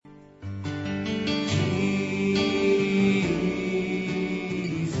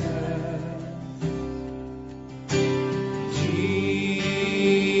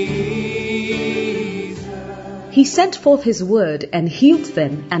He sent forth his word and healed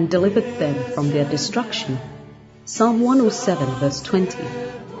them and delivered them from their destruction. Psalm 107 verse 20.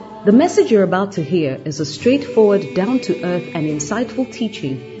 The message you're about to hear is a straightforward, down-to-earth and insightful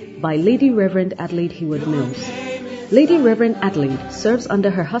teaching by Lady Reverend Adelaide Heward Mills. Lady Reverend Adelaide serves under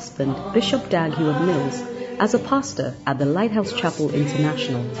her husband, Bishop Dag Heward Mills, as a pastor at the Lighthouse Chapel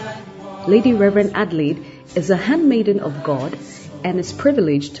International. Lady Reverend Adelaide is a handmaiden of God and is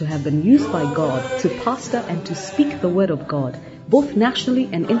privileged to have been used by God to pastor and to speak the word of God, both nationally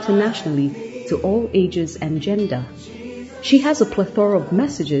and internationally, to all ages and gender. She has a plethora of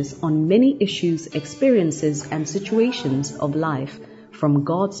messages on many issues, experiences, and situations of life from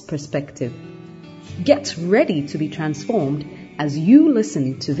God's perspective. Get ready to be transformed as you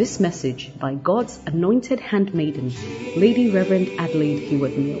listen to this message by God's anointed handmaiden, Lady Reverend Adelaide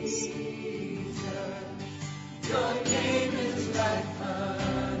Heward Mills.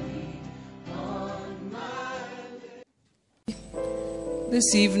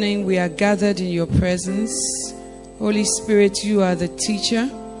 This evening we are gathered in your presence. Holy Spirit, you are the teacher,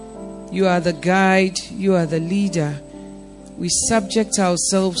 you are the guide, you are the leader. We subject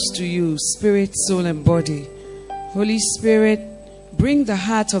ourselves to you, spirit, soul, and body. Holy Spirit, bring the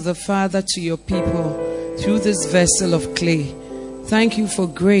heart of the Father to your people through this vessel of clay. Thank you for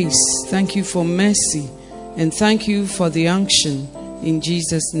grace, thank you for mercy, and thank you for the unction. In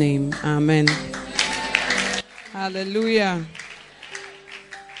Jesus' name, amen. Hallelujah.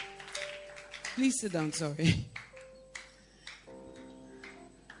 Please sit down, sorry.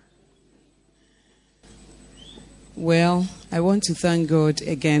 Well, I want to thank God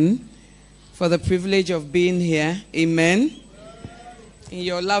again for the privilege of being here. Amen. In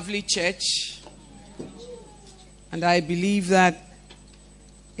your lovely church. And I believe that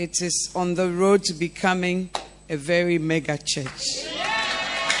it is on the road to becoming a very mega church.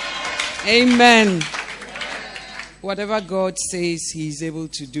 Amen. Whatever God says, He is able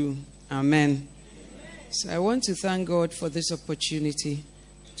to do. Amen. So I want to thank God for this opportunity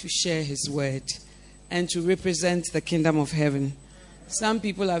to share His word and to represent the kingdom of heaven. Some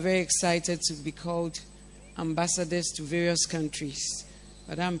people are very excited to be called ambassadors to various countries,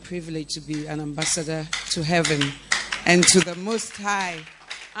 but I'm privileged to be an ambassador to heaven and to the Most High.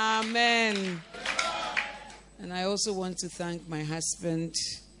 Amen. And I also want to thank my husband,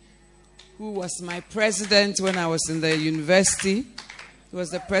 who was my president when I was in the university. He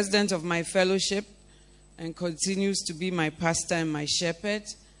was the president of my fellowship and continues to be my pastor and my shepherd.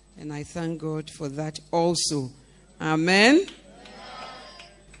 And I thank God for that also. Amen.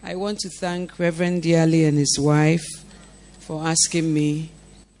 I want to thank Reverend Diali and his wife for asking me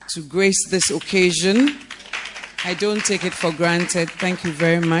to grace this occasion. I don't take it for granted. Thank you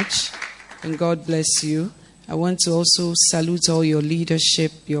very much. And God bless you. I want to also salute all your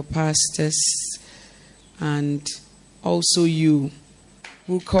leadership, your pastors, and also you,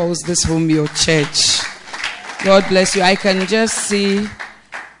 who calls this home your church. God bless you. I can just see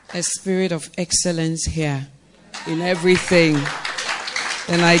a spirit of excellence here in everything.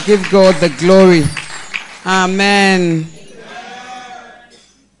 And I give God the glory. Amen.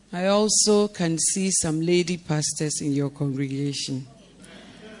 I also can see some lady pastors in your congregation.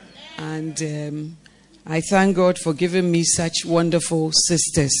 And I thank God for giving me such wonderful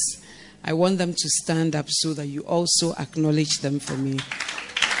sisters. I want them to stand up so that you also acknowledge them for me.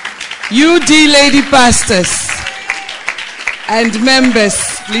 You lady pastors and members,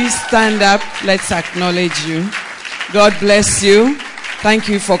 please stand up. Let's acknowledge you. God bless you. Thank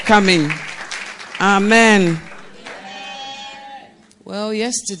you for coming. Amen. Well,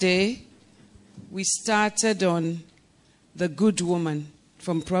 yesterday we started on the good woman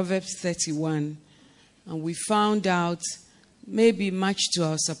from Proverbs 31. And we found out, maybe much to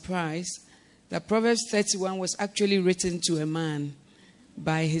our surprise, that Proverbs 31 was actually written to a man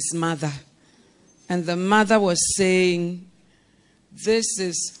by his mother. And the mother was saying, this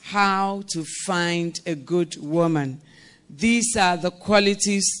is how to find a good woman. These are the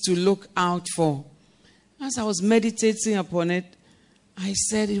qualities to look out for. As I was meditating upon it, I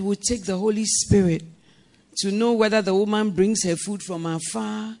said it would take the Holy Spirit to know whether the woman brings her food from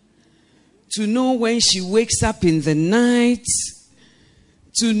afar, to know when she wakes up in the night,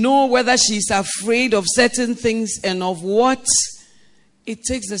 to know whether she's afraid of certain things and of what. It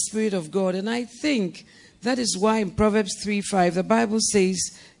takes the Spirit of God. And I think that is why in Proverbs 3:5, the Bible says,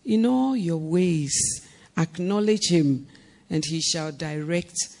 in all your ways, acknowledge Him, and He shall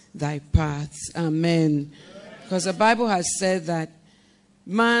direct thy paths. Amen. Because the Bible has said that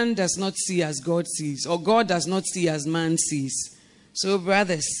man does not see as God sees, or God does not see as man sees. So,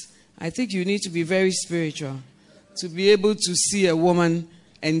 brothers, I think you need to be very spiritual to be able to see a woman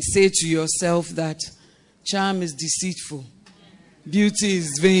and say to yourself that Charm is deceitful. Beauty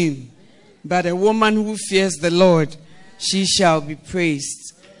is vain. But a woman who fears the Lord, she shall be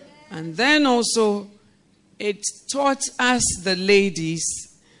praised. And then also, it taught us, the ladies,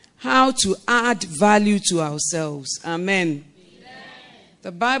 how to add value to ourselves. Amen.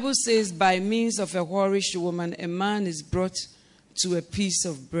 The Bible says, by means of a whorish woman, a man is brought to a piece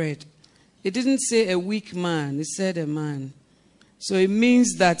of bread. It didn't say a weak man, it said a man. So it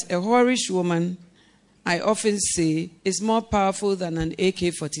means that a whorish woman, I often say, is more powerful than an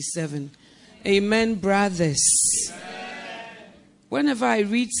AK-47. Amen, brothers. Whenever I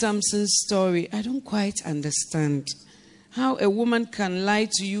read Samson's story, I don't quite understand how a woman can lie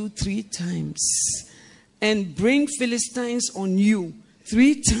to you 3 times and bring Philistines on you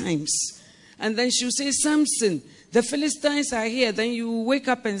 3 times. And then she'll say, Samson, the Philistines are here. Then you wake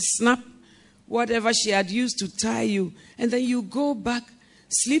up and snap whatever she had used to tie you. And then you go back,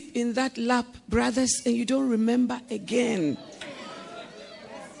 sleep in that lap, brothers, and you don't remember again.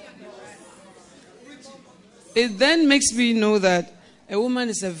 It then makes me know that a woman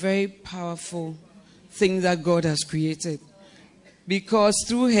is a very powerful thing that God has created. Because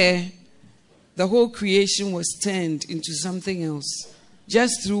through her, the whole creation was turned into something else.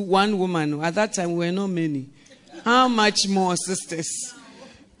 Just through one woman. At that time, we were not many. How much more, sisters,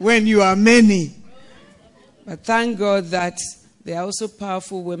 when you are many? But thank God that there are also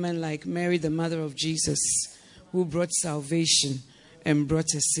powerful women like Mary, the mother of Jesus, who brought salvation and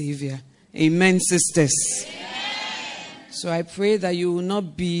brought a Savior. Amen, sisters. Amen. So I pray that you will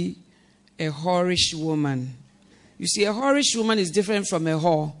not be a whorish woman. You see, a whorish woman is different from a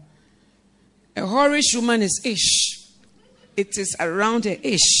whore. A whorish woman is ish. It is around a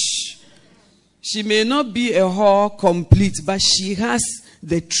ish. She may not be a whore complete, but she has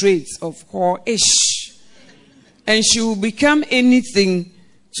the traits of whore-ish. And she will become anything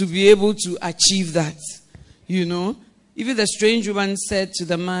to be able to achieve that. You know? Even the strange woman said to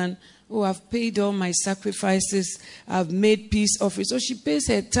the man, oh, I've paid all my sacrifices. I've made peace offerings. So she pays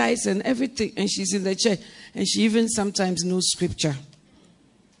her tithes and everything. And she's in the church. And she even sometimes knows scripture.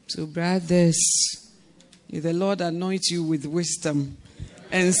 So brothers, may the Lord anoint you with wisdom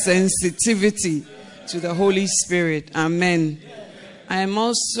and sensitivity to the Holy Spirit. Amen. I am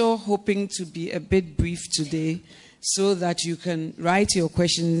also hoping to be a bit brief today so that you can write your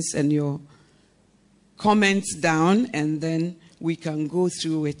questions and your comments down, and then we can go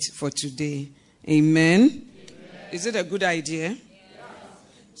through it for today. Amen. Amen. Is it a good idea? Yeah.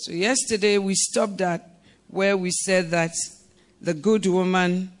 So yesterday we stopped at where we said that the good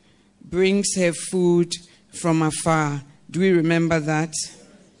woman brings her food from afar. Do we remember that?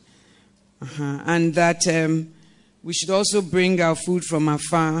 And that we should also bring our food from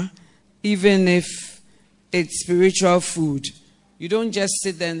afar, even if it's spiritual food. You don't just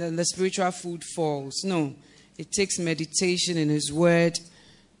sit there and then the spiritual food falls. No. It takes meditation in His Word.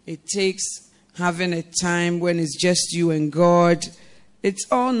 It takes having a time when it's just you and God. It's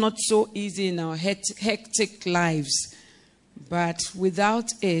all not so easy in our hectic lives. But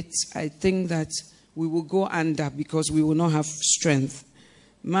without it, I think that we will go under because we will not have strength.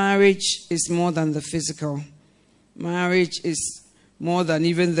 Marriage is more than the physical. Marriage is more than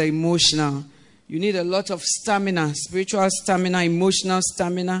even the emotional. You need a lot of stamina, spiritual stamina, emotional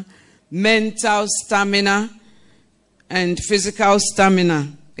stamina, mental stamina, and physical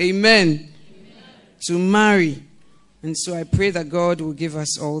stamina. Amen. Amen. To marry. And so I pray that God will give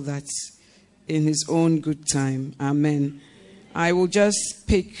us all that in His own good time. Amen. I will just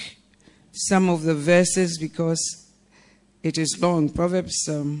pick some of the verses because it is long. Proverbs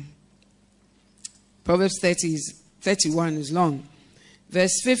 31 is long.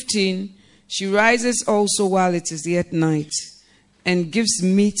 Verse 15, she rises also while it is yet night and gives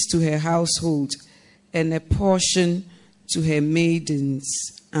meat to her household and a portion to her maidens.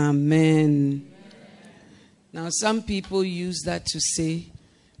 Amen. Now some people use that to say,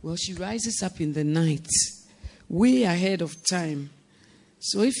 well, she rises up in the night, way ahead of time.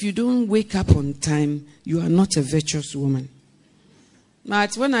 So if you don't wake up on time, you are not a virtuous woman.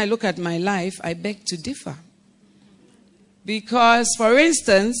 But when I look at my life, I beg to differ. Because, for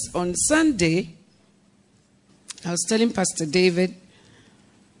instance, on Sunday, I was telling Pastor David,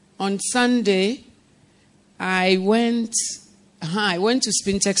 on Sunday, I went to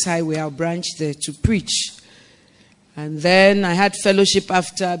Spintex Highway, our branch there, to preach. And then I had fellowship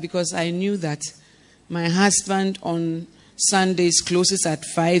after because I knew that my husband on Sundays closes at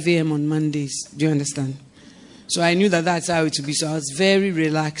 5 a.m. on Mondays. Do you understand? So I knew that that's how it would be. So I was very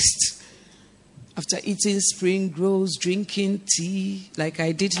relaxed. After eating spring rolls, drinking tea, like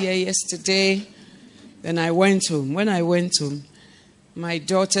I did here yesterday, then I went home. When I went home, my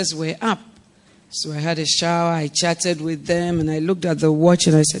daughters were up. So I had a shower, I chatted with them, and I looked at the watch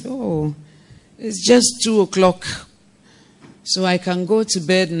and I said, oh, it's just 2 o'clock. So I can go to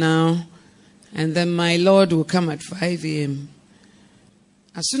bed now, and then my Lord will come at 5 a.m.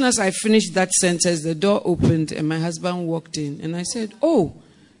 As soon as I finished that sentence, the door opened and my husband walked in. And I said, oh,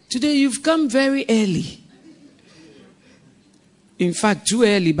 today you've come very early. In fact, too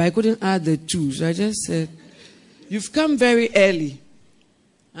early, but I couldn't add the 2. So I just said, you've come very early.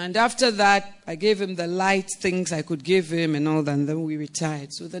 And after that, I gave him the light things I could give him and all that, and then we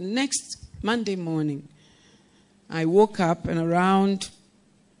retired. So the next Monday morning, I woke up, and around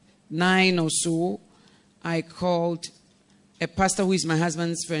 9 or so, I called a pastor who is my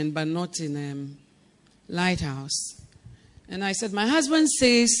husband's friend, but not in Lighthouse. And I said, my husband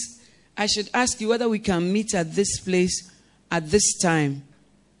says I should ask you whether we can meet at this place at this time.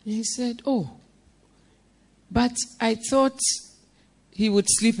 And he said, oh, but I thought he would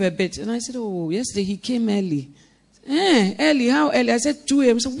sleep a bit. And I said, oh, yesterday he came early. Early? How early? I said 2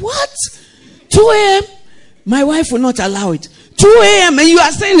 a.m. He said, what? 2 a.m.? My wife will not allow it. 2 a.m. and you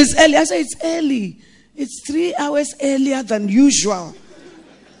are saying it's early. I said, it's early. It's 3 hours earlier than usual.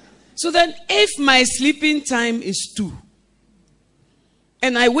 So then if my sleeping time is 2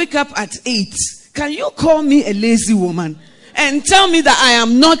 and I wake up at 8, can you call me a lazy woman and tell me that I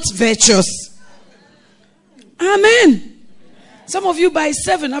am not virtuous? Amen. Some of you by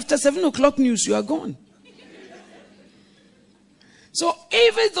 7, after 7 o'clock news, you are gone. So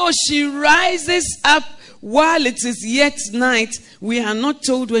even though she rises up while it is yet night, we are not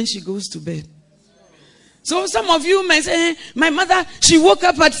told when she goes to bed. So some of you may say, my mother, she woke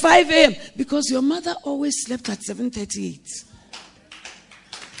up at 5 a.m. Because your mother always slept at 7:38.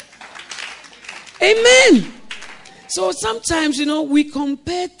 Amen. So sometimes, we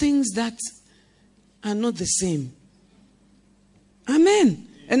compare things that are not the same. Amen.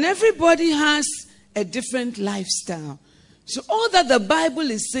 And everybody has a different lifestyle. So all that the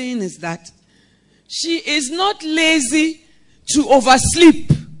Bible is saying is that she is not lazy to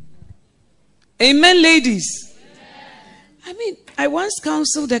oversleep. Amen, ladies. Amen. I once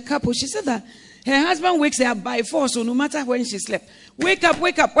counseled a couple. She said that her husband wakes her up by 4, so no matter when she slept. Wake up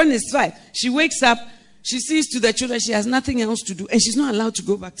when it's 5. She wakes up, she sees to the children, she has nothing else to do, and she's not allowed to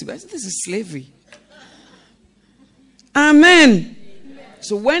go back to bed. I said, this is slavery. Amen.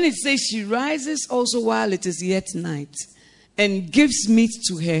 So when it says she rises also while it is yet night, and gives meat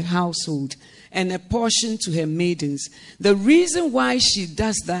to her household and a portion to her maidens, the reason why she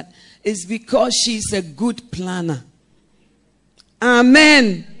does that is because she's a good planner.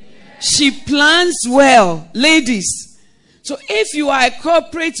 Amen. She plans well. Ladies, so if you are a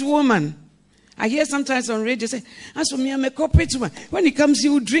corporate woman, I hear sometimes on radio say, as for me, I'm a corporate woman. When it comes,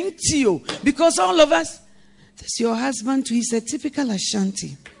 you drink tea. Because all of us, that's your husband too. He's a typical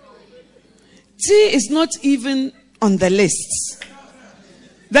Ashanti. Tea is not even on the list.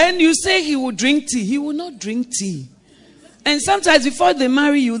 Then you say he will drink tea. He will not drink tea. And sometimes before they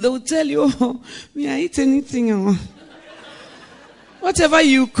marry you, they will tell you, oh, me, I eat anything. Oh. Whatever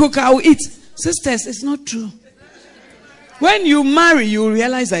you cook, I will eat. Sisters, it's not true. When you marry, you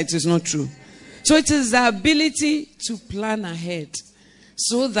realize that it is not true. So it is the ability to plan ahead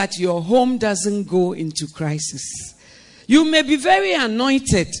so that your home doesn't go into crisis. You may be very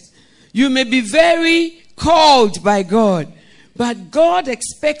anointed. You may be very called by God. But God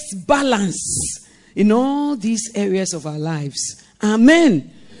expects balance in all these areas of our lives.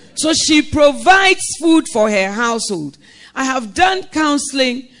 Amen. So she provides food for her household. I have done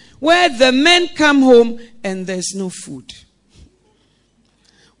counseling where the men come home and there's no food.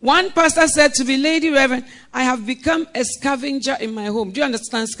 One pastor said to me, Lady Reverend, I have become a scavenger in my home. Do you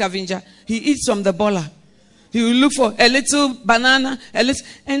understand scavenger? He eats from the bola. He will look for a little banana,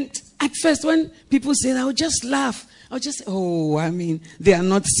 and at first when people say that, I would just laugh. I'll just say, they are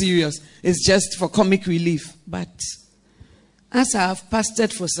not serious. It's just for comic relief. But as I have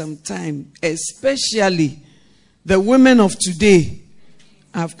pastored for some time, especially the women of today,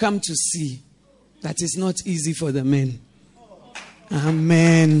 I've come to see that it's not easy for the men.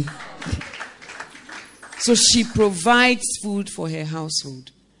 Amen. So she provides food for her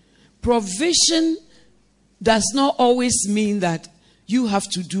household. Provision does not always mean that you have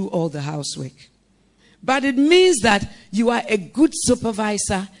to do all the housework. But it means that you are a good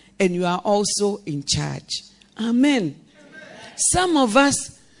supervisor and you are also in charge. Amen. Some of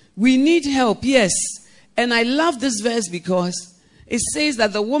us, we need help, yes. And I love this verse because it says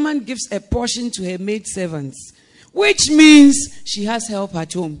that the woman gives a portion to her maidservants, which means she has help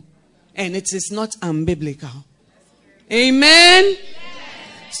at home. And it is not unbiblical. Amen.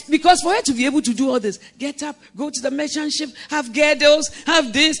 Because for her to be able to do all this, get up, go to the merchant ship, have girdles,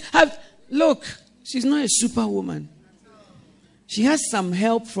 have this, look, She's not a superwoman. She has some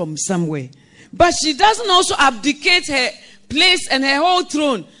help from somewhere. But she doesn't also abdicate her place and her whole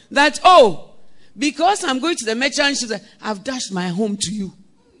throne that, oh, because I'm going to the merchant, she said, I've dashed my home to you.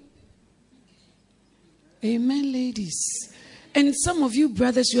 Amen, ladies. And some of you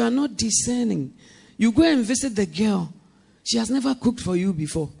brothers, you are not discerning. You go and visit the girl. She has never cooked for you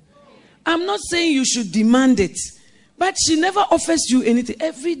before. I'm not saying you should demand it, but she never offers you anything.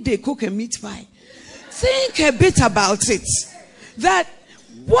 Every day, cook a meat pie. Think a bit about it. That,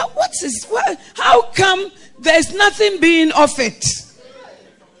 how come there's nothing being offered?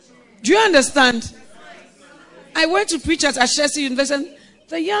 Do you understand? I went to preach at Ashesi University, and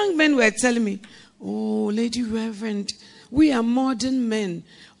the young men were telling me, oh, Lady Reverend, we are modern men.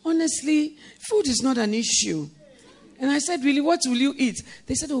 Honestly, food is not an issue. And I said, really, what will you eat?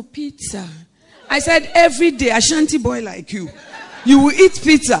 They said, oh, pizza. I said, every day, Ashanti boy like you will eat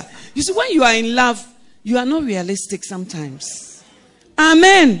pizza. You see, when you are in love, you are not realistic sometimes.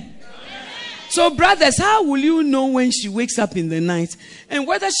 Amen. So, brothers, how will you know when she wakes up in the night and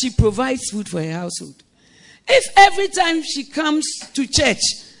whether she provides food for her household? If every time she comes to church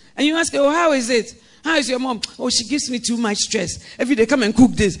and you ask her, oh, how is it? How is your mom? Oh, she gives me too much stress. Every day, come and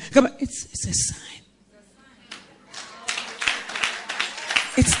cook this. It's a sign.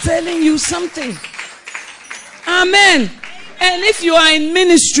 It's telling you something. Amen. And if you are in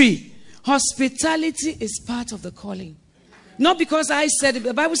ministry, hospitality is part of the calling. Not because I said it.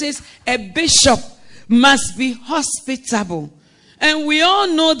 The Bible says a bishop must be hospitable. And we all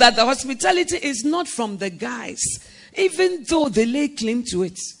know that the hospitality is not from the guys, even though they lay claim to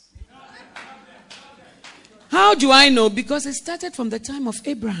it. How do I know? Because it started from the time of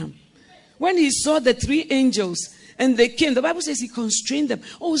Abraham. When he saw the 3 angels and they came, the Bible says he constrained them.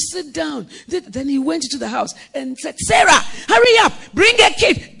 Oh, sit down. Then he went into the house and said, Sarah, hurry up, bring a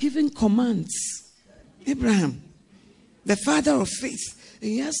kid. Giving commands. Abraham, the father of faith. And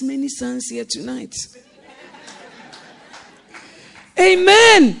he has many sons here tonight.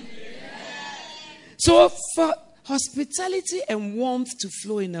 Amen. So for hospitality and warmth to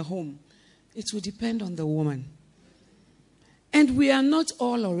flow in a home, it will depend on the woman. And we are not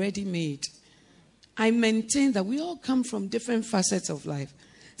all already made. I maintain that we all come from different facets of life.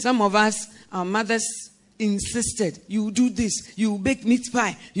 Some of us, our mothers insisted, you do this, you bake meat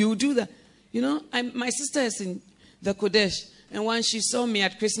pie, you do that. You know, my sister is in the Kodesh, and once she saw me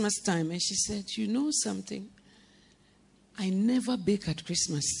at Christmas time, and she said, you know something? I never bake at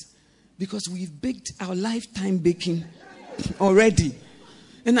Christmas because we've baked our lifetime baking already.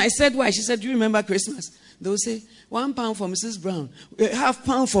 And I said, why? She said, do you remember Christmas? They'll say, £1 for Mrs. Brown,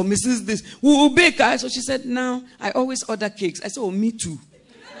 £0.5 for Mrs. This. We will bake. So she said, now I always order cakes. I said, oh, me too.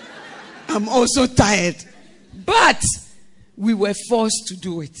 I'm also tired. But we were forced to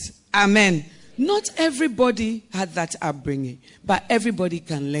do it. Amen. Not everybody had that upbringing, but everybody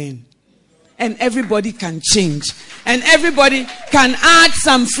can learn. And everybody can change. And everybody can add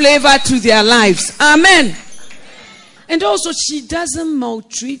some flavor to their lives. Amen. And also, she doesn't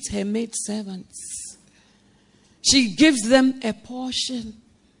maltreat her maid servants. She gives them a portion.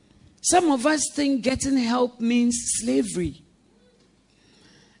 Some of us think getting help means slavery.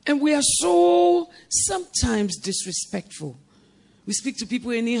 And we are so sometimes disrespectful. We speak to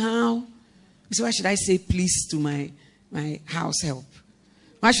people anyhow. We say, why should I say please to my house help?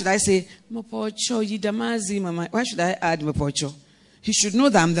 Why should I say, Mopocho, Yidamazi, Mama? Why should I add Mopocho? He should know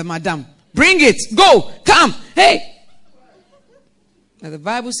that I'm the madam. Bring it. Go. Come. Hey. Now the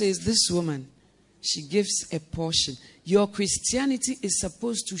Bible says this woman, she gives a portion. Your Christianity is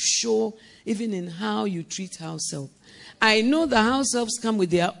supposed to show even in how you treat house help. I know the house helps come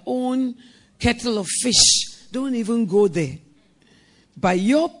with their own kettle of fish. Don't even go there. But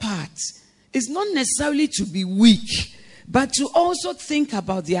your part is not necessarily to be weak, but to also think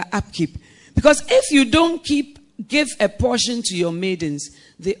about their upkeep. Because if you don't give a portion to your maidens,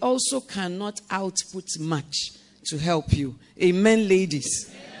 they also cannot output much to help you. Amen, ladies.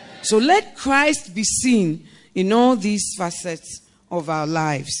 Amen. So let Christ be seen in all these facets of our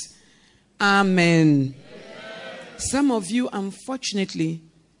lives. Amen. Amen. Some of you, unfortunately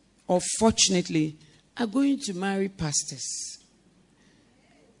or fortunately, are going to marry pastors.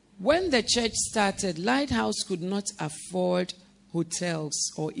 When the church started, Lighthouse could not afford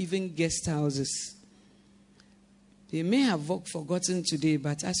hotels or even guest houses. They may have forgotten today,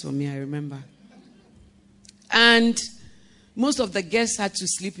 but as for me, I remember. And most of the guests had to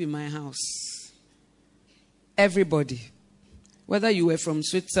sleep in my house. Everybody. Whether you were from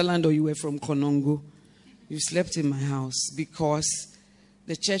Switzerland or you were from Konongo, you slept in my house because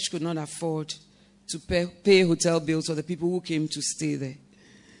the church could not afford to pay hotel bills for the people who came to stay there.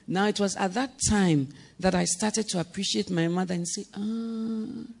 Now, it was at that time that I started to appreciate my mother and say,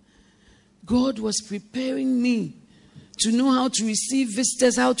 God was preparing me to know how to receive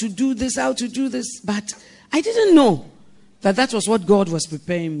visitors, how to do this, how to do this. But I didn't know that that was what God was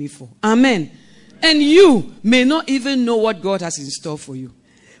preparing me for. Amen. And you may not even know what God has in store for you.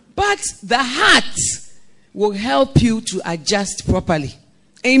 But the heart will help you to adjust properly.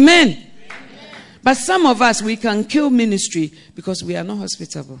 Amen. But some of us, we can kill ministry because we are not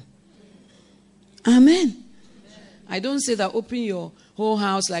hospitable. Amen. I don't say that open your whole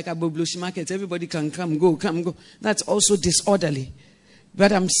house like a Bobloshi market. Everybody can come, go. That's also disorderly.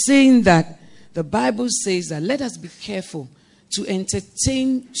 But I'm saying that the Bible says that let us be careful to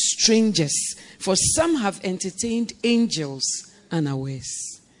entertain strangers. For some have entertained angels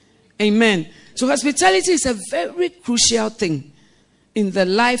unawares. Amen. So hospitality is a very crucial thing in the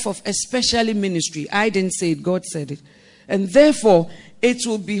life of especially ministry. I didn't say it, God said it. And therefore, it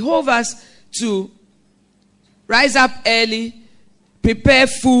will behove us to rise up early, prepare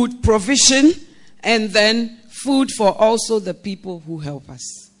food, provision, and then food for also the people who help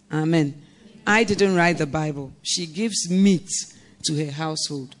us. Amen. I didn't write the Bible. She gives meat to her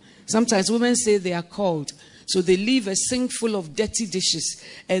household. Sometimes women say they are called. So they leave a sink full of dirty dishes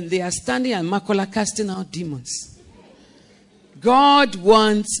and they are standing at Makola casting out demons. God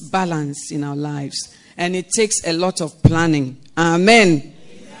wants balance in our lives, and it takes a lot of planning. Amen.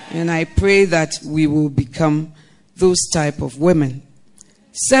 And I pray that we will become those type of women.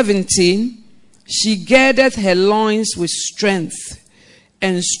 17, she girdeth her loins with strength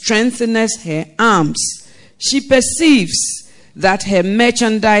and strengtheneth her arms. She perceives that her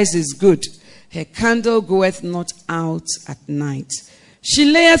merchandise is good. Her candle goeth not out at night. She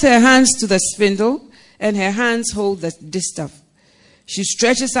layeth her hands to the spindle, and her hands hold the distaff. She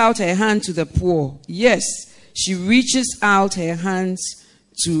stretches out her hand to the poor. Yes, she reaches out her hands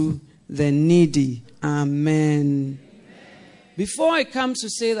to the needy. Amen. Before it comes to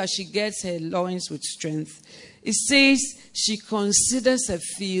say that she gets her loins with strength, it says she considers a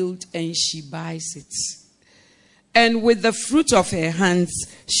field and she buys it. And with the fruit of her hands,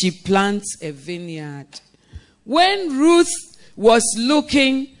 she plants a vineyard. When Ruth was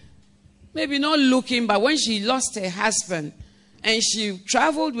looking, maybe not looking, but when she lost her husband and she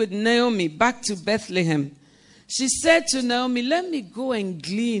traveled with Naomi back to Bethlehem, she said to Naomi, let me go and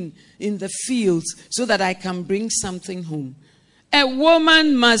glean in the fields so that I can bring something home. A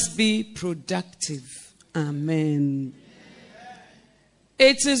woman must be productive. Amen.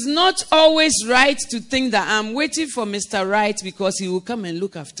 It is not always right to think that I'm waiting for Mr. Right because he will come and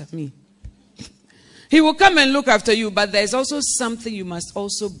look after me. He will come and look after you, but there's also something you must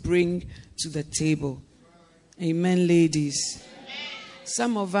also bring to the table. Amen, ladies.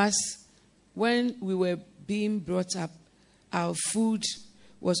 Some of us, when we were being brought up, our food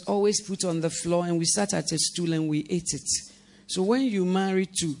was always put on the floor and we sat at a stool and we ate it. So when you marry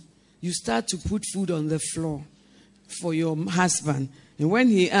too, you start to put food on the floor for your husband. And when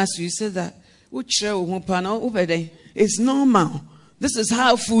he asks you, he said that, it's normal. This is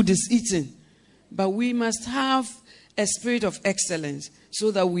how food is eaten. But we must have a spirit of excellence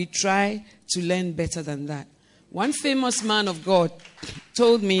so that we try to learn better than that. One famous man of God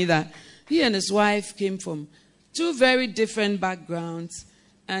told me that he and his wife came from two very different backgrounds,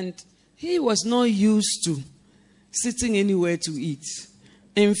 and he was not used to sitting anywhere to eat.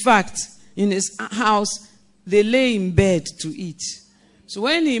 In fact, in his house, they lay in bed to eat. So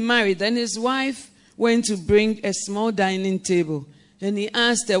when he married, then his wife went to bring a small dining table, and he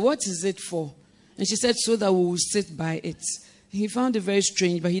asked her, what is it for? And she said, so that we will sit by it. He found it very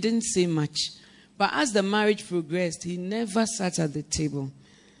strange, but he didn't say much. But as the marriage progressed, he never sat at the table.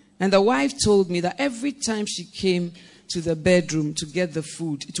 And the wife told me that every time she came to the bedroom to get the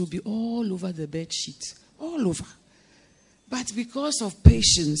food, it would be all over the bed sheet. All over. But because of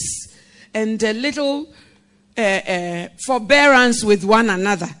patience and a little forbearance with one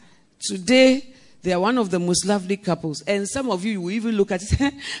another, today they are one of the most lovely couples. And some of you will even look at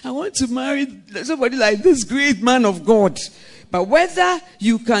it, I want to marry somebody like this great man of God. But whether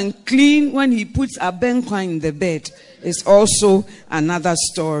you can clean when he puts a benkwa in the bed is also another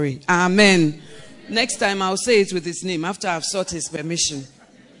story. Amen. Next time I'll say it with his name after I've sought his permission.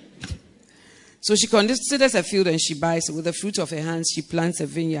 So she considers a field and she buys it. With the fruit of her hands, she plants a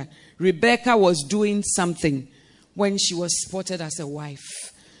vineyard. Rebecca was doing something when she was spotted as a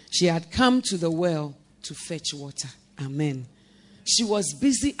wife. She had come to the well to fetch water. Amen. She was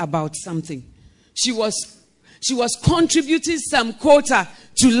busy about something. She was contributing some quota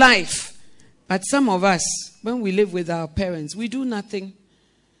to life. But some of us, when we live with our parents, we do nothing.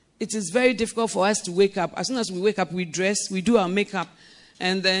 It is very difficult for us to wake up. As soon as we wake up, we dress, we do our makeup,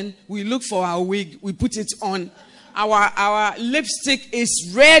 And then we look for our wig. We put it on. Our lipstick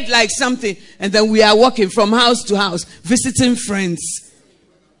is red like something. And then we are walking from house to house, visiting friends.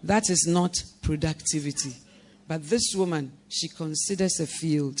 That is not productivity. But this woman, she considers a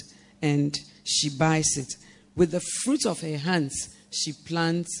field and she buys it. With the fruit of her hands, she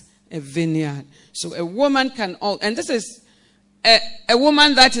plants a vineyard. So a woman can, and this is a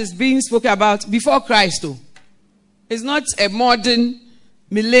woman that is being spoken about before Christ, though. It's not a modern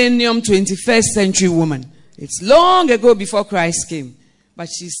millennium 21st century woman. It's long ago before Christ came. But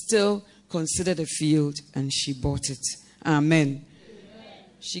she still considered a field and she bought it. Amen.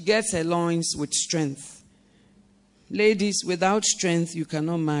 She gets her loins with strength. Ladies, without strength, you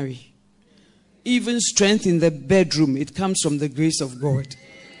cannot marry. Even strength in the bedroom, it comes from the grace of God.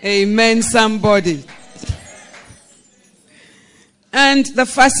 Amen, somebody. And the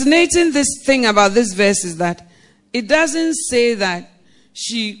fascinating thing about this verse is that it doesn't say that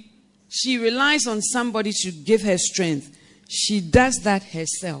she relies on somebody to give her strength. She does that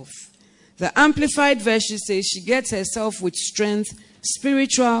herself. The Amplified Version says she gets herself with strength,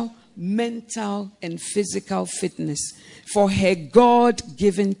 spiritual, mental, and physical fitness for her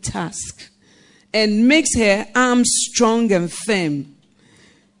God-given task, and makes her arms strong and firm.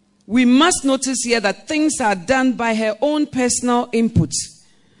 We must notice here that things are done by her own personal input.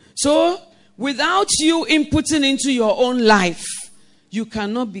 So, without you inputting into your own life, you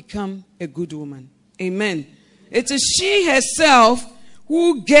cannot become a good woman. Amen. It is she herself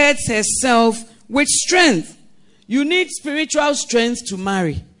who gets herself with strength. You need spiritual strength to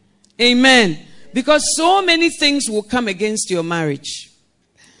marry. Amen. Because so many things will come against your marriage.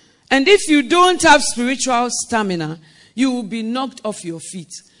 And if you don't have spiritual stamina, you will be knocked off your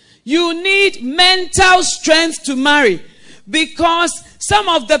feet. You need mental strength to marry. Because some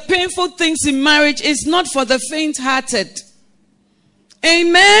of the painful things in marriage is not for the faint-hearted.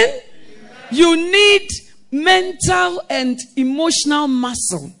 Amen? You need mental and emotional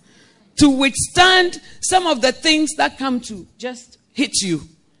muscle to withstand some of the things that come to just hit you.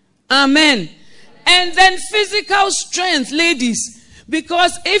 Amen. And then physical strength, ladies.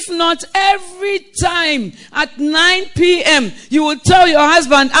 Because if not, every time at 9 p.m., you will tell your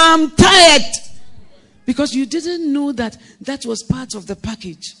husband, I'm tired. Because you didn't know that that was part of the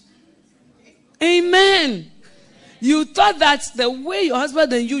package. Amen. You thought that the way your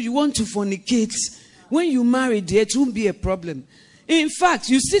husband and you want to fornicate, when you marry, it won't be a problem. In fact,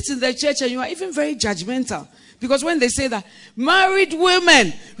 you sit in the church and you are even very judgmental. Because when they say that, married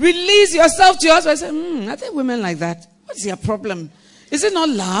women, release yourself to your husband, I say, are there women like that? What's their problem? Is it not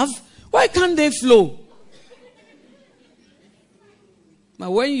love? Why can't they flow?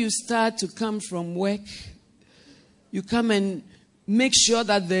 But when you start to come from work, you come and make sure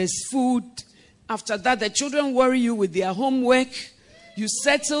that there's food. After that, the children worry you with their homework. You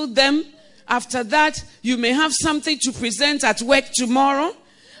settle them. After that, you may have something to present at work tomorrow.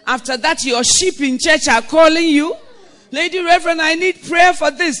 After that, your sheep in church are calling you. Lady Reverend, I need prayer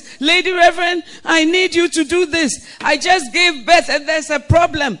for this. Lady Reverend, I need you to do this. I just gave birth and there's a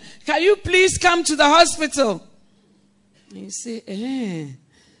problem. Can you please come to the hospital? And you say,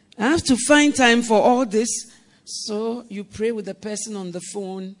 I have to find time for all this. So you pray with the person on the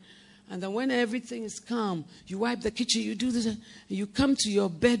phone. And then when everything is calm, you wipe the kitchen, you do this. And you come to your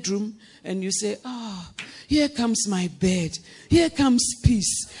bedroom and you say, here comes my bed. Here comes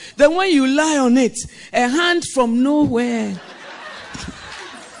peace. Then when you lie on it, a hand from nowhere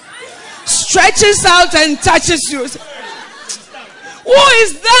stretches out and touches you. Who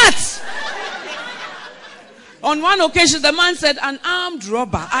is that? On one occasion, the man said, an armed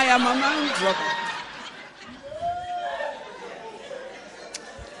robber. I am an armed robber.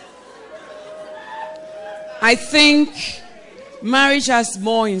 I think marriage has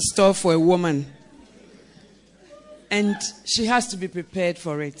more in store for a woman. And she has to be prepared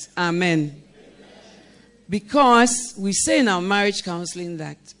for it. Amen. Because we say in our marriage counseling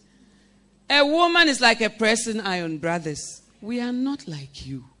that a woman is like a pressing iron, brothers. We are not like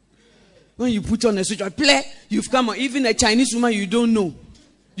you. When you put on a switch or play, you've come on. Even a Chinese woman you don't know,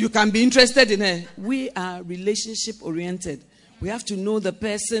 you can be interested in her. We are relationship oriented. We have to know the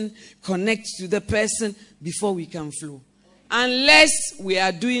person, connect to the person before we can flow. Unless we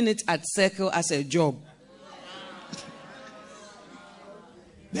are doing it at circle as a job.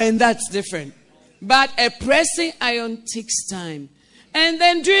 Then that's different. But a pressing iron takes time. And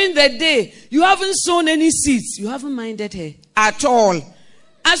then during the day, you haven't sown any seeds. You haven't minded her at all.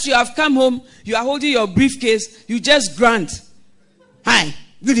 As you have come home, you are holding your briefcase. You just grunt. Hi,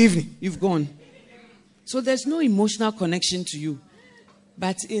 good evening. You've gone. So there's no emotional connection to you.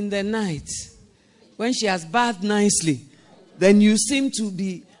 But in the night, when she has bathed nicely, then you seem to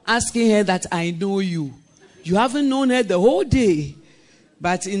be asking her that I know you. You haven't known her the whole day,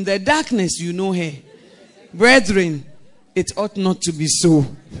 but in the darkness you know her. Brethren, it ought not to be so.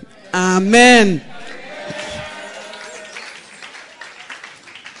 Amen.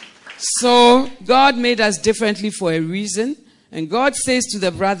 So, God made us differently for a reason. And God says to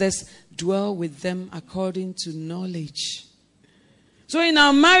the brothers, dwell with them according to knowledge. So in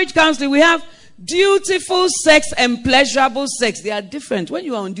our marriage counseling, we have dutiful sex and pleasurable sex. They are different. When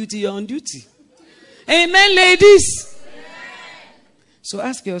you are on duty, you're on duty. Amen, ladies? So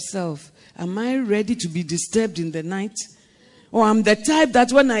ask yourself, am I ready to be disturbed in the night? Or I'm the type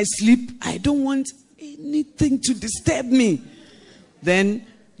that when I sleep, I don't want anything to disturb me. Then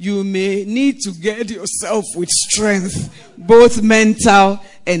you may need to get yourself with strength, both mental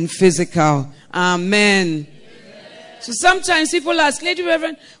and physical. Amen. So sometimes people ask, Lady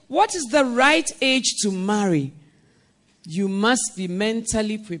Reverend, what is the right age to marry? You must be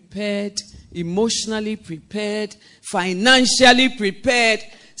mentally prepared, emotionally prepared, financially prepared,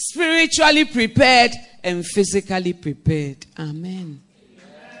 spiritually prepared, and physically prepared. Amen.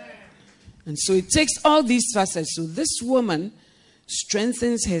 And so it takes all these facets. So this woman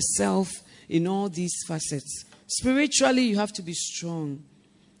strengthens herself in all these facets. Spiritually, you have to be strong,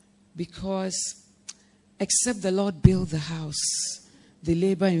 because except the Lord build the house, they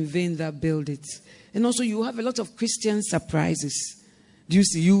labor in vain that build it. And also you have a lot of Christian surprises. Do you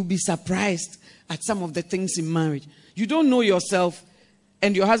see? You'll be surprised at some of the things in marriage. You don't know yourself,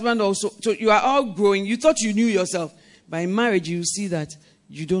 and your husband also. So you are all growing. You thought you knew yourself. But in marriage, you see that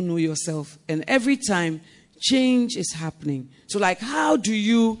you don't know yourself. And every time, change is happening. So like, how do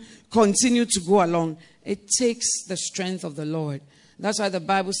you continue to go along? It takes the strength of the Lord. That's why the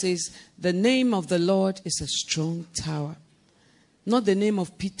Bible says, the name of the Lord is a strong tower. Not the name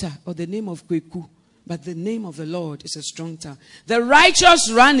of Peter or the name of Kweku, but the name of the Lord is a strong tower. The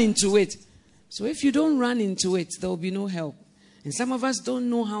righteous run into it. So if you don't run into it, there will be no help. And some of us don't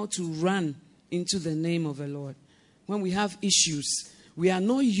know how to run into the name of the Lord. When we have issues, we are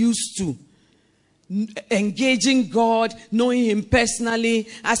not used to engaging God, knowing Him personally,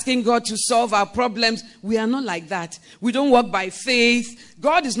 asking God to solve our problems. We are not like that. We don't walk by faith.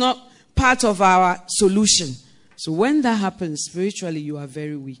 God is not part of our solution. So when that happens, spiritually, you are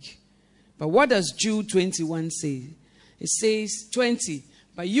very weak. But what does Jude 21 say? It says, 20,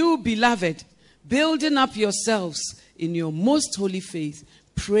 but you, beloved, building up yourselves in your most holy faith,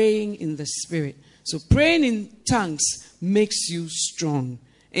 praying in the Spirit. So praying in tongues makes you strong.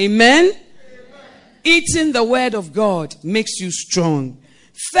 Amen? Eating the word of God makes you strong.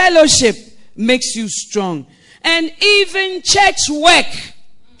 Fellowship makes you strong. And even church work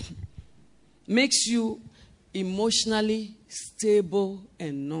makes you emotionally stable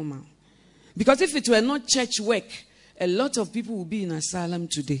and normal. Because if it were not church work, a lot of people will be in asylum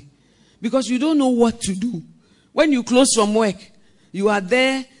today. Because you don't know what to do. When you close from work, you are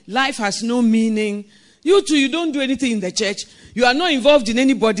there, life has no meaning. You too, you don't do anything in the church. You are not involved in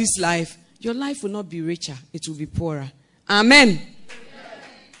anybody's life. Your life will not be richer, it will be poorer. Amen.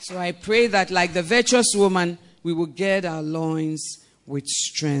 So I pray that like the virtuous woman, we will gird our loins with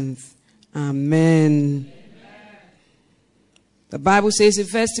strength. Amen. The Bible says in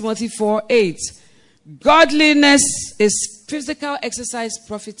 1 Timothy 4:8, godliness is physical exercise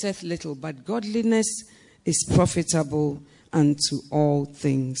profiteth little, but godliness is profitable unto all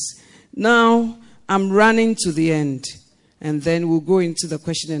things. Now, I'm running to the end, and then we'll go into the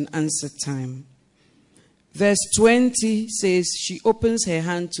question and answer time. Verse 20 says, she opens her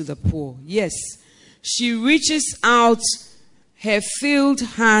hand to the poor. Yes, she reaches out her filled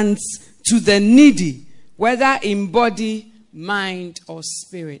hands to the needy, whether in body, mind, or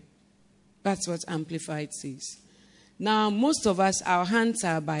spirit. That's what Amplified says. Now, most of us, our hands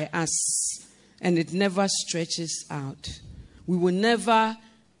are by us, and it never stretches out. We will never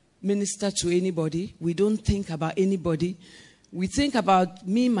minister to anybody. We don't think about anybody. We think about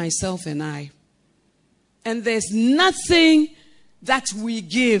me, myself, and I. And there's nothing that we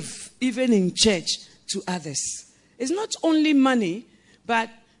give, even in church, to others. It's not only money, but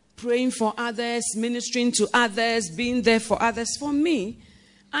praying for others, ministering to others, being there for others. For me,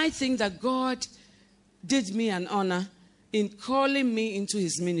 I think that God did me an honor in calling me into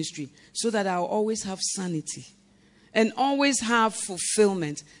His ministry so that I'll always have sanity and always have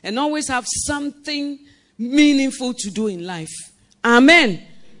fulfillment and always have something meaningful to do in life. Amen.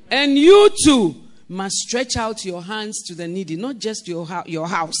 And you too must stretch out your hands to the needy, not just your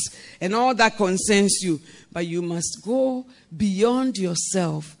house and all that concerns you, but you must go beyond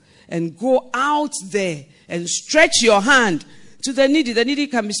yourself and go out there and stretch your hand to the needy. The needy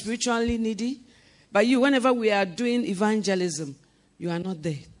can be spiritually needy. But you, whenever we are doing evangelism, you are not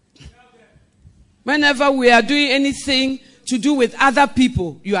there. Whenever we are doing anything to do with other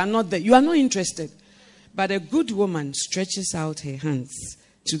people, you are not there. You are not interested. But a good woman stretches out her hands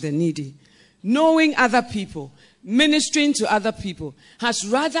to the needy. Knowing other people, ministering to other people, has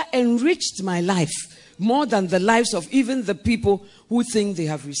rather enriched my life more than the lives of even the people who think they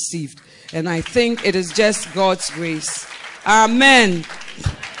have received. And I think it is just God's grace. Amen.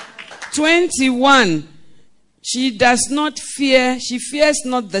 21. She fears not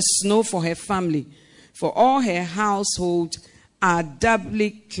the snow for her family, for all her household are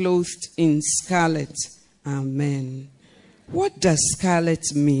doubly clothed in scarlet. Amen. What does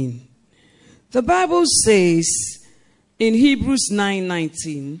scarlet mean? The Bible says in Hebrews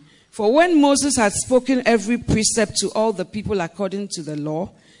 9:19, for when Moses had spoken every precept to all the people according to the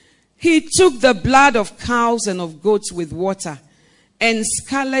law, he took the blood of cows and of goats with water and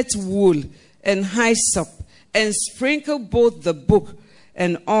scarlet wool and hyssop and sprinkled both the book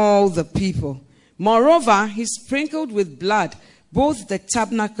and all the people. Moreover, he sprinkled with blood both the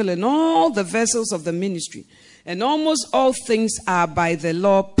tabernacle and all the vessels of the ministry. And almost all things are by the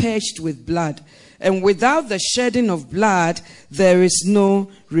law purged with blood. And without the shedding of blood, there is no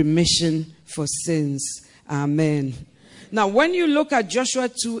remission for sins. Amen. Now, when you look at Joshua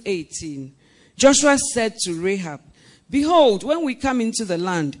 2:18, Joshua said to Rahab, behold, when we come into the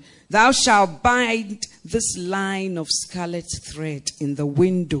land, thou shalt bind this line of scarlet thread in the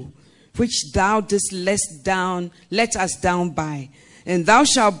window, which thou didst let us down by. And thou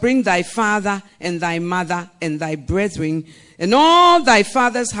shalt bring thy father and thy mother and thy brethren and all thy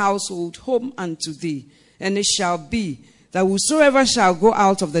father's household home unto thee. And it shall be that whosoever shall go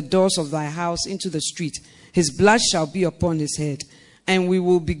out of the doors of thy house into the street, his blood shall be upon his head, and we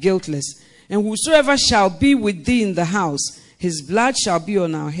will be guiltless. And whosoever shall be with thee in the house, his blood shall be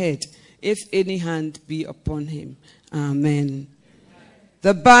on our head, if any hand be upon him. Amen.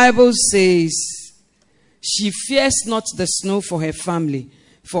 The Bible says, she fears not the snow for her family,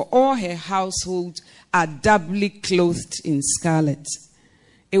 for all her household are doubly clothed in scarlet.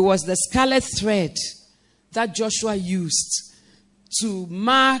 It was the scarlet thread that Joshua used to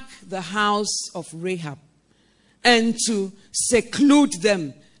mark the house of Rahab and to seclude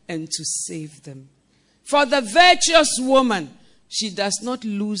them and to save them. For the virtuous woman, she does not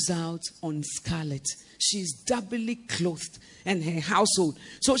lose out on scarlet. She is doubly clothed and her household.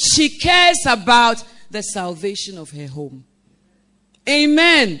 So she cares about the salvation of her home.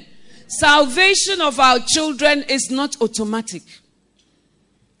 Amen. Salvation of our children is not automatic.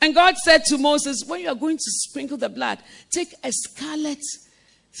 And God said to Moses, when you are going to sprinkle the blood, take a scarlet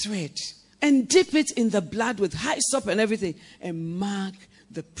thread and dip it in the blood with hyssop and everything and mark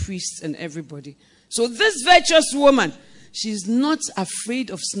the priests and everybody. So this virtuous woman, she's not afraid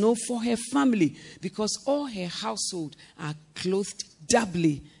of snow for her family because all her household are clothed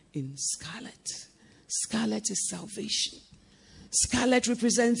doubly in scarlet. Scarlet is salvation. Scarlet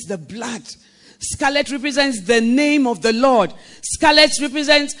represents the blood. Scarlet represents the name of the Lord. Scarlet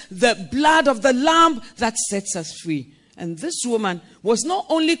represents the blood of the Lamb that sets us free. And this woman was not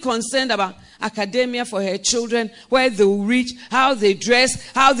only concerned about academia for her children, where they will reach, how they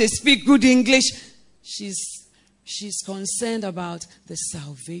dress, how they speak good English. She's concerned about the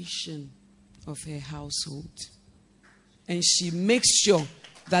salvation of her household. And she makes sure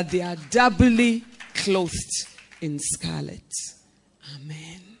that they are doubly clothed in scarlet.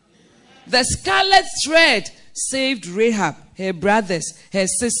 Amen. The scarlet thread saved Rahab, her brothers, her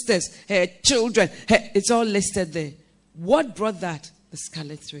sisters, her children. It's all listed there. What brought that? The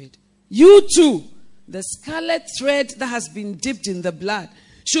scarlet thread. You too, the scarlet thread that has been dipped in the blood,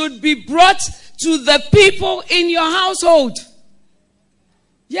 should be brought to the people in your household.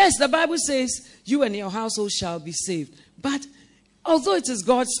 Yes, the Bible says you and your household shall be saved. But although it is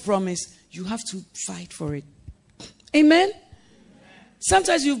God's promise, you have to fight for it. Amen?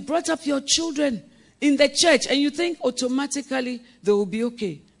 Sometimes you've brought up your children in the church and you think automatically they will be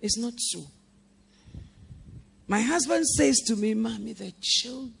okay. It's not so. My husband says to me, Mommy, the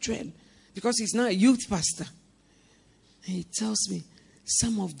children, because he's now a youth pastor, and he tells me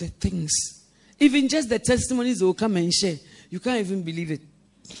some of the things, even just the testimonies they will come and share, you can't even believe it.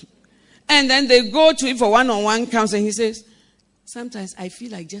 And then they go to him for one-on-one counseling, and he says, sometimes I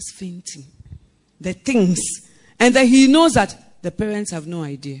feel like just fainting. The things. And then he knows that the parents have no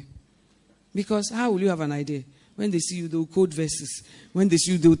idea. Because how will you have an idea? When they see you, they'll quote verses. When they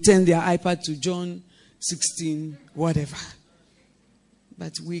see you, they'll turn their iPad to John 16, whatever.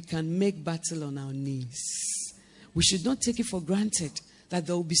 But we can make battle on our knees. We should not take it for granted that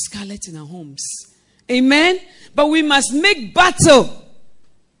there will be scarlet in our homes. Amen? But we must make battle.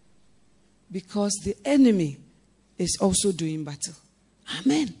 because the enemy is also doing battle.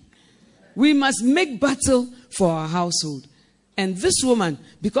 Amen. We must make battle for our household. And this woman,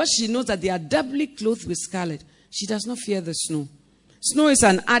 because she knows that they are doubly clothed with scarlet, she does not fear the snow. Snow is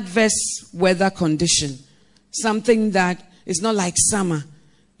an adverse weather condition. Something that is not like summer.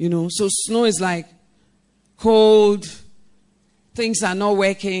 So snow is like cold. Things are not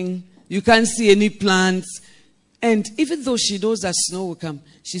working. You can't see any plants. And even though she knows that snow will come,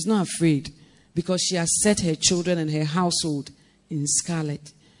 she's not afraid because she has set her children and her household in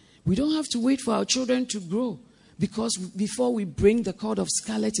scarlet. We don't have to wait for our children to grow because before we bring the cord of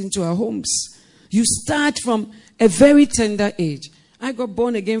scarlet into our homes, you start from a very tender age. I got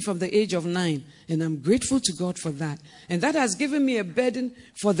born again from the age of 9, and I'm grateful to God for that. And that has given me a burden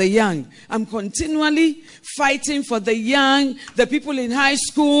for the young. I'm continually fighting for the young, the people in high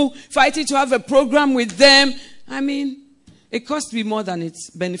school, fighting to have a program with them. It costs me more than it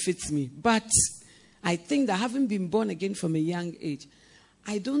benefits me. But I think that having been born again from a young age,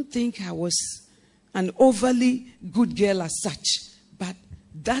 I don't think I was an overly good girl as such. But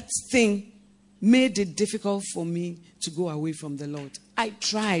that thing made it difficult for me to go away from the Lord. I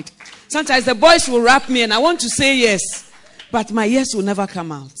tried. Sometimes the boys will rap me and I want to say yes. But my yes will never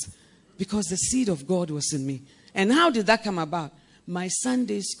come out. Because the seed of God was in me. And how did that come about? My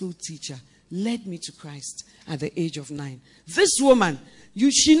Sunday school teacher led me to Christ at the age of 9. This woman,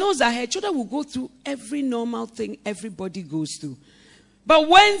 she knows that her children will go through every normal thing everybody goes through. But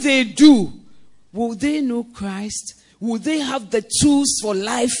when they do, will they know Christ? Will they have the tools for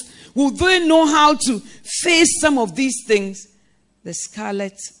life? Will they know how to face some of these things? The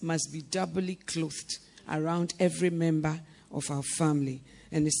scarlet must be doubly clothed around every member of our family.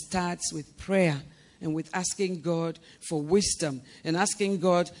 And it starts with prayer and with asking God for wisdom and asking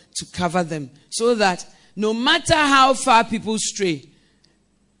God to cover them so that no matter how far people stray,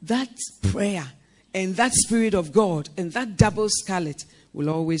 that prayer and that Spirit of God and that double scarlet will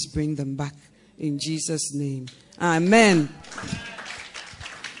always bring them back. In Jesus' name. Amen.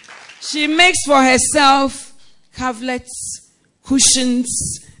 She makes for herself coverlets,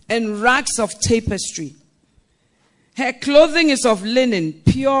 cushions, and rags of tapestry. Her clothing is of linen,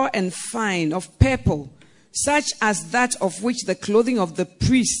 pure and fine, of purple, such as that of which the clothing of the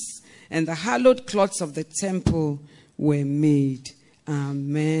priests and the hallowed cloths of the temple were made.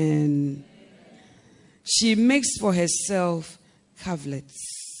 Amen. She makes for herself coverlets.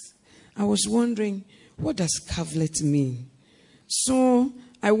 I was wondering, what does coverlet mean? So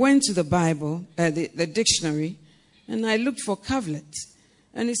I went to the Bible, the dictionary, and I looked for coverlet.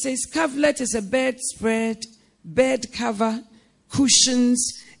 And it says coverlet is a bedspread, bed cover,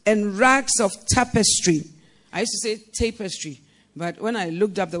 cushions, and rags of tapestry. I used to say tapestry, but when I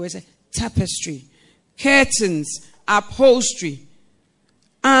looked up the word, it said tapestry, curtains, upholstery.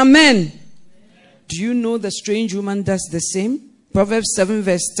 Amen. Do you know the strange woman does the same? Proverbs 7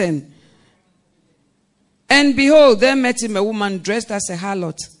 verse 10. And behold, there met him a woman dressed as a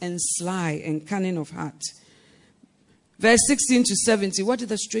harlot and sly and cunning of heart. Verse 16 to 17. What did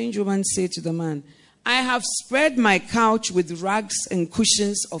the strange woman say to the man? I have spread my couch with rags and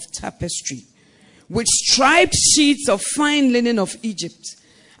cushions of tapestry, with striped sheets of fine linen of Egypt.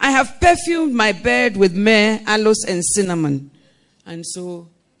 I have perfumed my bed with myrrh, aloes, and cinnamon. And so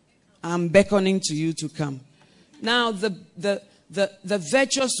I'm beckoning to you to come. Now the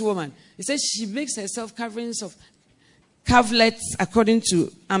virtuous woman, it says she makes herself coverings of coverlets, according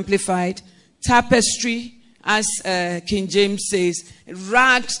to Amplified, tapestry, as King James says,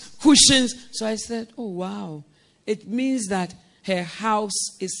 rags, cushions. So I said, oh wow, it means that her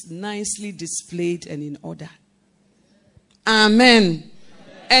house is nicely displayed and in order. Amen.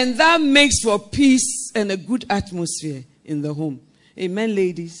 And that makes for peace and a good atmosphere in the home. Amen,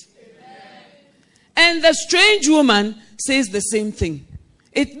 ladies. And the strange woman says the same thing.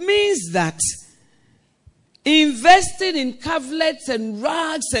 It means that investing in coverlets and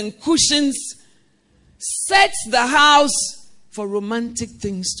rags and cushions sets the house for romantic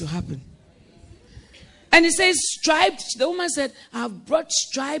things to happen. And it says striped. The woman said, I've brought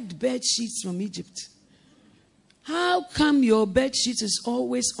striped bed sheets from Egypt. How come your bed sheet is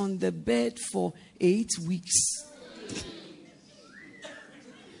always on the bed for 8 weeks?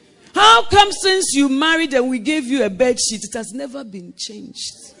 How come since you married and we gave you a bed sheet, it has never been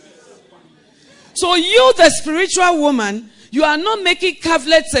changed? So you, the spiritual woman, you are not making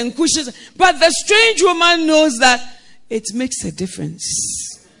coverlets and cushions, but the strange woman knows that it makes a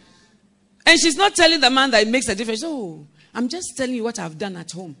difference. And she's not telling the man that it makes a difference. Oh, I'm just telling you what I've done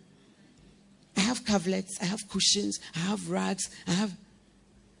at home. I have coverlets, I have cushions, I have rags, I have...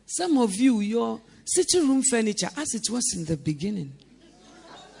 Some of you, your sitting room furniture, as it was in the beginning.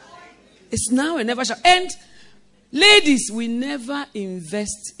 It's now and never shall. And ladies, we never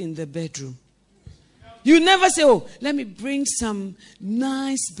invest in the bedroom. You never say, oh, let me bring some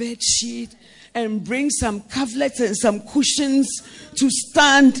nice bed sheet and bring some coverlets and some cushions to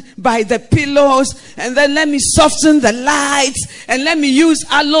stand by the pillows, and then let me soften the lights and let me use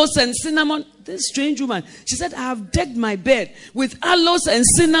aloes and cinnamon. This strange woman, she said, I have decked my bed with aloes and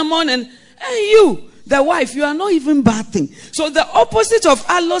cinnamon, and you, the wife, you are not even bathing. So the opposite of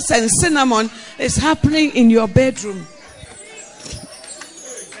aloes and cinnamon is happening in your bedroom.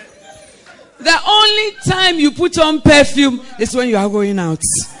 The only time you put on perfume is when you are going out.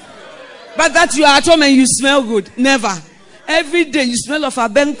 But that you are at home and you smell good. Never. Every day you smell of a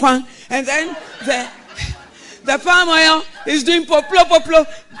benkwan, and then the palm oil is doing poplo.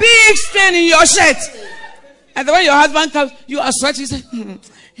 Big stain in your shirt. And then when your husband comes, you are sweating. You say,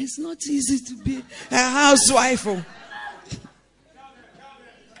 it's not easy to be a housewife.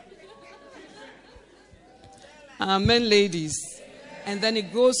 Amen, ladies. And then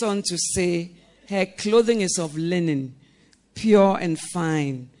it goes on to say, her clothing is of linen, pure and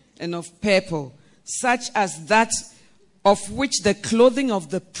fine, and of purple, such as that of which the clothing of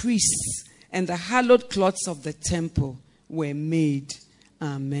the priests and the hallowed cloths of the temple were made.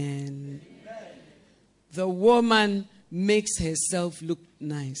 Amen. The woman makes herself look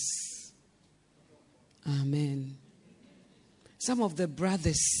nice. Amen. Some of the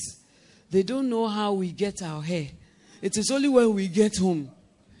brothers, they don't know how we get our hair. It is only when we get home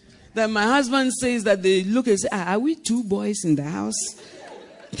that my husband says that they look and say, are we two boys in the house?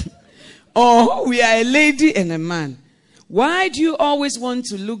 Or we are a lady and a man. Why do you always want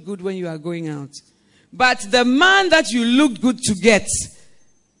to look good when you are going out? But the man that you look good to get,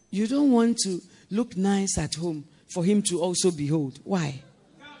 you don't want to look nice at home for him to also behold. Why?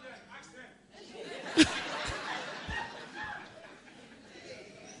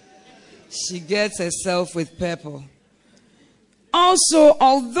 She gets herself with purple. Also,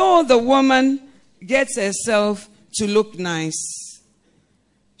 although the woman gets herself to look nice,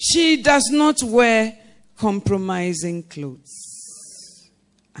 she does not wear compromising clothes.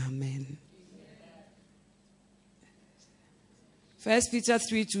 Amen. 1 Peter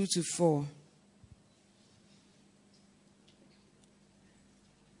 3:2-4.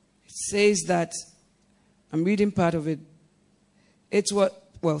 It says that, I'm reading part of it. It's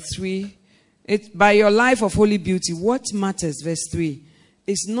what, 3. By your life of holy beauty, what matters, verse 3,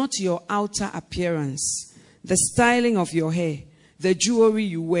 is not your outer appearance, the styling of your hair, the jewelry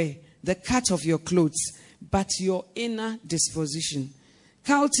you wear, the cut of your clothes, but your inner disposition.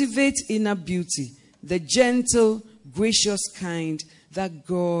 Cultivate inner beauty, the gentle, gracious kind that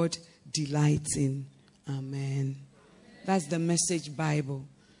God delights in. Amen. That's the Message Bible.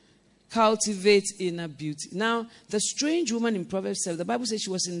 Cultivate inner beauty. Now, the strange woman in Proverbs 7, the Bible says she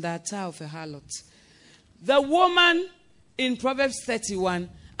was in the attire of a harlot. The woman in Proverbs 31,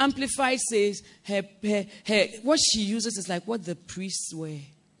 Amplified, says what she uses is like what the priests wear.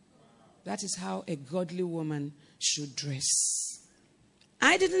 That is how a godly woman should dress.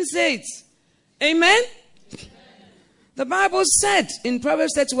 I didn't say it. Amen? The Bible said in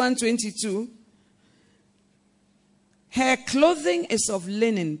Proverbs 31:22, her clothing is of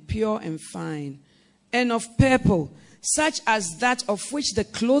linen, pure and fine, and of purple, such as that of which the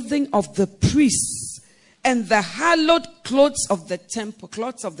clothing of the priests and the hallowed cloths of the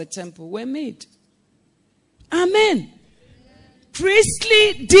temple were made. Amen.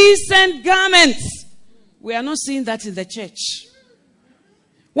 Priestly, decent garments. We are not seeing that in the church.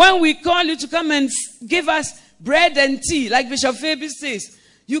 When we call you to come and give us bread and tea, like Bishop Fabi says,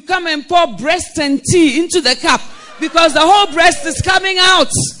 you come and pour breast and tea into the cup because the whole breast is coming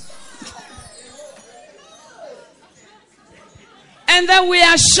out. And then we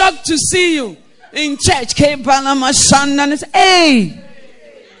are shocked to see you in church. Hey!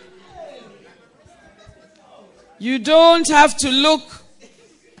 You don't have to look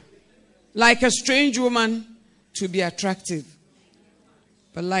like a strange woman to be attractive.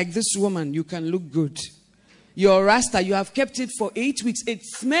 But like this woman, you can look good. Your rasta, you have kept it for 8 weeks.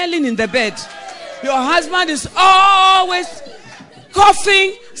 It's smelling in the bed. Your husband is always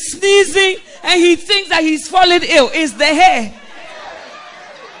coughing, sneezing, and he thinks that he's fallen ill. It's the hair.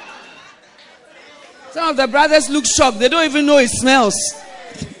 Some of the brothers look shocked. They don't even know it smells.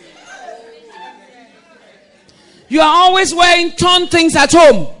 You are always wearing torn things at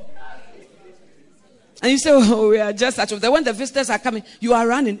home. And you say, oh, we are just at home. Then when the visitors are coming, you are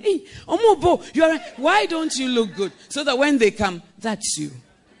running. Hey, Omobo, you are. Why don't you look good? So that when they come, that's you.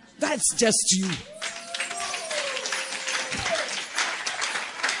 That's just you.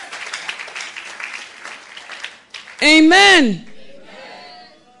 Amen.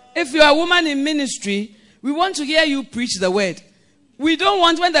 if you're a woman in ministry, we want to hear you preach the word. We don't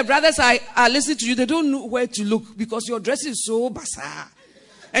want, when the brothers are listening to you, they don't know where to look because your dress is so bizarre.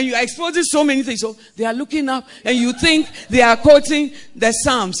 And you are exposing so many things. So they are looking up and you think they are quoting the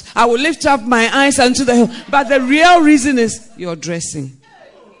Psalms. I will lift up my eyes unto the hill. But the real reason is your dressing.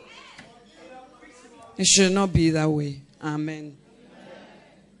 It should not be that way. Amen.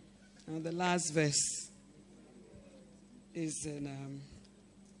 Now the last verse is in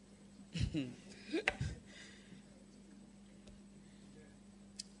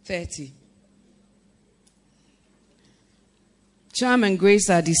 30. Charm and grace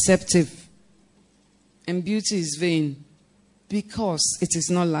are deceptive, and beauty is vain, because it is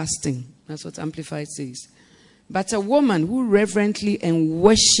not lasting. That's what Amplified says. But a woman who reverently and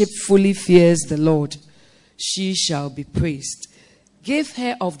worshipfully fears the Lord, she shall be praised. Give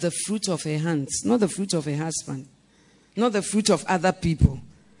her of the fruit of her hands, not the fruit of her husband, not the fruit of other people,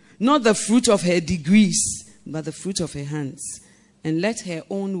 not the fruit of her degrees, but the fruit of her hands. And let her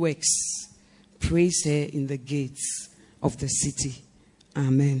own works praise her in the gates of the city.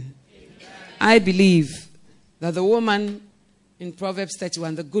 Amen. I believe that the woman in Proverbs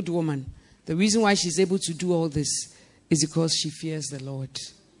 31, the good woman, the reason why she's able to do all this is because she fears the Lord.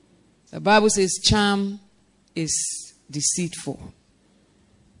 The Bible says charm is deceitful.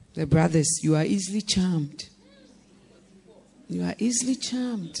 The brothers, you are easily charmed. You are easily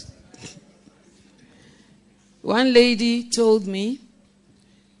charmed. One lady told me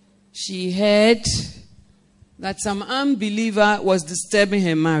she heard that some unbeliever was disturbing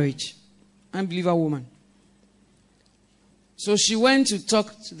her marriage. Unbeliever woman. So she went to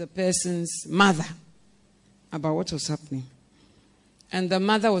talk to the person's mother about what was happening. And the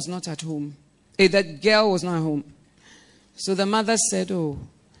mother was not at home. That girl was not at home. So the mother said, oh,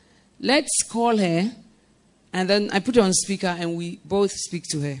 let's call her. And then I put her on speaker and we both speak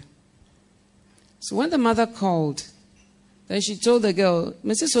to her. So when the mother called, then she told the girl,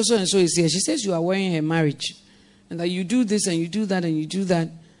 Mrs. So and so is here. She says you are wearing her marriage. And that you do this and you do that and you do that.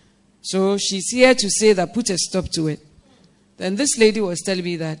 So she's here to say that put a stop to it. Then this lady was telling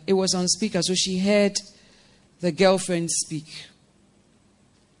me that it was on speaker. So she heard the girlfriend speak.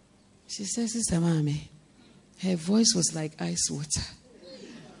 She says, Sister Mami, her voice was like ice water.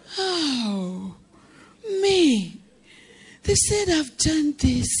 Oh, me. They said I've done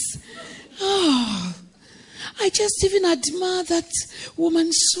this. Oh, I just even admire that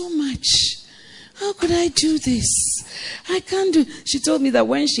woman so much. How could I do this? I can't do. She told me that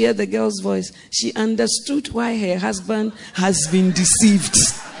when she heard the girl's voice, she understood why her husband has been deceived.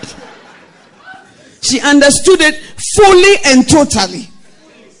 She understood it fully and totally.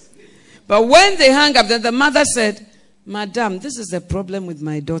 But when they hung up, then the mother said, Madam, this is the problem with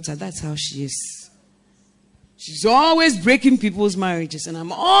my daughter. That's how she is. She's always breaking people's marriages, and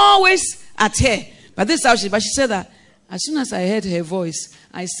I'm always at her. But this is how she is. But she said that as soon as I heard her voice,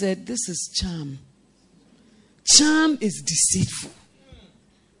 I said, this is charm. Charm is deceitful.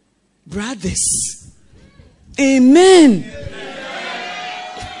 Brothers. Amen.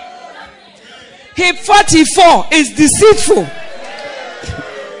 Hip 44 is deceitful.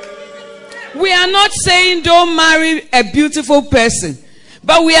 We are not saying don't marry a beautiful person.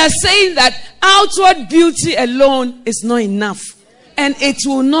 But we are saying that outward beauty alone is not enough. And it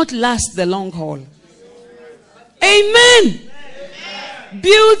will not last the long haul. Amen.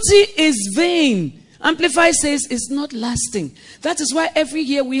 Beauty is vain. Amplified says it's not lasting. That is why every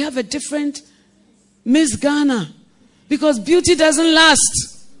year we have a different Miss Ghana. Because beauty doesn't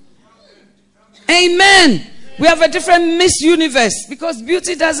last. Amen. We have a different Miss Universe. Because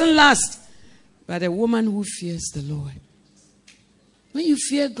beauty doesn't last. But a woman who fears the Lord. When you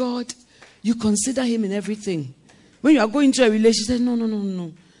fear God, you consider him in everything. When you are going to a relationship,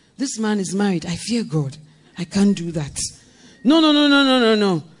 no. This man is married. I fear God. I can't do that.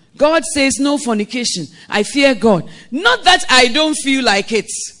 No. God says no fornication. I fear God. Not that I don't feel like it.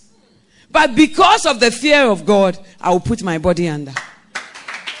 But because of the fear of God, I will put my body under.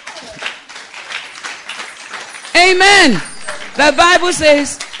 Amen. The Bible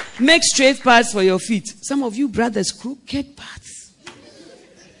says, make straight paths for your feet. Some of you brothers, crooked paths.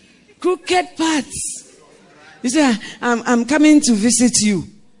 Crooked paths. You say, I'm coming to visit you.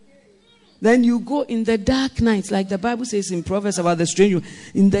 Then you go in the dark night, like the Bible says in Proverbs about the stranger.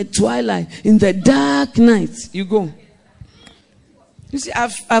 In the twilight, in the dark night, you go. You see,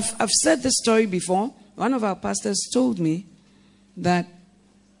 I've said this story before. One of our pastors told me that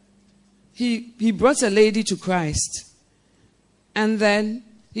he brought a lady to Christ. And then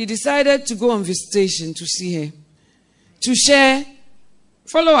he decided to go on visitation to see her. To share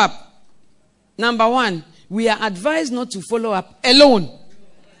follow-up. Number one, we are advised not to follow up alone.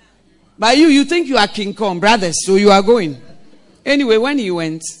 But you think you are King Kong, brothers, so you are going. Anyway, when he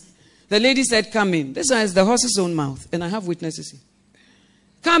went, the lady said, come in. This one is the horse's own mouth, and I have witnesses here.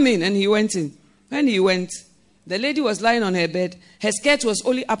 Come in, and he went in. When he went, the lady was lying on her bed. Her skirt was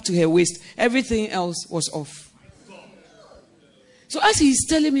only up to her waist. Everything else was off. So as he's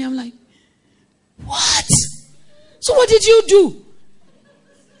telling me, I'm like, what? So what did you do?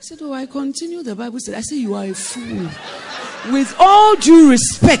 I said, I continue. The Bible said, I said, you are a fool. With all due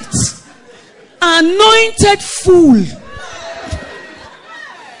respect, anointed fool.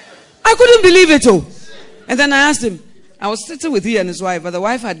 I couldn't believe it all. And then I asked him, I was sitting with he and his wife, but the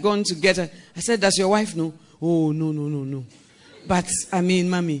wife had gone to get her. I said, does your wife know? Oh, no. But,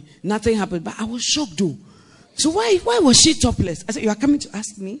 mommy, nothing happened. But I was shocked though. So why was she topless? I said, you are coming to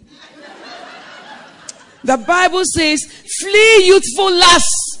ask me? The Bible says, flee youthful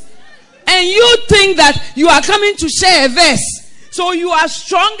lusts. And you think that you are coming to share a verse. So you are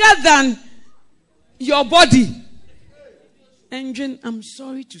stronger than your body. And Jane, I'm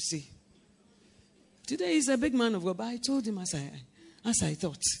sorry to say, today he's a big man of God, but I told him as I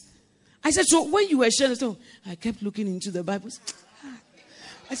thought. I said, so when you were sharing, I kept looking into the Bible.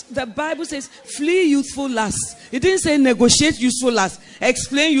 The Bible says, flee youthful lusts. It didn't say negotiate youthful lusts,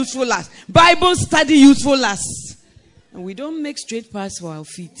 explain youthful lusts, Bible study youthful lusts. And we don't make straight paths for our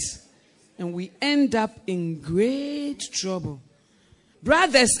feet. And we end up in great trouble.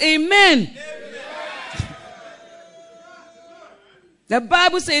 Brothers, amen. The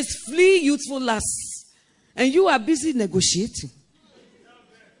Bible says, flee youthful lusts. And you are busy negotiating.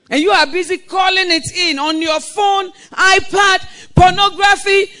 And you are busy calling it in on your phone, iPad,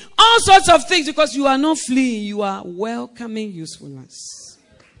 pornography, all sorts of things, because you are not fleeing. You are welcoming usefulness.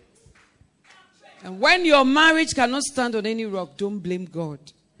 And when your marriage cannot stand on any rock, don't blame God.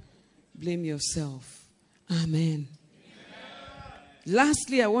 Blame yourself. Amen.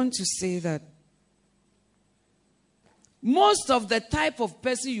 Lastly, I want to say that most of the type of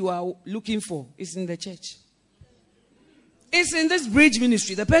person you are looking for is in the church. It's in this bridge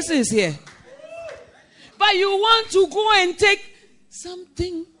ministry. The person is here. But you want to go and take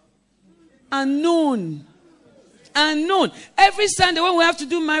something unknown. Unknown. Every Sunday when we have to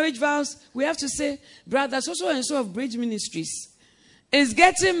do marriage vows, we have to say, brother so and so of bridge ministries is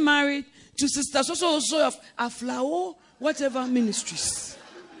getting married to sister so of Aflao, whatever ministries.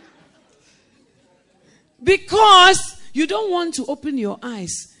 Because you don't want to open your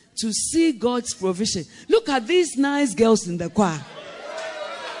eyes to see God's provision. Look at these nice girls in the choir.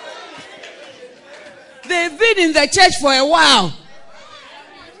 They've been in the church for a while.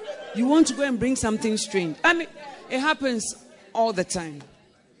 You want to go and bring something strange. It happens all the time.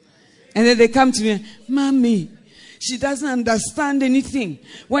 And then they come to me, Mommy, she doesn't understand anything.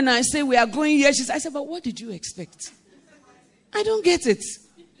 When I say we are going here, I said, but what did you expect? I don't get it.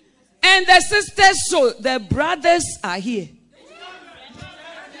 And the sisters, so the brothers are here.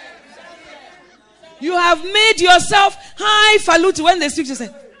 You have made yourself highfalutin. When they speak, you say,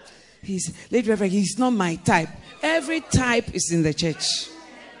 Lady Reverend, he's not my type. Every type is in the church.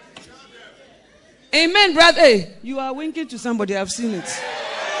 Amen, brother. Hey, you are winking to somebody. I've seen it.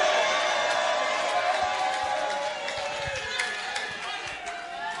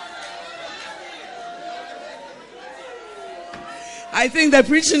 I think the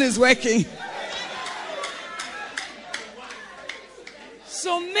preaching is working.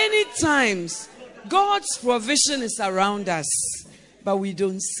 So many times, God's provision is around us, but we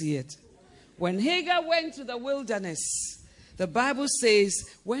don't see it. When Hagar went to the wilderness, the Bible says,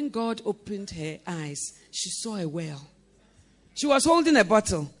 when God opened her eyes, she saw a well. She was holding a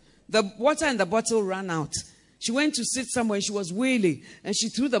bottle. The water in the bottle ran out. She went to sit somewhere and she was wailing. And she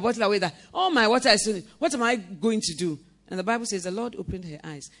threw the bottle away that, oh, my water is finished. What am I going to do? And the Bible says the Lord opened her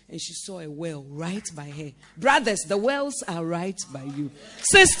eyes and she saw a well right by her. Brothers, the wells are right by you.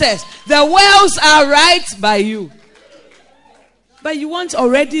 Sisters, the wells are right by you. But you want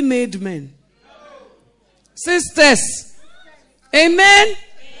already made men. Sisters, amen?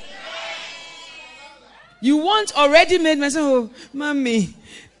 You want already made men. Oh, Mommy,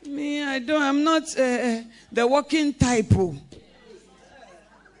 I'm not the walking type.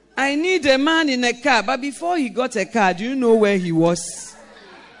 I need a man in a car. But before he got a car, do you know where he was?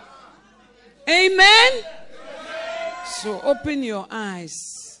 Amen? So open your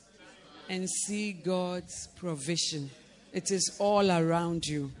eyes and see God's provision. It is all around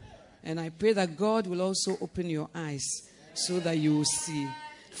you. And I pray that God will also open your eyes so that you will see.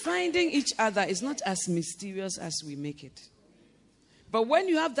 Finding each other is not as mysterious as we make it. But when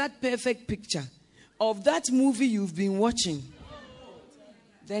you have that perfect picture of that movie you've been watching,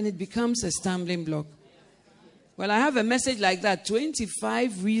 then it becomes a stumbling block. Well, I have a message like that,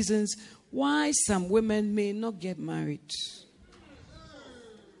 25 reasons why some women may not get married.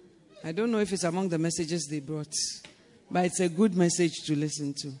 I don't know if it's among the messages they brought, but it's a good message to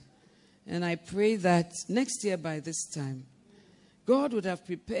listen to. And I pray that next year by this time, God would have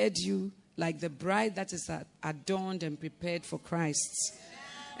prepared you like the bride that is adorned and prepared for Christ.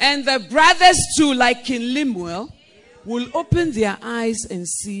 And the brothers too, like King Lemuel, will open their eyes and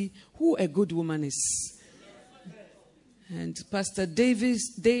see who a good woman is. And Pastor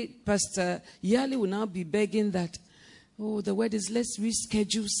Yali will now be begging that, the word is let's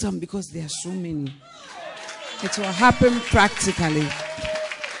reschedule some because there are so many. It will happen practically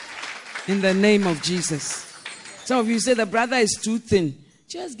in the name of Jesus. Some of you say the brother is too thin.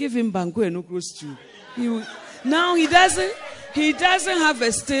 Just give him banku and okra stew. Now he doesn't have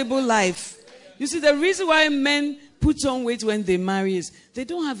a stable life. You see, the reason why men put on weight when they marry is they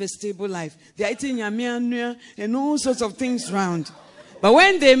don't have a stable life. They are eating yamia and all sorts of things around. But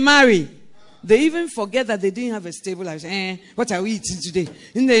when they marry, they even forget that they didn't have a stable life. What are we eating today?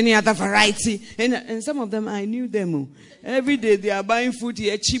 In any other variety? And some of them, I knew them. Every day they are buying food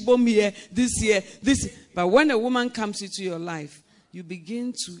here, chibom here, this. But when a woman comes into your life, you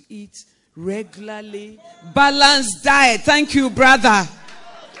begin to eat regularly. Balanced diet. Thank you, brother.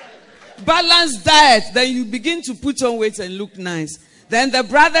 Balanced diet. Then you begin to put on weight and look nice. Then the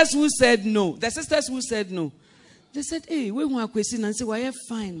brothers who said no, the sisters who said no, they said, hey, we want a question and say, why are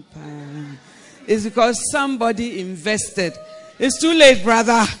fine? It's because somebody invested. It's too late,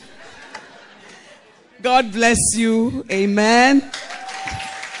 brother. God bless you. Amen.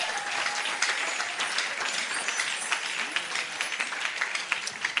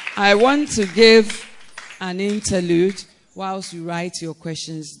 I want to give an interlude whilst you write your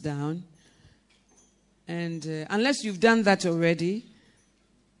questions down. And unless you've done that already,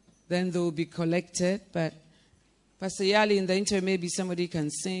 then they will be collected. But Pastor Yali, in the interim, maybe somebody can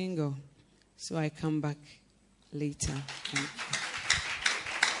sing, or so I come back later. Thank you.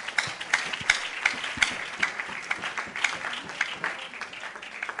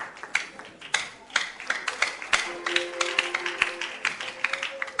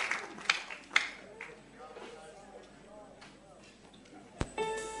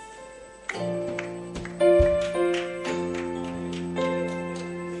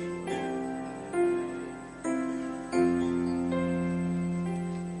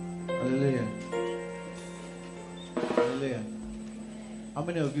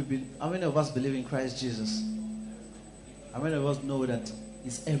 How many of us believe in Christ Jesus? How many of us know that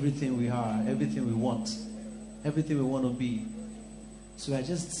it's everything we are, everything we want, everything we want to be? So we're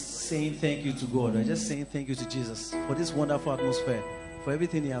just saying thank you to God. We're just saying thank you to Jesus for this wonderful atmosphere, for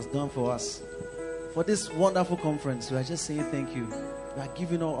everything He has done for us, for this wonderful conference. We're just saying thank you. We are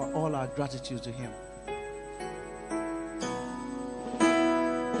giving all our gratitude to Him.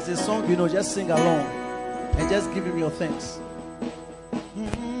 It's a song, just sing along and just give Him your thanks.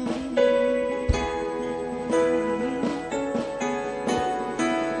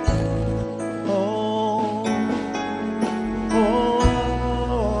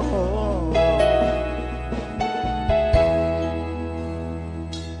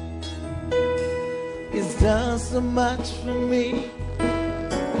 Much for me,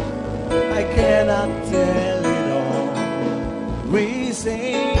 I cannot tell it all. We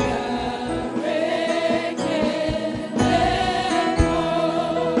sing,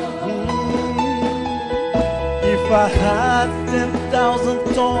 if I had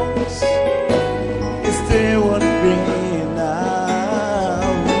 10,000 tongues, it still wouldn't be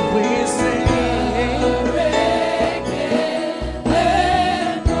enough. We sing.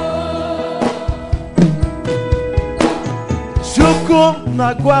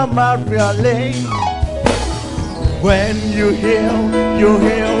 When you heal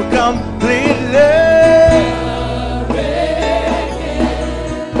completely.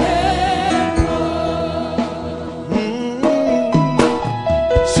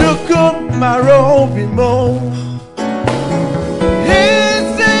 Shukum marobi mo.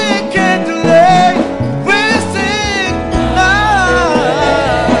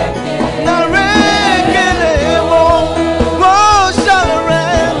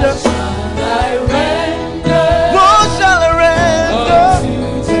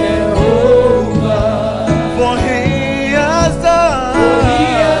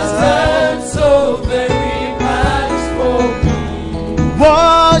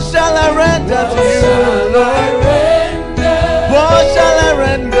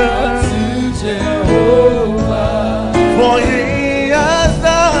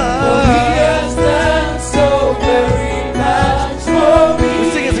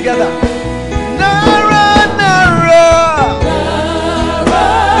 Nara, Nara.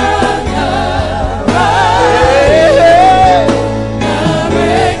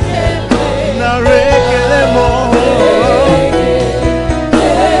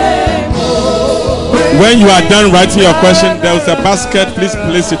 When you are done writing your question, there is a basket. Please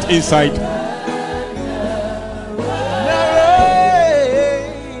place it inside.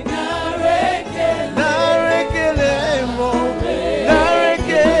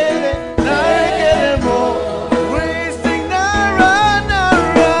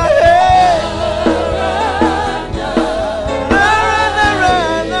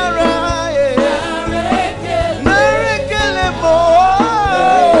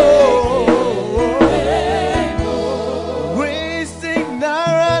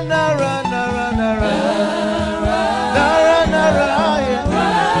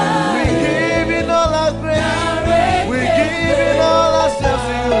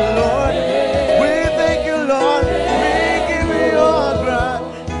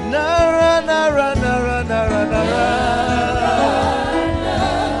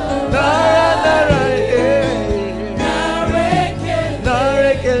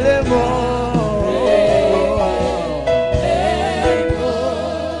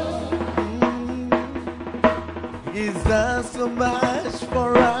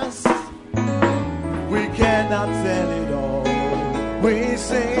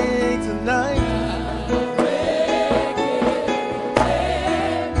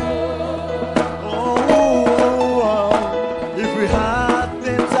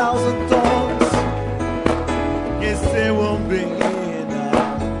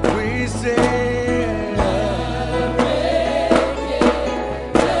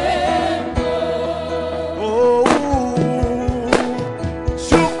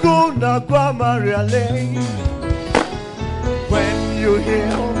 When you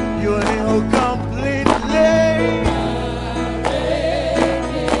heal completely.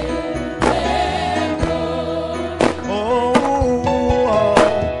 Oh,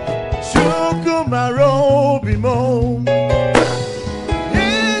 Shukumaro Bimo.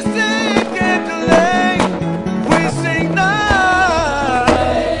 He's taken to lay. We sing now.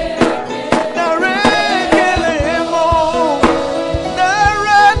 Narekelemo.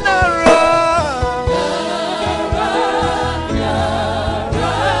 Nara.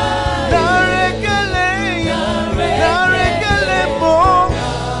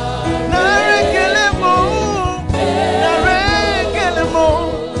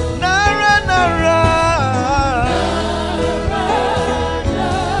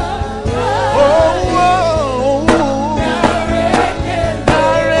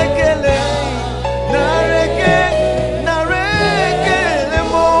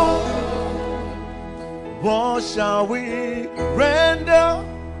 What shall we render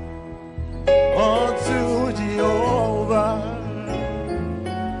unto Jehovah?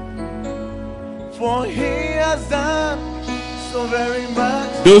 For he has done so very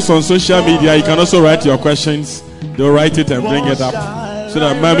much. Those on social media, you can also write your questions. They'll write it and bring it up so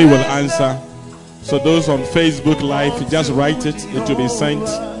that Mommy will answer. So those on Facebook Live, just write it. It will be sent.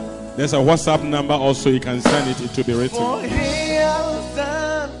 There's a WhatsApp number also. You can send it. It will be written. For he has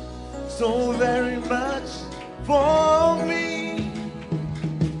done so very much for me.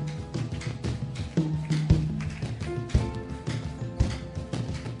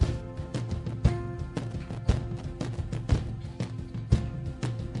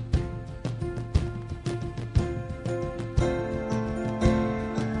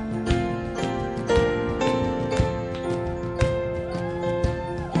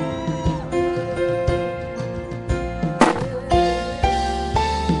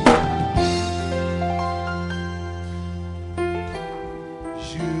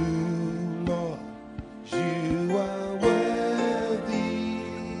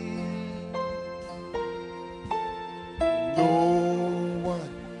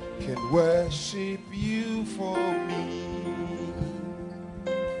 Worship you for me,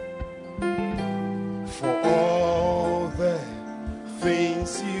 for all the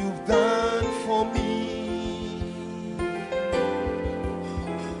things you've done for me,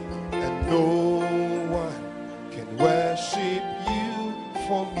 and no one can worship you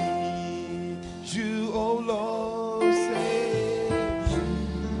for me. You, oh Lord, say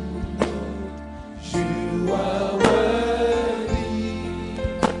you are worthy,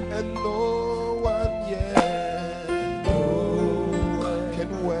 and no one can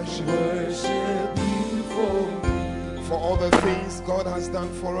worship you for all the things God has done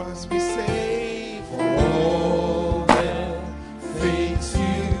for us. We say, for all the things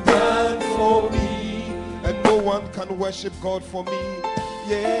you've done for me, and no one can worship God for me.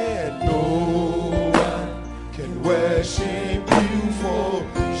 Yeah, no one can worship you for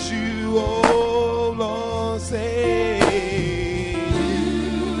you, oh Lord, say.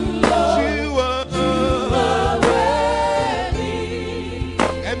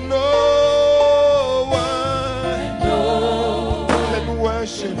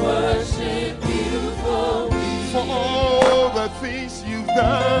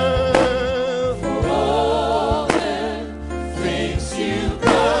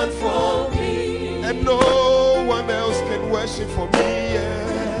 for me.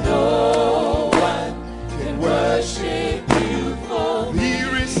 Yeah. No one can worship you for me.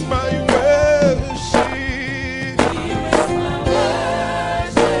 Here is my worship. Here is my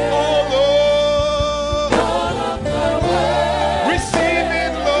worship. Oh Lord, All of my worship. receive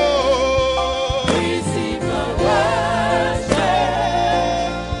it, Lord. Receive my worship.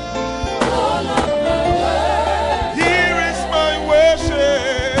 All of my worship. Here is my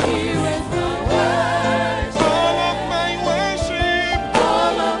worship. Here is my worship. All of my worship.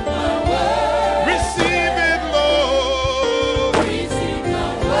 All of my worship. Receive it, Lord. Receive my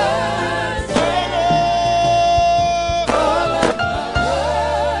worship. Oh Lord. All of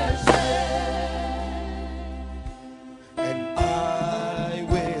my worship. And I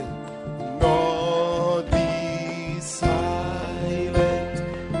will not be silent.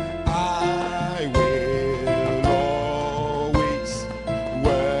 I will always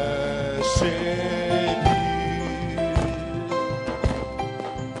worship you.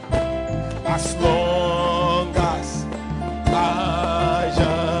 As long as I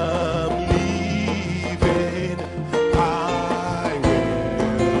am living, I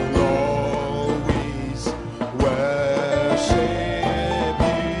will always worship you.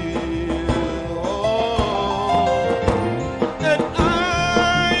 And I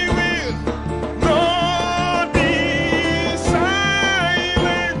will not be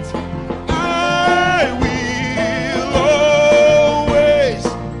silent. I will always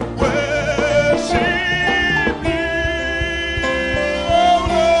worship you, oh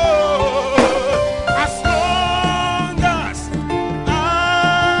Lord. As long as I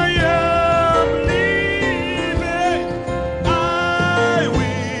am living, I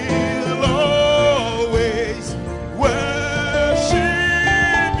will always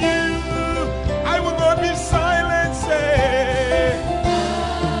worship you. I will not be silent, say,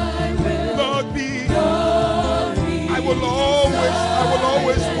 Lord, be. I will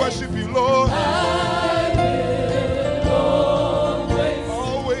always worship you, Lord.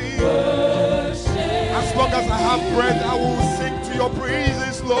 Always. As long as I have breath, I will sing to your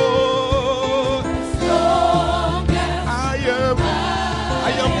praises, Lord.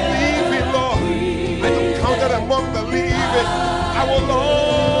 I am living, Lord. I am counted among the living. I will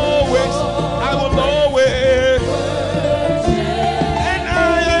always. And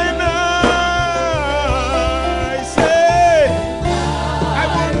I say, I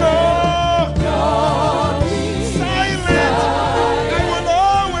will not silent. I will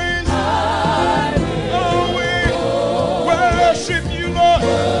always worship you, Lord.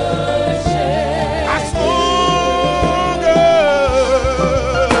 As long as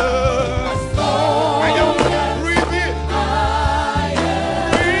I am breathing,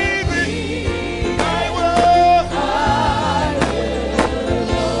 I will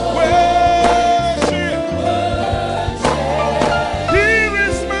worship. Here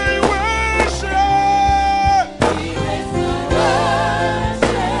is my worship.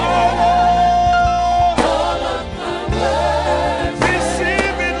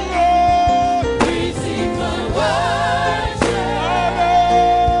 Receive it, Lord. Receive my worship.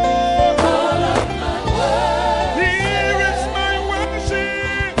 Here is my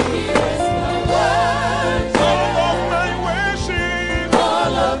worship. Here is my worship. All of my worship.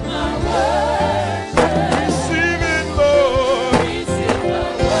 All of my worship. Receive it, Lord. Receive my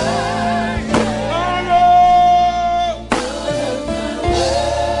worship. Oh, Lord.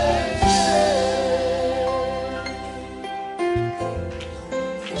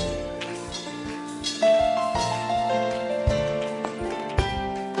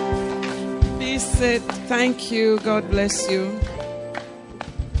 Please sit. Thank you. God bless you.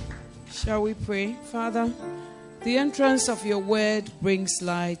 Shall we pray? Father, the entrance of your word brings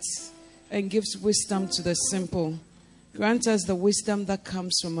light and gives wisdom to the simple. Grant us the wisdom that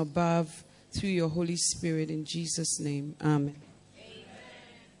comes from above through your Holy Spirit. In Jesus' name, amen.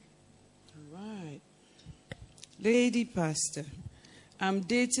 All right. Lady Pastor, I'm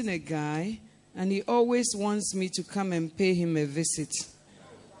dating a guy and he always wants me to come and pay him a visit.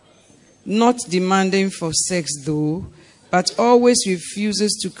 Not demanding for sex though, but always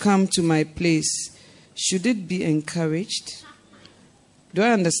refuses to come to my place. Should it be encouraged? Do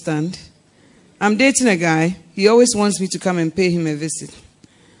I understand? I'm dating a guy. He always wants me to come and pay him a visit.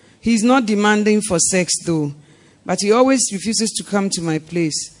 He's not demanding for sex though, but he always refuses to come to my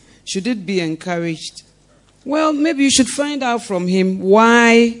place. Should it be encouraged? Well, maybe you should find out from him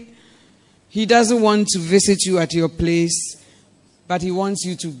why he doesn't want to visit you at your place, but he wants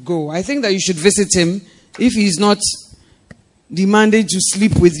you to go. I think that you should visit him if he's not demanding to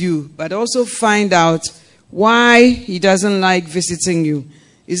sleep with you, but also find out why he doesn't like visiting you.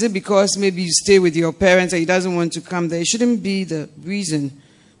 Is it because maybe you stay with your parents and he doesn't want to come there? It shouldn't be the reason,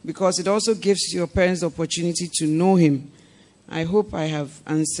 because it also gives your parents the opportunity to know him. I hope I have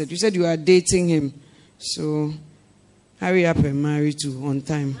answered. You said you are dating him, so hurry up and marry too on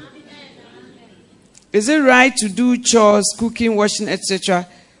time. Is it right to do chores, cooking, washing, etc.,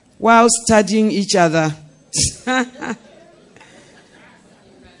 while studying each other?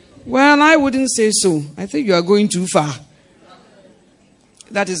 Well, I wouldn't say so. I think you are going too far.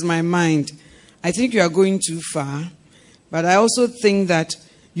 That is my mind. I think you are going too far. But I also think that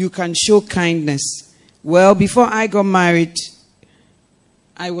you can show kindness. Well, before I got married,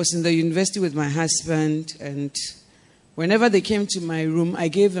 I was in the university with my husband, and whenever they came to my room, I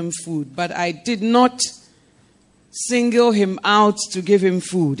gave them food. But I did not single him out to give him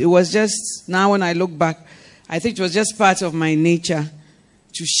food. It was just, now when I look back, I think it was just part of my nature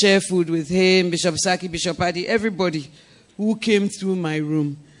to share food with him, Bishop Saki, Bishop Adi, everybody who came through my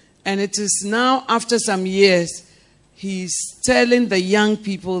room. And it is now, after some years, he's telling the young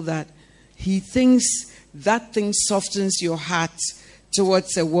people that he thinks that thing softens your heart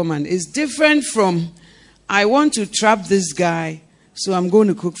towards a woman. It's different from, I want to trap this guy, so I'm going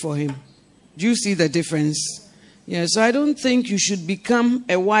to cook for him. Do you see the difference? Yeah, so I don't think you should become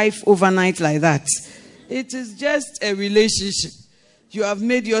a wife overnight like that. It is just a relationship. You have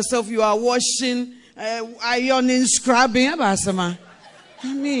made yourself, you are washing, ironing, scrubbing.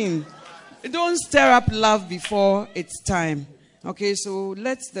 I mean, don't stir up love before it's time. Okay, so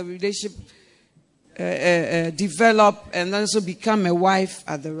let the relationship develop and also become a wife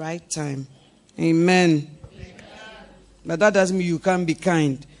at the right time. Amen. But that doesn't mean you can't be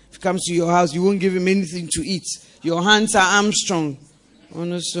kind. If he comes to your house, you won't give him anything to eat. Your hands are Armstrong.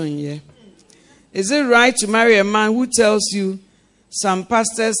 Is it right to marry a man who tells you, some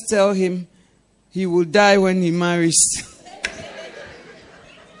pastors tell him he will die when he marries?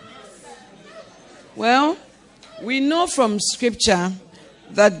 Well, we know from scripture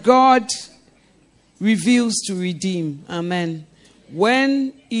that God reveals to redeem. Amen.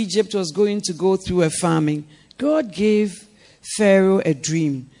 When Egypt was going to go through a famine, God gave Pharaoh a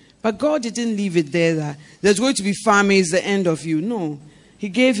dream. But God didn't leave it there that there's going to be famine, is the end of you. No. He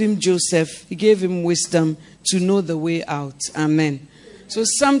gave him Joseph. He gave him wisdom to know the way out. Amen. So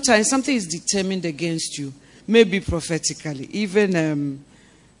sometimes something is determined against you. Maybe prophetically. Even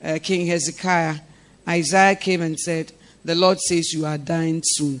King Hezekiah, Isaiah came and said, the Lord says you are dying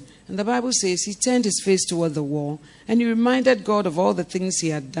soon. And the Bible says he turned his face toward the wall and he reminded God of all the things he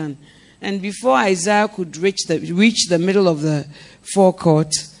had done. And before Isaiah could reach the middle of the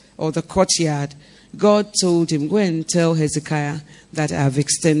forecourt or the courtyard, God told him, go and tell Hezekiah that I have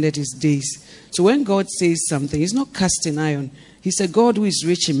extended his days. So when God says something, he's not casting iron. He's a God who is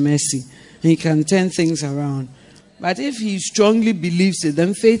rich in mercy and he can turn things around. But if he strongly believes it,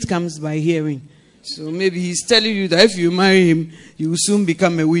 then faith comes by hearing. So maybe he's telling you that if you marry him, you will soon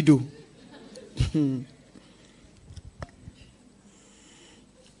become a widow.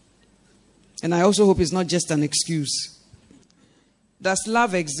 And I also hope it's not just an excuse. Does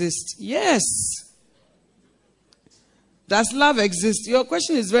love exist? Yes. Does love exist? Your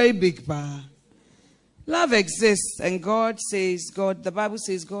question is very big, Pa. Love exists, and the Bible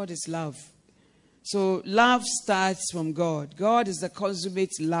says God is love. So love starts from God. God is the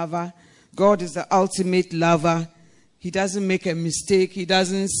consummate lover. God is the ultimate lover. He doesn't make a mistake. He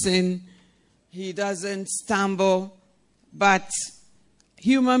doesn't sin. He doesn't stumble. But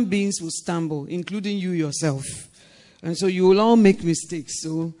human beings will stumble, including you yourself. And so you will all make mistakes.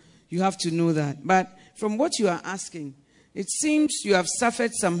 So you have to know that. But from what you are asking, it seems you have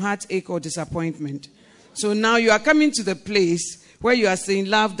suffered some heartache or disappointment. So now you are coming to the place where you are saying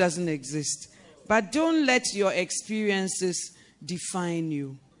love doesn't exist. But don't let your experiences define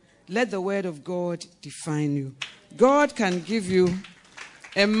you. Let the word of God define you. God can give you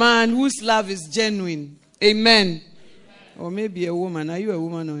a man whose love is genuine. Amen. Or maybe a woman. Are you a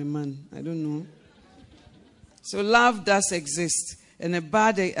woman or a man? I don't know. So love does exist. And a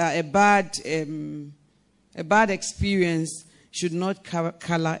bad experience should not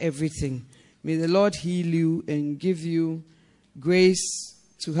color everything. May the Lord heal you and give you grace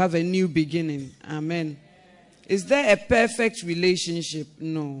to have a new beginning. Amen. Is there a perfect relationship?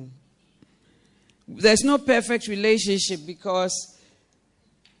 No. There's no perfect relationship because,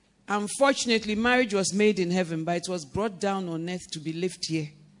 unfortunately, marriage was made in heaven, but it was brought down on earth to be lived here.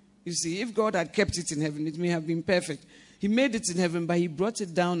 You see, if God had kept it in heaven, it may have been perfect. He made it in heaven, but he brought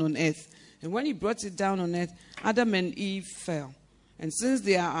it down on earth. And when he brought it down on earth, Adam and Eve fell. And since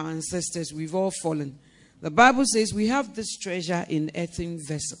they are our ancestors, we've all fallen. The Bible says we have this treasure in earthen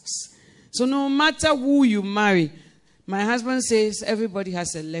vessels. So no matter who you marry, My husband says everybody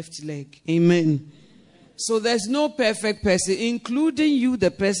has a left leg. Amen. So there's no perfect person, including you, the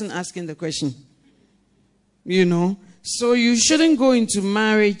person asking the question. You know? So you shouldn't go into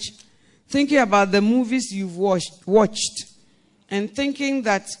marriage thinking about the movies you've watched and thinking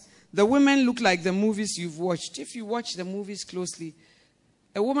that the women look like the movies you've watched. If you watch the movies closely,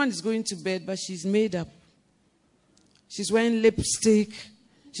 a woman is going to bed, but she's made up. She's wearing lipstick.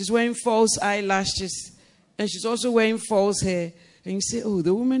 She's wearing false eyelashes. And she's also wearing false hair. And you say, oh,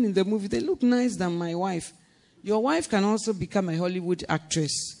 the women in the movie, they look nicer than my wife. Your wife can also become a Hollywood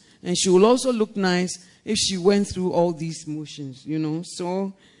actress. And she will also look nice if she went through all these motions, you know.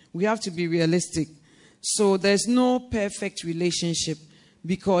 So we have to be realistic. So there's no perfect relationship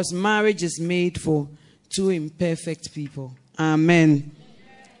because marriage is made for two imperfect people. Amen.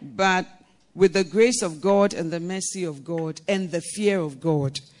 But with the grace of God and the mercy of God and the fear of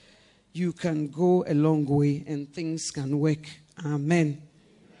God, you can go a long way and things can work. Amen.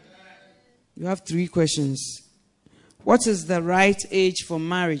 You have 3 questions. What is the right age for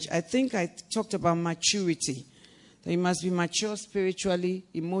marriage? I think I talked about maturity. That you must be mature spiritually,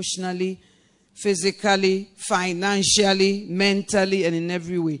 emotionally, physically, financially, mentally, and in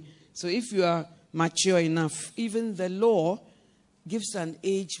every way. So if you are mature enough, even the law gives an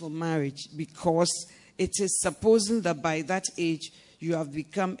age for marriage because it is supposing that by that age you have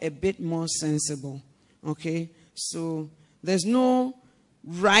become a bit more sensible. Okay? So there's no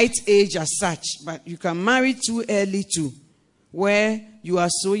right age as such, but you can marry too early too, where you are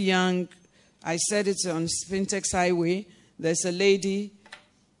so young. I said it on Spintex Highway. There's a lady,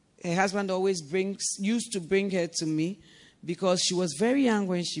 her husband always used to bring her to me because she was very young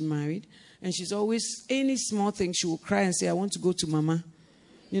when she married, and she's always, any small thing, she will cry and say, I want to go to mama.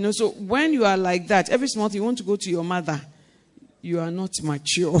 You know, so when you are like that, every small thing, you want to go to your mother, you are not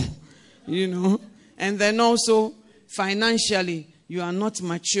mature, you know. And then also, financially, you are not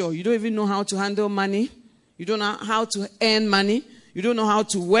mature. You don't even know how to handle money. You don't know how to earn money. You don't know how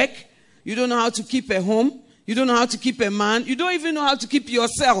to work. You don't know how to keep a home. You don't know how to keep a man. You don't even know how to keep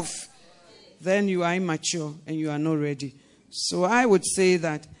yourself. Then you are immature and you are not ready. So I would say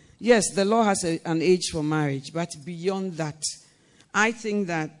that, yes, the law has an age for marriage, but beyond that, I think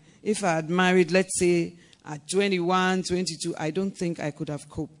that if I had married, let's say, at 21, 22, I don't think I could have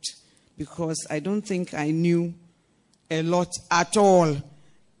coped because I don't think I knew a lot at all.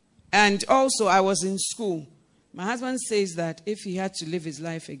 And also, I was in school. My husband says that if he had to live his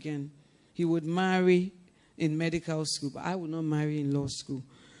life again, he would marry in medical school, but I would not marry in law school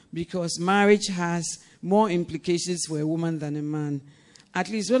because marriage has more implications for a woman than a man. At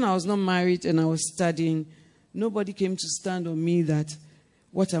least when I was not married and I was studying, nobody came to stand on me that,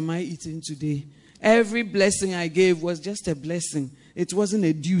 what am I eating today? Every blessing I gave was just a blessing. It wasn't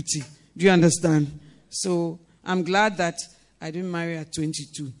a duty. Do you understand? So I'm glad that I didn't marry at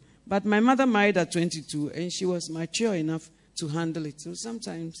 22. But my mother married at 22, and she was mature enough to handle it. So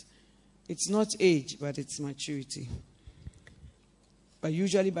sometimes it's not age, but it's maturity. But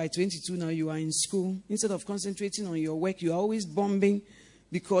usually by 22 now you are in school. Instead of concentrating on your work, you are always bombing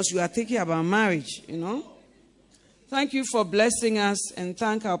because you are thinking about marriage, you know. Thank you for blessing us, and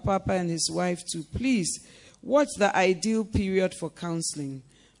thank our Papa and his wife too. Please, what's the ideal period for counseling?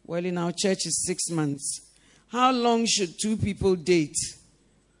 Well, in our church it's 6 months. How long should 2 people date?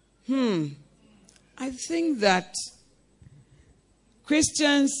 I think that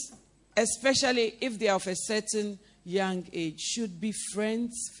Christians, especially if they are of a certain young age, should be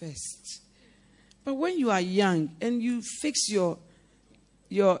friends first. But when you are young and you fix your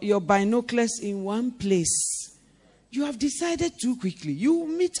binoculars in one place, you have decided too quickly. You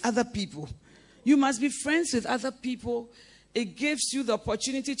meet other people. You must be friends with other people. It gives you the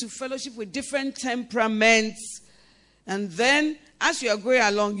opportunity to fellowship with different temperaments. And then, as you are going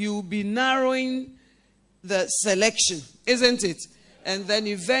along, you will be narrowing the selection, isn't it? And then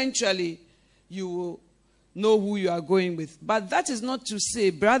eventually, you will know who you are going with. But that is not to say,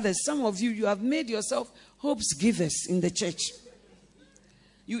 brothers, some of you have made yourself hopes givers in the church.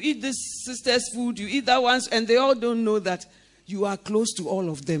 You eat this sister's food, you eat that one's, and they all don't know that you are close to all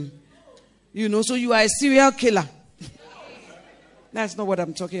of them. You know, so you are a serial killer. That's not what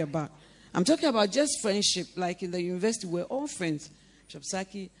I'm talking about. I'm talking about just friendship, like in the university, we're all friends. Bishop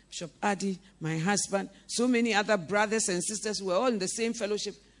Saki, Bishop Adi, my husband, so many other brothers and sisters who were all in the same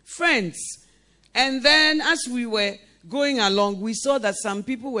fellowship. Friends. And then as we were going along, we saw that some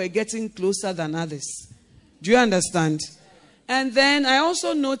people were getting closer than others. Do you understand? And then I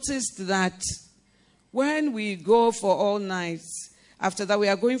also noticed that when we go for all nights, after that we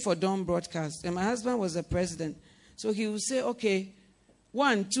are going for dawn broadcast, and my husband was the president. So he will say, okay,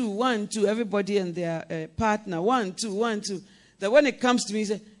 1, 2, 1, 2, everybody and their partner. 1, 2, 1, 2. That when it comes to me, he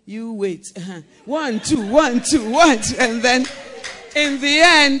said, you wait. 1, 2, 1, 2, 1, 2. And then in the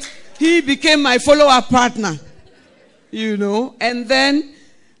end, he became my follow-up partner. You know. And then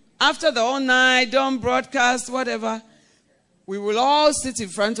after the all night, dawn broadcast, whatever, we will all sit in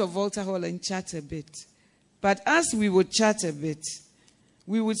front of Volta Hall and chat a bit. But as we would chat a bit,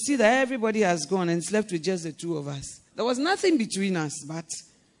 we would see that everybody has gone and it's left with just the two of us. There was nothing between us, but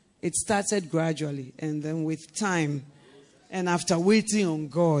it started gradually. And then with time, and after waiting on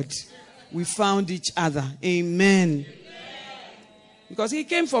God, we found each other. Amen. Because he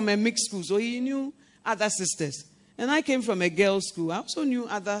came from a mixed school, so he knew other sisters. And I came from a girls' school. I also knew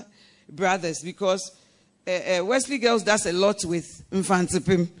other brothers because Wesley Girls does a lot with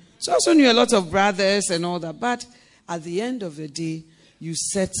Mfantipim. So I also knew a lot of brothers and all that. But at the end of the day, you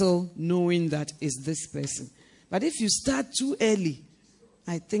settle knowing that it's this person. But if you start too early,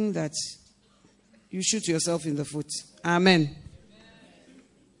 I think that you shoot yourself in the foot. Amen.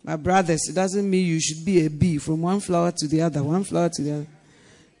 My brothers, it doesn't mean you should be a bee from one flower to the other, one flower to the other.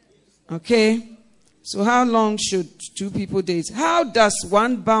 Okay? So how long should two people date? How does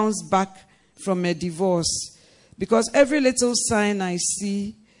one bounce back from a divorce? Because every little sign I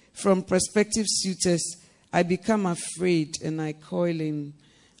see from prospective suitors, I become afraid and I coil in.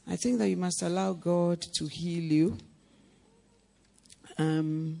 I think that you must allow God to heal you.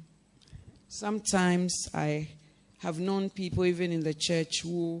 Sometimes I have known people, even in the church,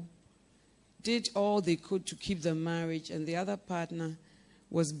 who did all they could to keep the marriage, and the other partner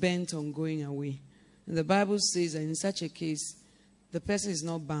was bent on going away. And the Bible says that in such a case, the person is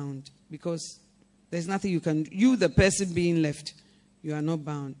not bound because there's nothing you can do. You, the person being left, you are not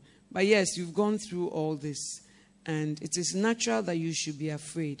bound. But yes, you've gone through all this. And it is natural that you should be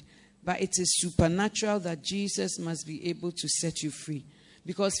afraid. But it is supernatural that Jesus must be able to set you free.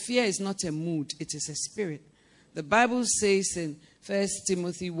 Because fear is not a mood, it is a spirit. The Bible says in 1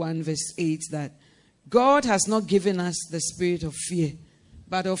 Timothy 1 verse 8 that God has not given us the spirit of fear,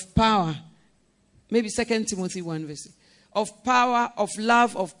 but of power. Maybe 2 Timothy 1 verse 8. Of power, of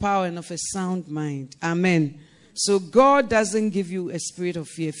love, of power, and of a sound mind. Amen. So God doesn't give you a spirit of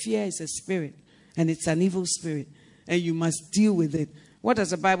fear. Fear is a spirit. And it's an evil spirit. And you must deal with it. What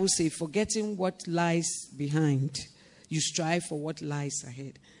does the Bible say? Forgetting what lies behind, you strive for what lies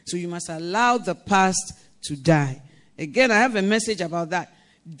ahead. So you must allow the past to die. Again, I have a message about that.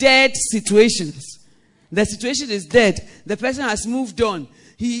 Dead situations. The situation is dead. The person has moved on.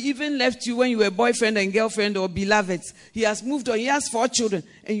 He even left you when you were boyfriend and girlfriend or beloveds. He has moved on. He has 4 children.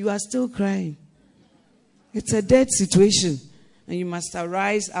 And you are still crying. It's a dead situation. And you must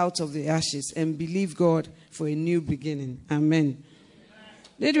arise out of the ashes and believe God for a new beginning. Amen.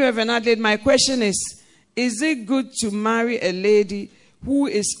 Lady Reverend Adelaide, my question is it good to marry a lady who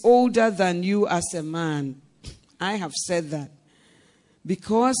is older than you as a man? I have said that.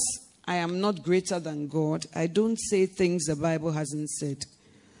 Because I am not greater than God, I don't say things the Bible hasn't said.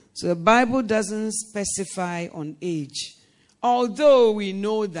 So the Bible doesn't specify on age. Although we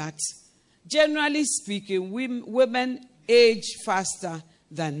know that, generally speaking, women age faster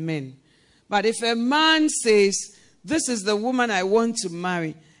than men. But if a man says, this is the woman I want to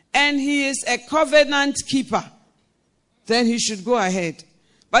marry, and he is a covenant keeper, then he should go ahead.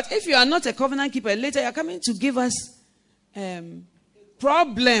 But if you are not a covenant keeper, later you are coming to give us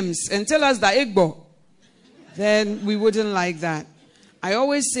problems and tell us that Igbo, then we wouldn't like that. I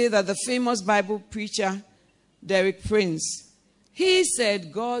always say that the famous Bible preacher, Derek Prince, he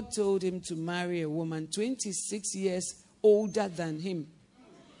said God told him to marry a woman 26 years older than him.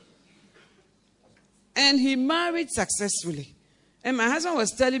 And he married successfully. And my husband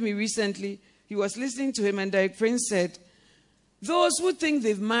was telling me recently, he was listening to him, and Derek Prince said, those who think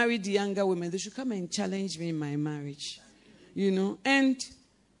they've married younger women, they should come and challenge me in my marriage. You know, and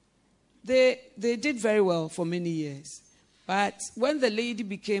they did very well for many years. But when the lady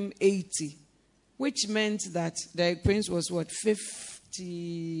became 80, which meant that Derek Prince was what,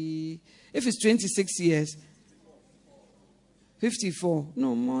 50, if it's 26 years, 54,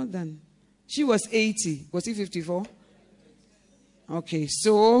 no more than, she was 80, was he 54? Okay,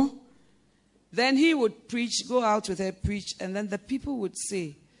 so then he would preach, go out with her, preach, and then the people would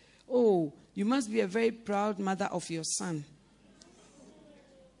say, oh, you must be a very proud mother of your son.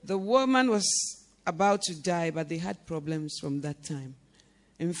 The woman was about to die, but they had problems from that time.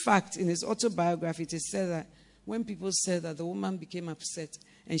 In fact, in his autobiography, it is said that when people said that the woman became upset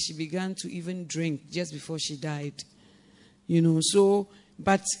and she began to even drink just before she died. You know, so,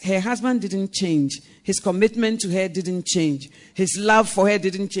 but her husband didn't change. His commitment to her didn't change. His love for her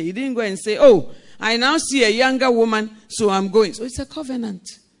didn't change. He didn't go and say, oh, I now see a younger woman, so I'm going. So it's a covenant.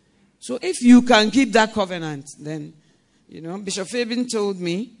 So if you can keep that covenant, then, Bishop Fabian showed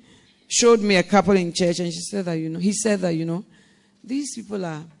me a couple in church, and he said that, these people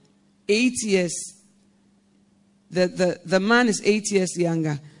are 8 years. The man is 8 years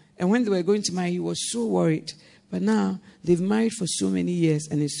younger. And when they were going to marry, he was so worried. But now, they've married for so many years,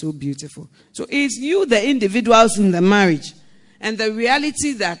 and it's so beautiful. So it's you, the individuals in the marriage. And the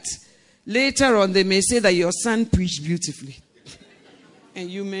reality that later on, they may say that your son preached beautifully. And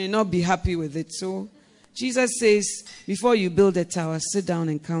you may not be happy with it. So Jesus says, before you build a tower, sit down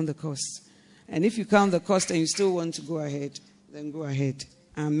and count the cost. And if you count the cost and you still want to go ahead, then go ahead.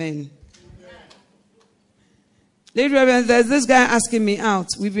 Amen. Lady Reverend, there's this guy asking me out.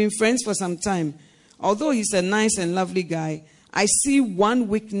 We've been friends for some time. Although he's a nice and lovely guy, I see one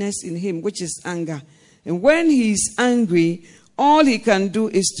weakness in him, which is anger. And when he's angry, all he can do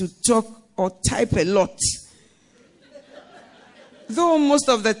is to talk or type a lot. Though most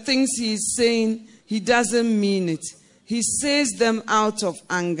of the things he's saying, he doesn't mean it. He says them out of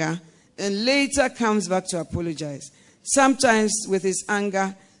anger and later comes back to apologize. Sometimes with his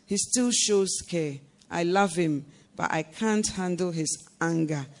anger, he still shows care. I love him, but I can't handle his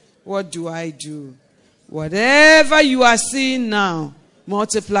anger. What do I do? Whatever you are seeing now,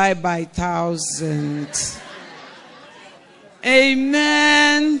 multiply by 1,000.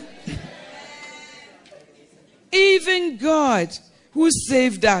 Amen. Even God, who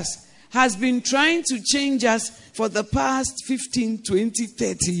saved us, has been trying to change us for the past 15, 20,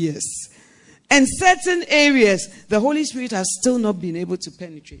 30 years. And certain areas, the Holy Spirit has still not been able to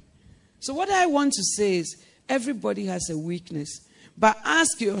penetrate. So what I want to say is, everybody has a weakness. But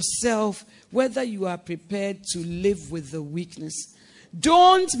ask yourself whether you are prepared to live with the weakness.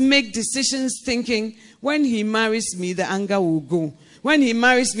 Don't make decisions thinking, when he marries me, the anger will go. When he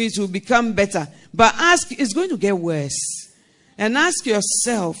marries me, it will become better. But ask, it's going to get worse. And ask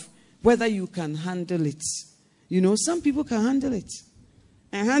yourself whether you can handle it. Some people can handle it.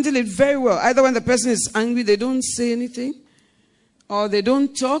 And handle it very well. Either when the person is angry, they don't say anything. Or they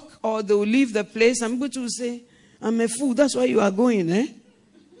don't talk. Or they will leave the place. Some people will say, I'm a fool. That's why you are going, eh?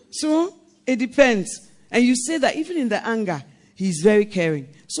 So, it depends. And you say that even in the anger, he's very caring.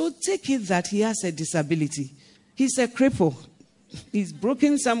 So, take it that he has a disability. He's a cripple. He's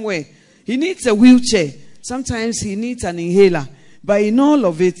broken somewhere. He needs a wheelchair. Sometimes he needs an inhaler. But in all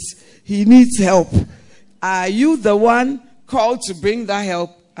of it, he needs help. Are you the one called to bring that help?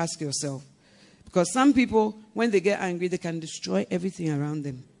 Ask yourself. Because some people, when they get angry, they can destroy everything around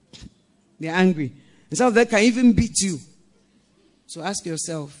them. They're angry. And some of them can even beat you. So ask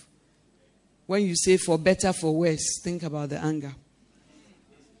yourself, when you say for better, for worse, think about the anger.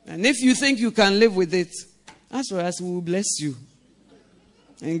 And if you think you can live with it, as for us, we will bless you.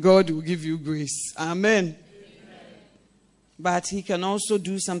 And God will give you grace. Amen. But he can also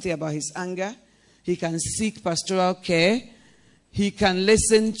do something about his anger. He can seek pastoral care. He can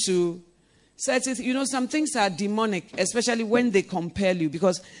listen to certain, some things are demonic, especially when they compel you,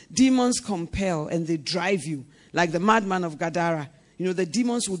 because demons compel and they drive you. Like the madman of Gadara. The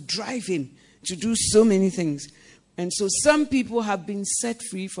demons will drive him to do so many things. And so some people have been set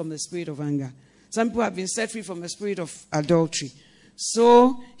free from the spirit of anger. Some people have been set free from the spirit of adultery.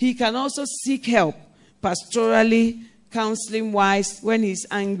 So he can also seek help pastorally, counseling-wise. When he's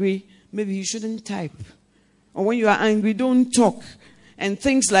angry, maybe you shouldn't type. Or when you are angry, don't talk. And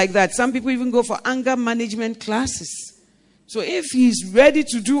things like that. Some people even go for anger management classes. So if he's ready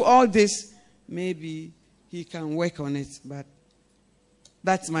to do all this, maybe he can work on it. But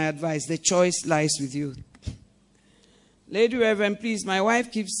that's my advice. The choice lies with you. Lady Reverend, please, my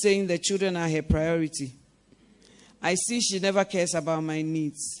wife keeps saying the children are her priority. I see she never cares about my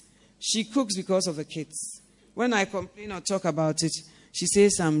needs. She cooks because of the kids. When I complain or talk about it, she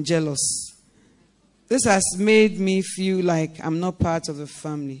says I'm jealous. This has made me feel like I'm not part of the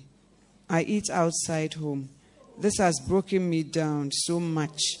family. I eat outside home. This has broken me down so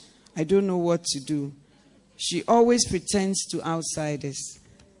much. I don't know what to do. She always pretends to outsiders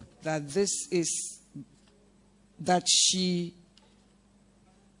that she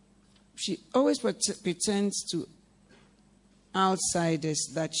always pretends to outsiders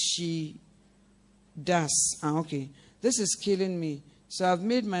that she does. Okay. This is killing me. So I've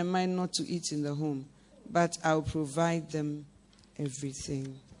made my mind not to eat in the home, but I'll provide them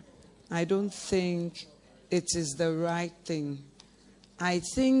everything. I don't think it is the right thing. I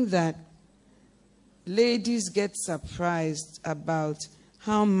think that ladies get surprised about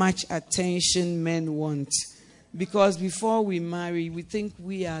how much attention men want. Because before we marry, we think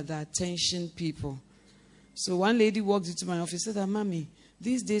we are the attention people. So one lady walked into my office and said, Mommy,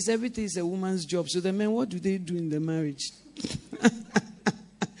 These days, everything is a woman's job. So the men, what do they do in the marriage?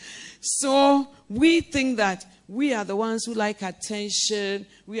 So we think that we are the ones who like attention.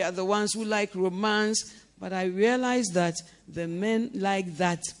 We are the ones who like romance. But I realize that the men like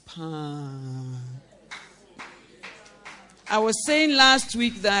that pan. I was saying last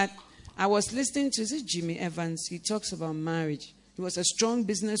week that I was listening to, is it Jimmy Evans? He talks about marriage. He was a strong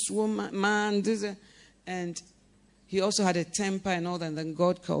businesswoman, man, and he also had a temper and all that. And then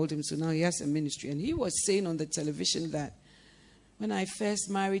God called him, so now he has a ministry. And he was saying on the television that when I first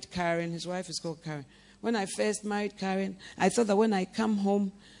married Karen, his wife is called Karen. When I first married Karen, I thought that when I come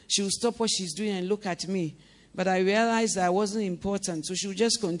home, she would stop what she's doing and look at me. But I realized that I wasn't important, so she would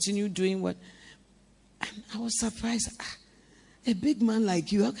just continue doing what. And I was surprised. A big man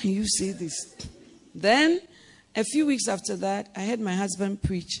like you, how can you say this? Then, a few weeks after that, I heard my husband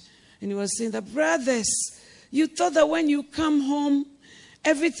preach. And he was saying that, brothers, you thought that when you come home,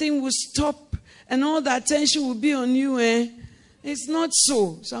 everything will stop and all the attention will be on you, eh? It's not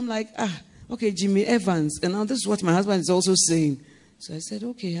so. So I'm like, okay, Jimmy Evans. And now this is what my husband is also saying. So I said,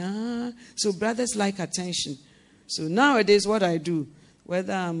 okay, so brothers like attention. So nowadays what I do,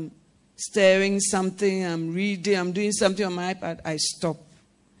 whether I'm staring something, I'm reading, I'm doing something on my iPad, I stop.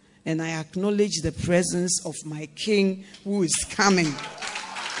 And I acknowledge the presence of my King who is coming.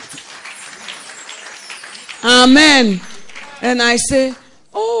 Amen. And I say,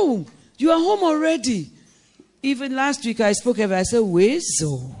 oh, you are home already. Even last week I spoke of it. I said,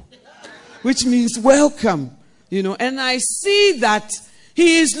 Wezo, which means welcome. You know, and I see that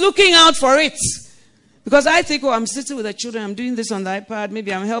he is looking out for it. Because I think, I'm sitting with the children, I'm doing this on the iPad,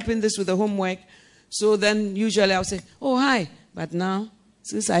 maybe I'm helping this with the homework. So then usually I'll say, oh, hi. But now,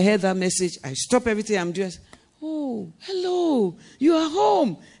 since I heard that message, I stop everything I'm doing. Oh, hello, you are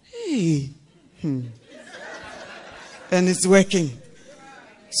home. Hey. And it's working.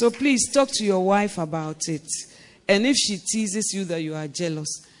 So please talk to your wife about it. And if she teases you that you are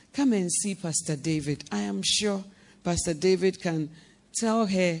jealous, come and see Pastor David. I am sure Pastor David can tell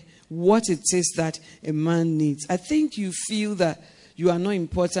her what it is that a man needs. I think you feel that you are not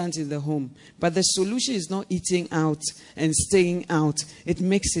important in the home. But the solution is not eating out and staying out. It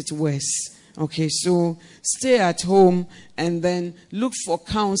makes it worse. Okay, so stay at home and then look for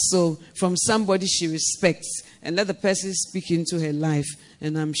counsel from somebody she respects and let the person speak into her life.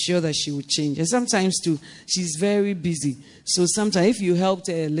 And I'm sure that she will change. And sometimes too, she's very busy. So sometimes if you helped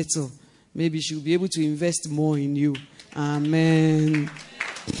her a little, maybe she'll be able to invest more in you. Amen.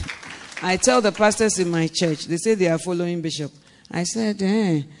 I tell the pastors in my church, they say they are following Bishop. I said,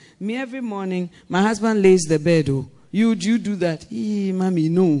 me every morning, my husband lays the bed. Oh, you do that? Mommy,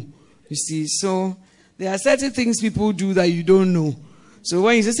 no. You see, so there are certain things people do that you don't know. So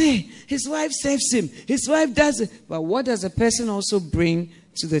when he says, hey, his wife serves him, his wife does it. But what does a person also bring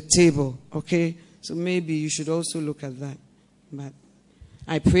to the table? Okay, so maybe you should also look at that. But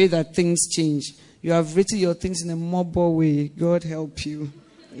I pray that things change. You have written your things in a mobile way. God help you.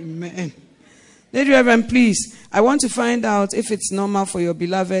 Amen. Lady Reverend, please, I want to find out if it's normal for your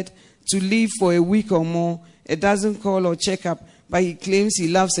beloved to leave for a week or more. It doesn't call or check up, but he claims he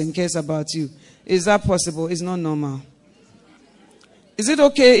loves and cares about you. Is that possible? It's not normal. Is it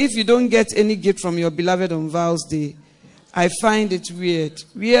okay if you don't get any gift from your beloved on Val's Day? I find it weird.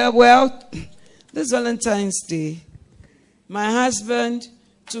 Yeah, well, this Valentine's Day, my husband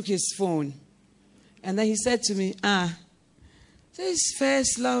took his phone. And then he said to me, this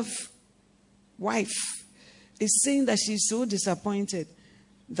first love wife is saying that she's so disappointed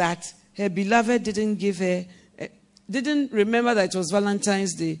that her beloved didn't remember that it was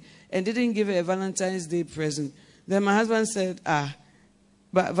Valentine's Day and didn't give her a Valentine's Day present. Then my husband said,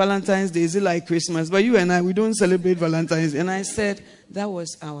 but Valentine's Day, is it like Christmas? But you and I, we don't celebrate Valentine's Day. And I said, that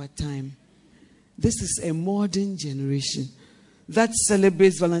was our time. This is a modern generation that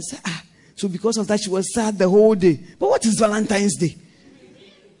celebrates Valentine's Day. So because of that, she was sad the whole day. But what is Valentine's Day?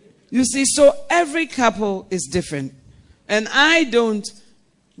 You see, so every couple is different. And I don't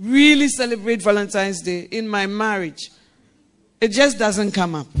really celebrate Valentine's Day in my marriage. It just doesn't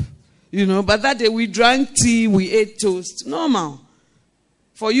come up. You know, but that day we drank tea, we ate toast. Normal.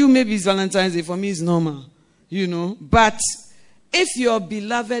 For you, maybe it's Valentine's Day. For me, it's normal. You know. But if your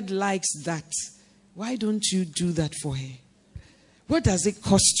beloved likes that, why don't you do that for her? What does it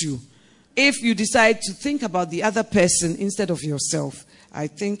cost you? If you decide to think about the other person instead of yourself, I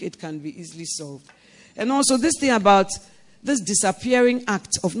think it can be easily solved. And also this thing about this disappearing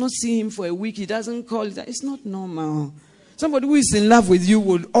act of not seeing him for a week, he doesn't call it. It's not normal. Somebody who is in love with you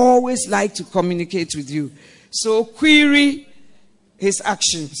would always like to communicate with you. So query his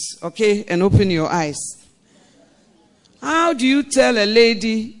actions, okay? And open your eyes. How do you tell a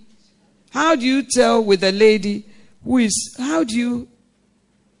lady? How do you tell with a lady who is, how do you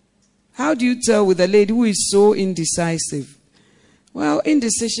tell with a lady who is so indecisive? Well,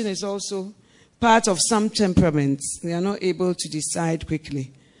 indecision is also part of some temperaments. They are not able to decide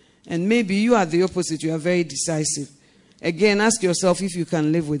quickly. And maybe you are the opposite. You are very decisive. Again, ask yourself if you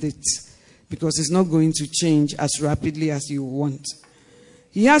can live with it, because it's not going to change as rapidly as you want.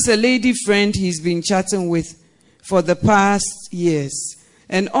 He has a lady friend he's been chatting with for the past years,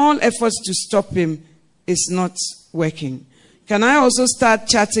 and all efforts to stop him is not working. Can I also start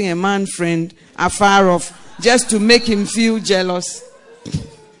chatting a man friend afar off just to make him feel jealous?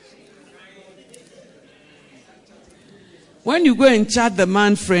 When you go and chat the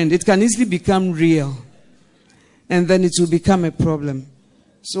man friend, it can easily become real, and then it will become a problem.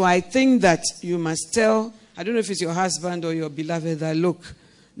 So I think that you must tell, I don't know if it's your husband or your beloved, that look,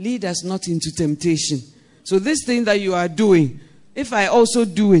 lead us not into temptation. So this thing that you are doing, if I also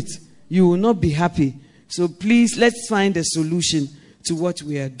do it, you will not be happy. So please, let's find a solution to what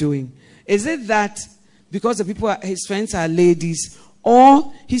we are doing. Is it that because the people, his friends are ladies,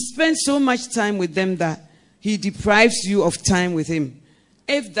 or he spends so much time with them that he deprives you of time with him?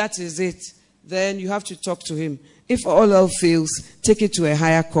 If that is it, then you have to talk to him. If all else fails, take it to a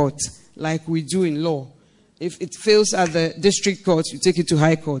higher court, like we do in law. If it fails at the district court, you take it to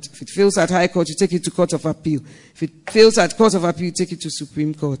high court. If it fails at high court, you take it to court of appeal. If it fails at court of appeal, you take it to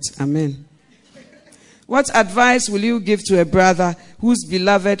Supreme Court. Amen. What advice will you give to a brother whose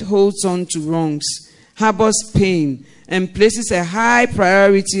beloved holds on to wrongs, harbors pain, and places a high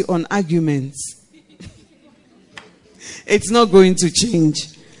priority on arguments? It's not going to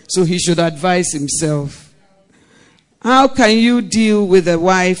change, so he should advise himself. How can you deal with a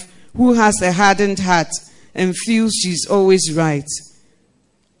wife who has a hardened heart and feels she's always right?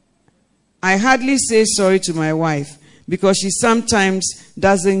 I hardly say sorry to my wife because she sometimes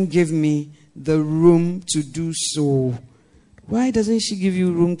doesn't give me the room to do so. Why doesn't she give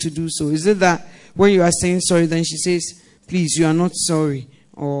you room to do so? Is it that when you are saying sorry, then she says, please, you are not sorry,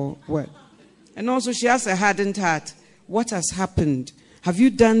 or what? And also she has a hardened heart. What has happened? Have you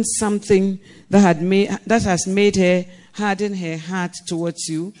done something that has made her harden her heart towards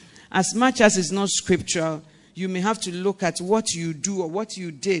you? As much as it's not scriptural, you may have to look at what you do or what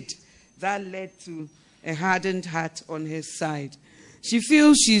you did that led to a hardened heart on her side. She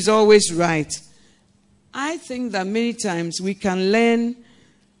feels she's always right. I think that many times we can learn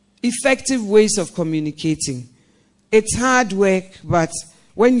effective ways of communicating. It's hard work, but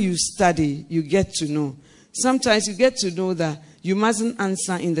when you study, you get to know. Sometimes you get to know that you mustn't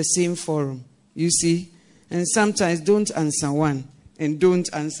answer in the same forum, you see. And sometimes don't answer one and don't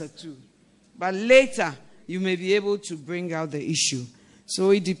answer two. But later, you may be able to bring out the issue.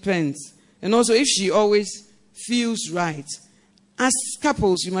 So it depends. And also, if she always feels right, as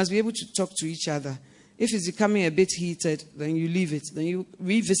couples, you must be able to talk to each other. If it's becoming a bit heated, then you leave it. Then you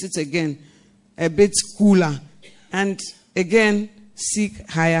revisit again, a bit cooler. And again, seek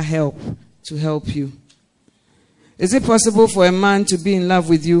higher help to help you. Is it possible for a man to be in love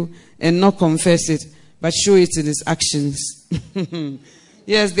with you and not confess it, but show it in his actions?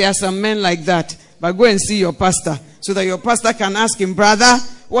 Yes, there are some men like that. But go and see your pastor so that your pastor can ask him, brother,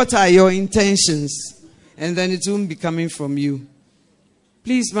 what are your intentions? And then it won't be coming from you.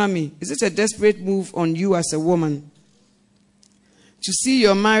 Please, mommy, is it a desperate move on you as a woman to see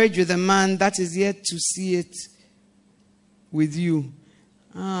your marriage with a man that is yet to see it with you?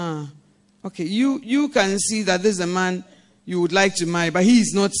 Okay, you can see that this is a man you would like to marry, but he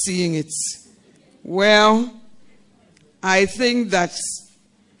is not seeing it. Well, I think that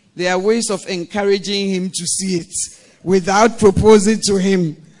there are ways of encouraging him to see it without proposing to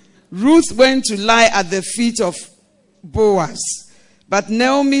him. Ruth went to lie at the feet of Boaz, but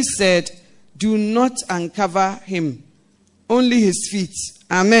Naomi said, do not uncover him, only his feet.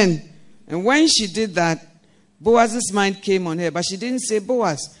 Amen. And when she did that, Boaz's mind came on her, but she didn't say,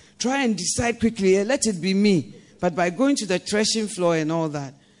 Boaz, try and decide quickly, let it be me. But by going to the threshing floor and all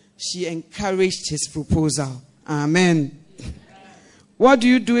that, she encouraged his proposal. Amen. What do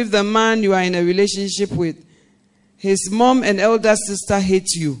you do if the man you are in a relationship with, his mom and elder sister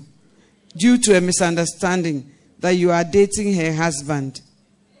hate you due to a misunderstanding that you are dating her husband?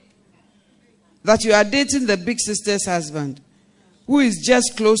 That you are dating the big sister's husband, who is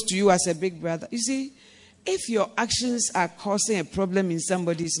just close to you as a big brother. You see, if your actions are causing a problem in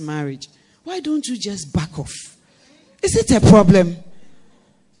somebody's marriage, why don't you just back off? Is it a problem?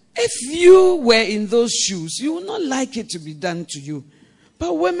 If you were in those shoes, you would not like it to be done to you.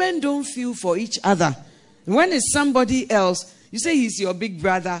 But women don't feel for each other. When it's somebody else, you say he's your big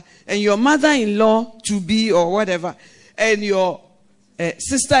brother, and your mother-in-law to be or whatever, and your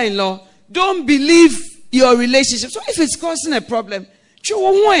sister-in-law, don't believe your relationship. So if it's causing a problem,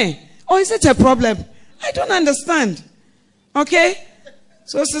 or is it a problem? I don't understand. Okay?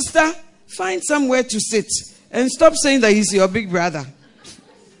 So sister, find somewhere to sit and stop saying that he's your big brother.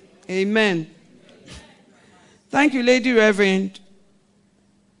 Amen. Thank you, Lady Reverend.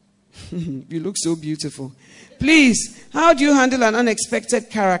 You look so beautiful. Please, how do you handle an unexpected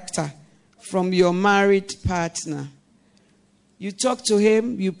character from your married partner? You talk to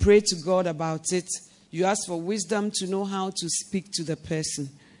him, you pray to God about it, you ask for wisdom to know how to speak to the person.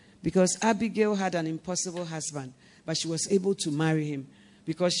 Because Abigail had an impossible husband, but she was able to marry him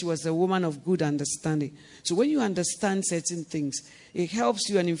because she was a woman of good understanding. So when you understand certain things, it helps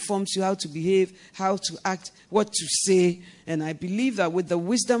you and informs you how to behave, how to act, what to say. And I believe that with the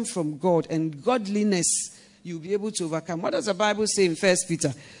wisdom from God and godliness, you'll be able to overcome. What does the Bible say in 1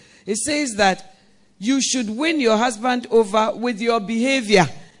 Peter? It says that you should win your husband over with your behavior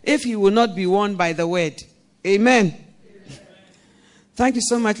if he will not be won by the word. Amen. Thank you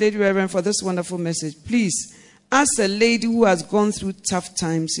so much, Lady Reverend, for this wonderful message. Please, as a lady who has gone through tough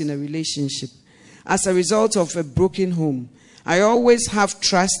times in a relationship, as a result of a broken home, I always have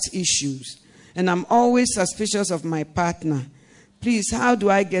trust issues, and I'm always suspicious of my partner. Please, how do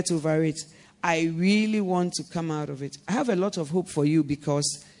I get over it? I really want to come out of it. I have a lot of hope for you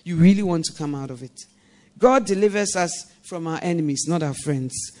because you really want to come out of it. God delivers us from our enemies, not our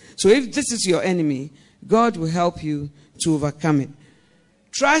friends. So if this is your enemy, God will help you to overcome it.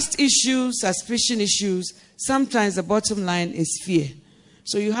 Trust issues, suspicion issues, sometimes the bottom line is fear.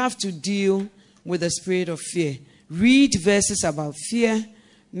 So you have to deal with the spirit of fear. Read verses about fear,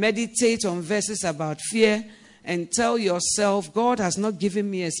 meditate on verses about fear, and tell yourself, God has not given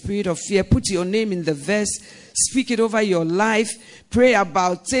me a spirit of fear. Put your name in the verse, speak it over your life, pray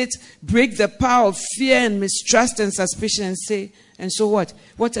about it, break the power of fear and mistrust and suspicion and say, and so what?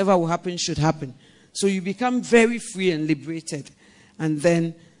 Whatever will happen should happen. So you become very free and liberated. And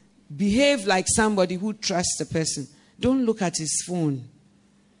then behave like somebody who trusts a person. Don't look at his phone.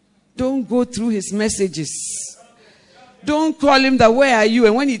 Don't go through his messages. Don't call him that, where are you?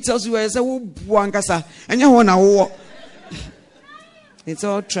 And when he tells you, it's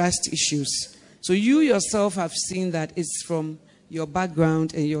all trust issues. So you yourself have seen that it's from your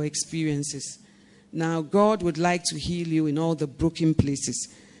background and your experiences. Now God would like to heal you in all the broken places.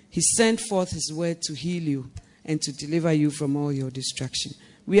 He sent forth his word to heal you and to deliver you from all your destruction.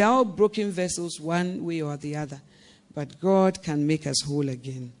 We are all broken vessels one way or the other, but God can make us whole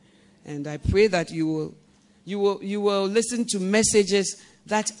again. And I pray that you will listen to messages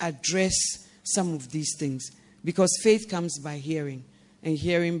that address some of these things, because faith comes by hearing, and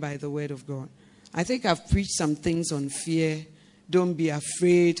hearing by the word of God. I think I've preached some things on fear. Don't be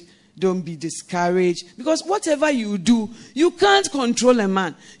afraid. Don't be discouraged. Because whatever you do, you can't control a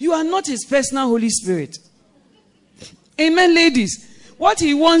man. You are not his personal Holy Spirit. Amen, ladies. What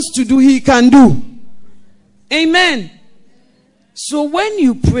he wants to do, he can do. Amen. So when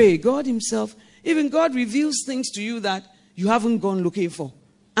you pray, God himself, even God reveals things to you that you haven't gone looking for.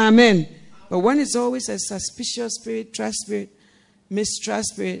 Amen. But when it's always a suspicious spirit, trust spirit,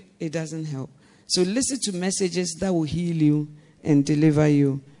 mistrust spirit, it doesn't help. So listen to messages that will heal you and deliver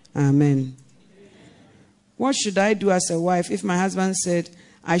you. Amen. What should I do as a wife if my husband said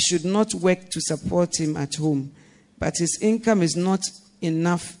I should not work to support him at home, but his income is not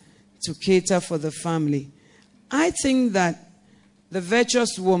enough to cater for the family? I think that the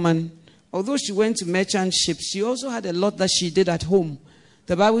virtuous woman, although she went to merchant ships, she also had a lot that she did at home.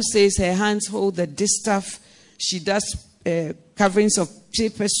 The Bible says her hands hold the distaff. She does coverings of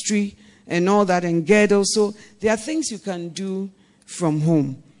tapestry and all that, and girdles. So there are things you can do from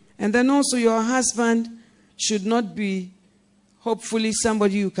home. And then also your husband should not be, hopefully,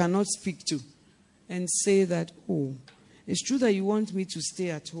 somebody you cannot speak to and say that, oh, it's true that you want me to stay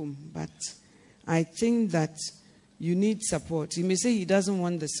at home, but I think that you need support. He may say he doesn't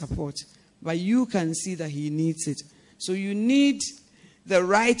want the support, but you can see that he needs it. So you need the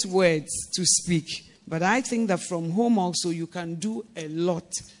right words to speak. But I think that from home also you can do a lot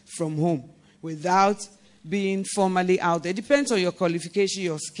from home without being formally out there. It depends on your qualification,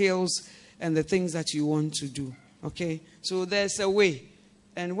 your skills, and the things that you want to do. Okay? So there's a way.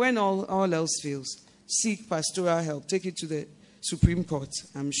 And when all else fails, seek pastoral help. Take it to the Supreme Court.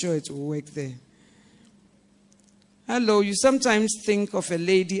 I'm sure it will work there. Hello, you sometimes think of a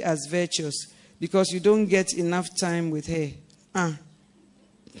lady as virtuous because you don't get enough time with her.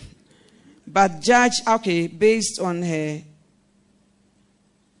 But judge, okay, based on her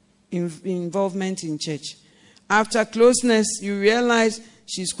involvement in church. After closeness, you realize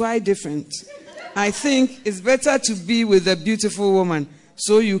she's quite different. I think it's better to be with a beautiful woman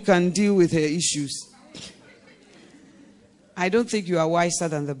so you can deal with her issues. I don't think you are wiser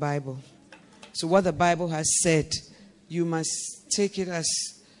than the Bible. So what the Bible has said, you must take it as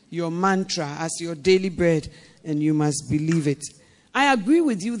your mantra, as your daily bread, and you must believe it. I agree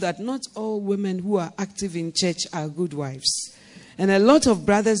with you that not all women who are active in church are good wives. And a lot of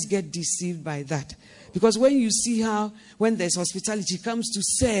brothers get deceived by that. Because when you see how, when there's hospitality, she comes to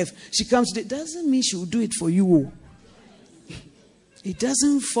serve, she comes to, it doesn't mean she will do it for you. It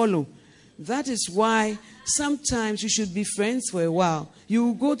doesn't follow. That is why sometimes you should be friends for a while. You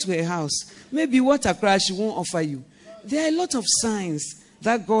will go to her house. Maybe what a crash she won't offer you. There are a lot of signs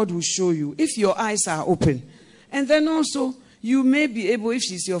that God will show you if your eyes are open. And then also, you may be able, if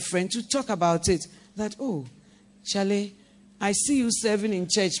she's your friend, to talk about it. That, oh, Charlie, I see you serving in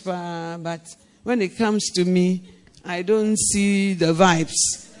church, but when it comes to me, I don't see the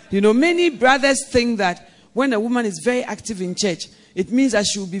vibes. You know, many brothers think that when a woman is very active in church, it means that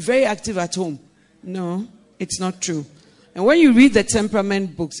she will be very active at home. No, it's not true. And when you read the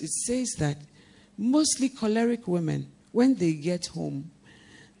temperament books, it says that mostly choleric women, when they get home,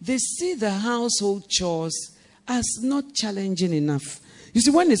 they see the household chores as not challenging enough. You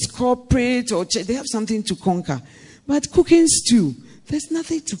see, when it's corporate or church, they have something to conquer. But cooking stew, there's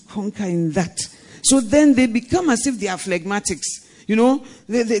nothing to conquer in that. So then they become as if they are phlegmatics. You know,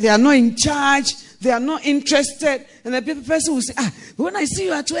 they are not in charge. They are not interested. And the person will say, when I see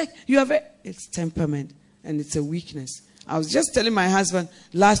you at work, you have a... It's temperament and it's a weakness. I was just telling my husband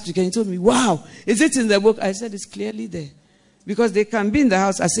last week and he told me, wow, is it in the book? I said, it's clearly there. Because they can be in the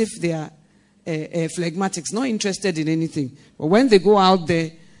house as if they are phlegmatics, not interested in anything. But when they go out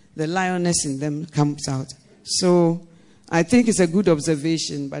there, the lioness in them comes out. So I think it's a good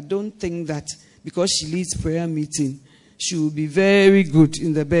observation, but don't think that because she leads prayer meeting, she will be very good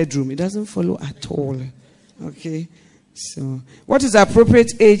in the bedroom. It doesn't follow at all. Okay? So, what is the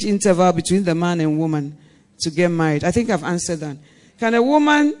appropriate age interval between the man and woman to get married? I think I've answered that. Can a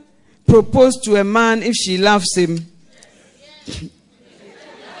woman propose to a man if she loves him?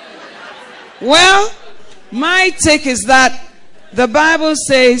 Well, my take is that the Bible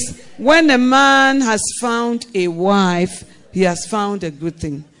says when a man has found a wife, he has found a good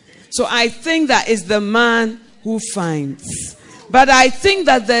thing. So I think that is the man who finds. But I think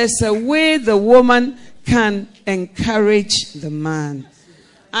that there's a way the woman can encourage the man.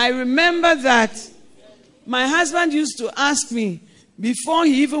 I remember that my husband used to ask me, before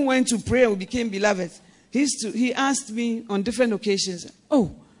he even went to pray and we became beloved, he asked me on different occasions,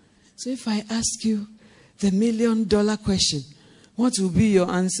 oh, so if I ask you the $1 million question, what will be your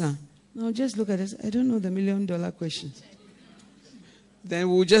answer? Now just look at this. I don't know the $1 million question. Then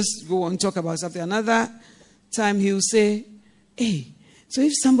we'll just go on talk about something. Another time he'll say, hey, so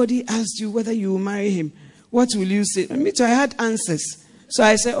if somebody asked you whether you will marry him, what will you say? Me too, I had answers. So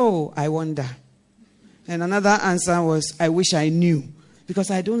I said, oh, I wonder. And another answer was, I wish I knew.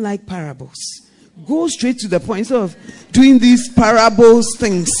 Because I don't like parables. Go straight to the point instead of doing these parables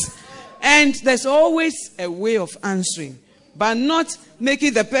things. And there's always a way of answering, but not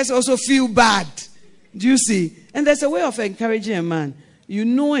making the person also feel bad. Do you see? And there's a way of encouraging a man. You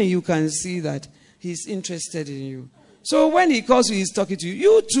know and you can see that he's interested in you. So when he calls you, he's talking to you.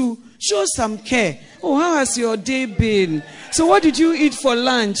 You too, show some care. Oh, how has your day been? So what did you eat for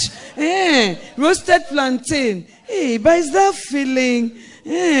lunch? Roasted plantain. Hey, but is that feeling?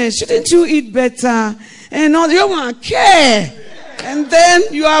 Shouldn't you eat better? And all you want care. And then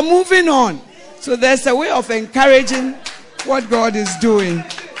you are moving on. So there's a way of encouraging what God is doing.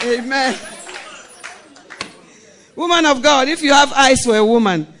 Amen. Woman of God, if you have eyes for a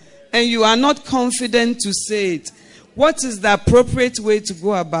woman and you are not confident to say it, what is the appropriate way to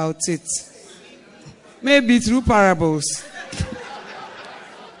go about it? Maybe through parables.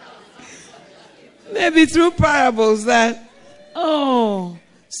 Maybe through parables that, oh,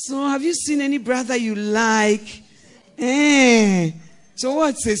 so have you seen any brother you like? So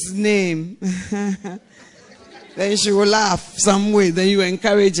what's his name? Then she will laugh some way. Then you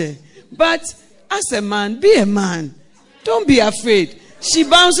encourage her. But as a man, be a man. Don't be afraid. She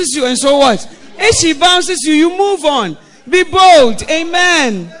bounces you and so what? If she bounces you, you move on. Be bold.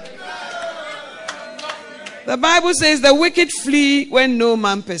 Amen. The Bible says the wicked flee when no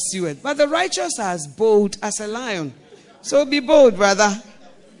man pursueth, but the righteous are as bold as a lion. So be bold, brother.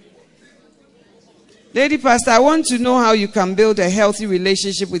 Lady Pastor, I want to know how you can build a healthy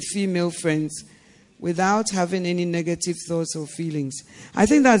relationship with female friends without having any negative thoughts or feelings. I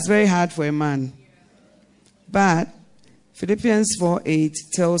think that's very hard for a man. But Philippians 4:8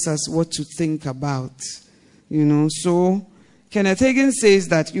 tells us what to think about. You know, so Kenneth Hagin says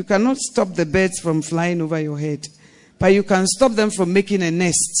that you cannot stop the birds from flying over your head, but you can stop them from making a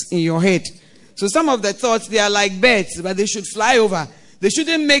nest in your head. So some of the thoughts, they are like birds, but they should fly over. They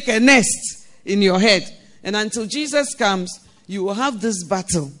shouldn't make a nest in your head. And until Jesus comes, you will have this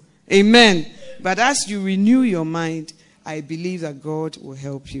battle. Amen. But as you renew your mind, I believe that God will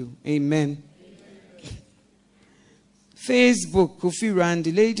help you. Amen. Facebook, Kofi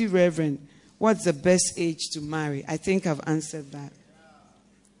Randy, Lady Reverend, what's the best age to marry? I think I've answered that.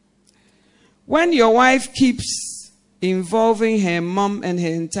 When your wife keeps involving her mom and her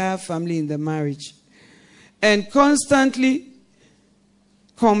entire family in the marriage and constantly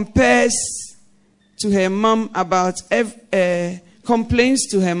compares to her mom about complains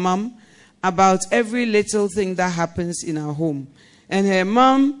to her mom about every little thing that happens in our home, and her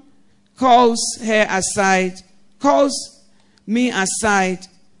mom calls me aside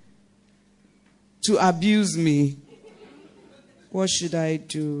to abuse me, what should I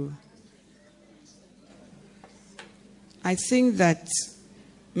do? I think that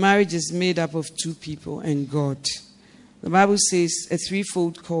marriage is made up of two people and God. The Bible says a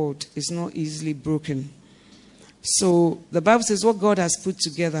threefold cord is not easily broken. So the Bible says what God has put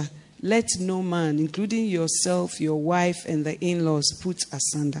together, let no man, including yourself, your wife, and the in-laws, put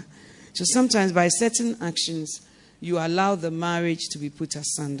asunder. So sometimes by certain actions, you allow the marriage to be put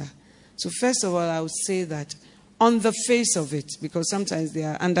asunder. So first of all, I would say that on the face of it, because sometimes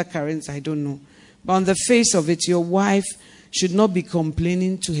there are undercurrents, I don't know. But on the face of it, your wife should not be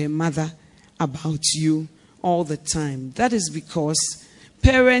complaining to her mother about you all the time. That is because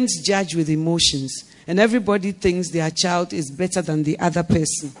parents judge with emotions, and everybody thinks their child is better than the other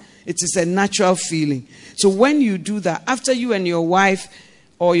person. It is a natural feeling. So when you do that, after you and your wife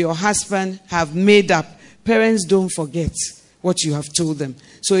or your husband have made up, parents don't forget what you have told them.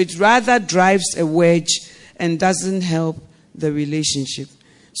 So it rather drives a wedge and doesn't help the relationship.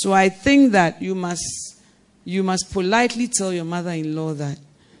 So I think that you must politely tell your mother-in-law that,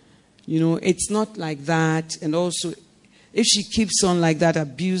 it's not like that. And also, if she keeps on like that,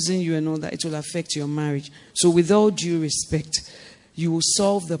 abusing you and all that, it will affect your marriage. So with all due respect, you will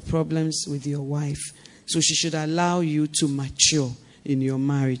solve the problems with your wife. So she should allow you to mature in your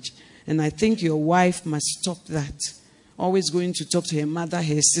marriage. And I think your wife must stop that. Always going to talk to her mother,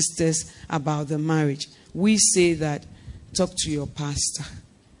 her sisters about the marriage. We say that, talk to your pastor,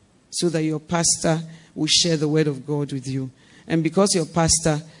 so that your pastor will share the word of God with you. And because your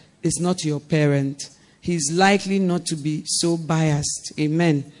pastor is not your parent, he's likely not to be so biased.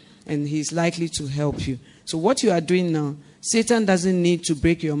 Amen. And he's likely to help you. So what you are doing now, Satan doesn't need to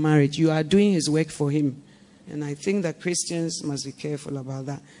break your marriage. You are doing his work for him. And I think that Christians must be careful about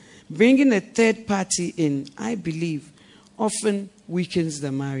that. Bringing a third party in, I believe, often weakens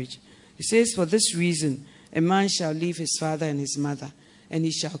the marriage. It says, for this reason, a man shall leave his father and his mother, and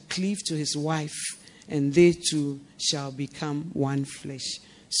he shall cleave to his wife, and they two shall become one flesh.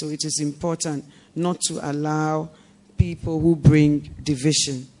 So it is important not to allow people who bring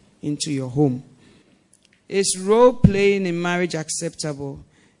division into your home. Is role playing in marriage acceptable?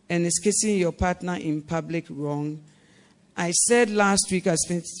 And is kissing your partner in public wrong? I said last week at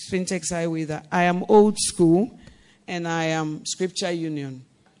Spintex Highway that I am old school and I am Scripture Union.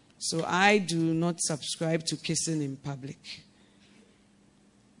 So I do not subscribe to kissing in public.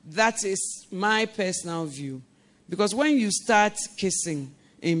 That is my personal view. Because when you start kissing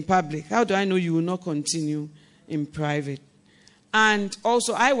in public, how do I know you will not continue in private? And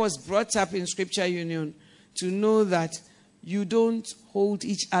also, I was brought up in Scripture Union to know that you don't hold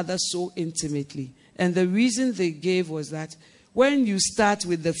each other so intimately. And the reason they gave was that when you start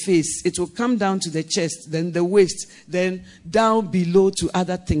with the face, it will come down to the chest, then the waist, then down below to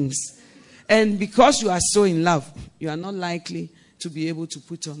other things. And because you are so in love, you are not likely to be able to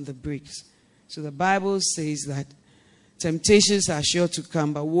put on the brakes. So the Bible says that temptations are sure to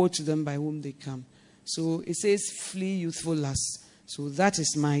come, but woe to them by whom they come. So it says, flee youthful lust. So that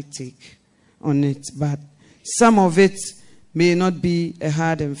is my take on it. But some of it may not be a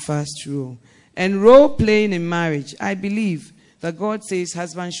hard and fast rule. And role playing in marriage, I believe that God says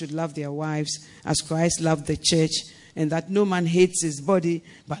husbands should love their wives as Christ loved the church, and that no man hates his body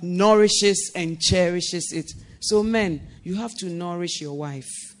but nourishes and cherishes it. So men, you have to nourish your wife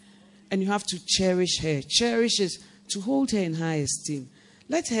and you have to cherish her. Cherish is to hold her in high esteem.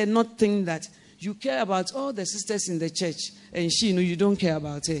 Let her not think that you care about all the sisters in the church and you don't care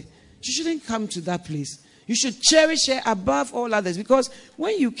about her. She shouldn't come to that place. You should cherish her above all others, because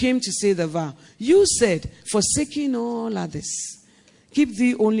when you came to say the vow, you said, forsaking all others, keep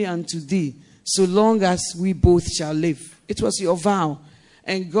thee only unto thee, so long as we both shall live. It was your vow,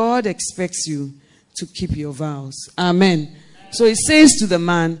 and God expects you to keep your vows. Amen. So it says to the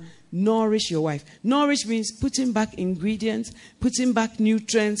man, nourish your wife. Nourish means putting back ingredients, putting back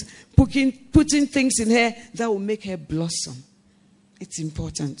nutrients, putting things in her that will make her blossom. It's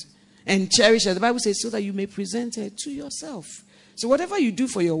important. And cherish her. The Bible says so that you may present her to yourself. So whatever you do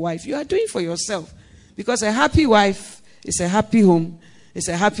for your wife, you are doing for yourself. Because a happy wife is a happy home, is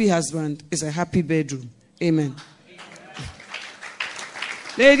a happy husband, is a happy bedroom. Amen.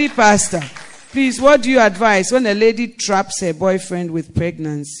 Lady pastor, please, what do you advise when a lady traps her boyfriend with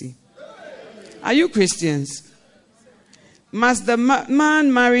pregnancy? Are you Christians? Must the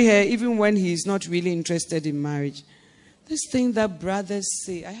man marry her even when he is not really interested in marriage? This thing that brothers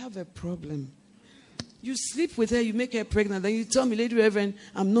say, I have a problem. You sleep with her, you make her pregnant, then you tell me, Lady Reverend,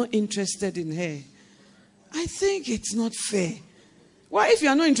 I'm not interested in her. I think it's not fair. Why, if you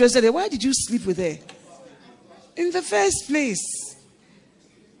are not interested in her, why did you sleep with her? In the first place,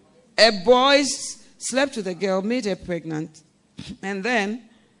 a boy slept with a girl, made her pregnant, and then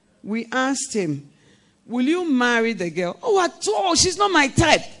we asked him, will you marry the girl? Oh, at all, she's not my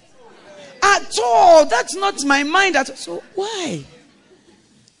type. At all, that's not my mind. So why?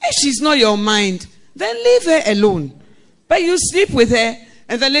 If she's not your mind, then leave her alone. But you sleep with her,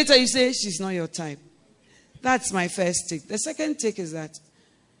 and then later you say she's not your type. That's my first take. The second take is that,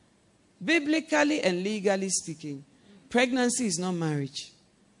 biblically and legally speaking, pregnancy is not marriage.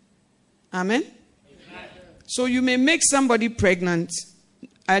 Amen? So you may make somebody pregnant.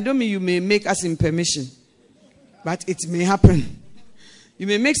 I don't mean you may make us in permission, but it may happen. You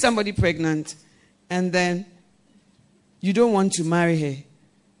may make somebody pregnant, and then you don't want to marry her.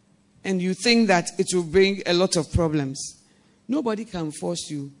 And you think that it will bring a lot of problems. Nobody can force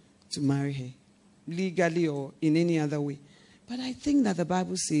you to marry her, legally or in any other way. But I think that the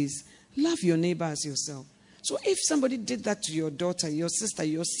Bible says, love your neighbor as yourself. So if somebody did that to your daughter, your sister,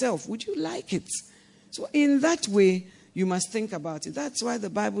 yourself, would you like it? So in that way, you must think about it. That's why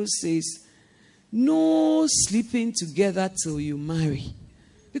the Bible says, no sleeping together till you marry.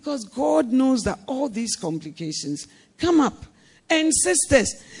 Because God knows that all these complications come up. And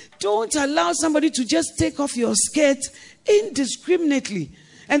sisters, don't allow somebody to just take off your skirt indiscriminately.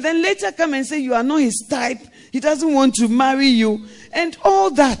 And then later come and say you are not his type. He doesn't want to marry you. And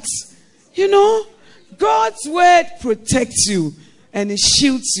all that. You know, God's word protects you and it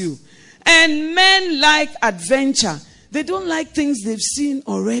shields you. And men like adventure. They don't like things they've seen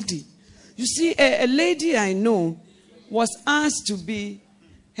already. You see, a lady I know was asked to be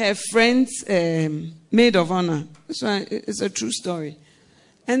her friend's maid of honor. It's a true story.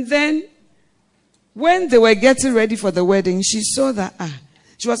 And then, when they were getting ready for the wedding, she saw that,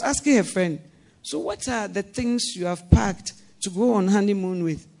 she was asking her friend, so what are the things you have packed to go on honeymoon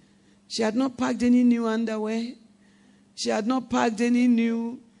with? She had not packed any new underwear. She had not packed any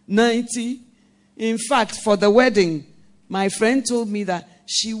new 90. In fact, for the wedding, my friend told me that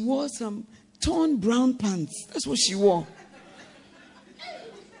she wore some torn brown pants. That's what she wore.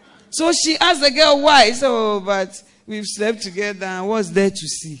 So she asked the girl why. So, but we've slept together and what's there to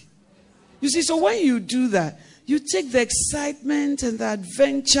see? You see, so when you do that, you take the excitement and the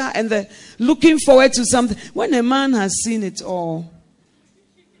adventure and the looking forward to something. When a man has seen it all,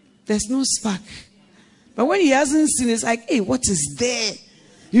 there's no spark. But when he hasn't seen it, it's like, hey, what is there?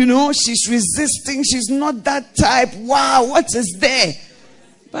 You know, she's resisting. She's not that type. Wow, what is there?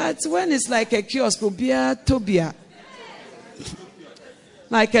 But when it's like a kiosk, Tobia,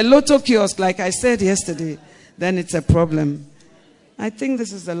 like a lotto kiosk, like I said yesterday, then it's a problem. I think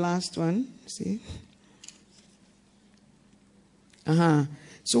this is the last one. See?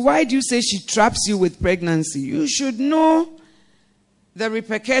 So why do you say she traps you with pregnancy? You should know the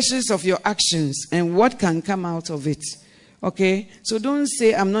repercussions of your actions and what can come out of it. Okay? So don't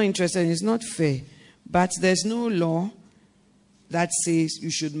say, I'm not interested. It's not fair. But there's no law that says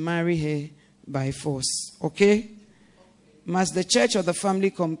you should marry her by force. Okay? Must the church or the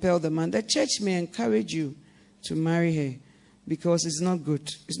family compel the man? The church may encourage you to marry her because it's not good.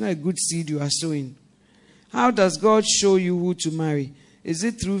 It's not a good seed you are sowing. How does God show you who to marry? Is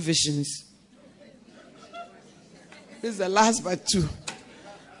it through visions? This is the last but two.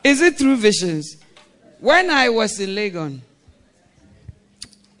 Is it through visions? When I was in Legon,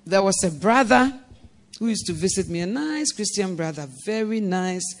 there was a brother who used to visit me, a nice Christian brother, very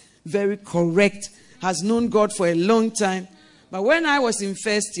nice, very correct, has known God for a long time. But when I was in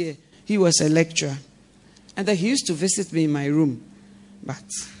first year, he was a lecturer. And then he used to visit me in my room. But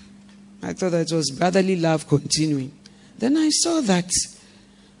I thought that it was brotherly love continuing. Then I saw that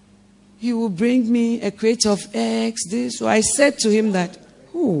he would bring me a crate of eggs, this. So I said to him that,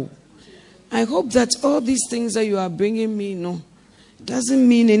 I hope that all these things that you are bringing me, it doesn't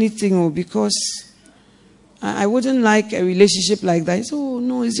mean anything, because I wouldn't like a relationship like that. He said, oh,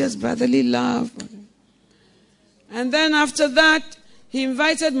 no, it's just brotherly love. And then after that, he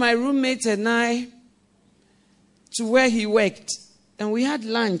invited my roommate and I to where he worked. And we had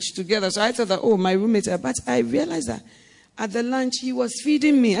lunch together. So I thought that, oh, my roommate. But I realized that at the lunch, he was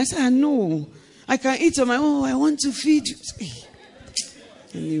feeding me. I said, no, I can eat on my own. I want to feed you.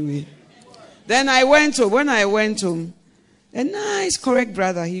 Anyway. Then I went home. When I went home, a nice, correct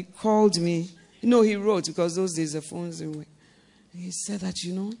brother, he called me. No, he wrote, because those days the phones didn't work. He said that,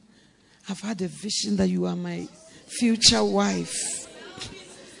 I've had a vision that you are my future wife.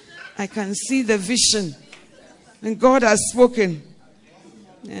 I can see the vision. And God has spoken.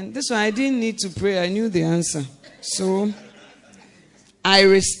 And this one, I didn't need to pray. I knew the answer. So I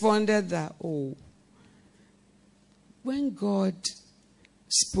responded that, oh, when God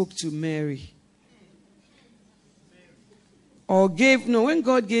spoke to Mary, when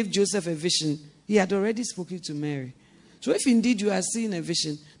God gave Joseph a vision, he had already spoken to Mary. So if indeed you are seeing a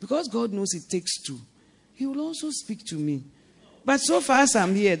vision, because God knows it takes two, he will also speak to me. But so far as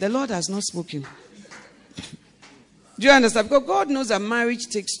I'm here, the Lord has not spoken. Do you understand? Because God knows that marriage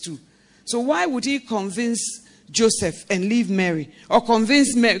takes two. So why would he convince Joseph and leave Mary? Or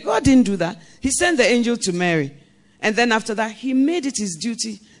convince Mary? God didn't do that. He sent the angel to Mary. And then after that, he made it his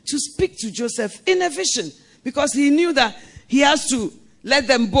duty to speak to Joseph in a vision. Because he knew that he has to let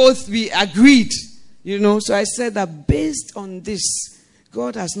them both be agreed. So I said that based on this,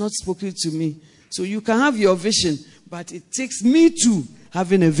 God has not spoken to me. So you can have your vision, but it takes me too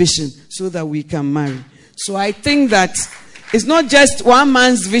having a vision so that we can marry. So I think that it's not just one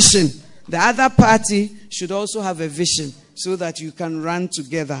man's vision. The other party should also have a vision so that you can run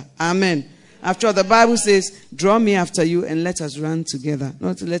together. Amen. After all, the Bible says, draw me after you and let us run together,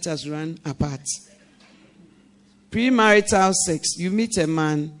 not let us run apart. Premarital sex. You meet a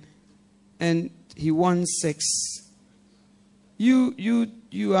man and he wants sex.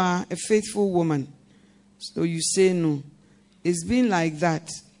 You are a faithful woman. So you say no. It's been like that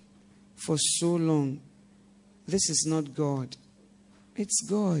for so long. This is not God. It's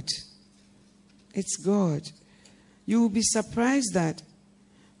God. It's God. You will be surprised that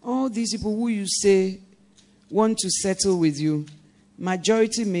all these people who you say want to settle with you,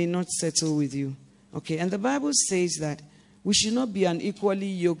 majority may not settle with you. Okay, and the Bible says that we should not be unequally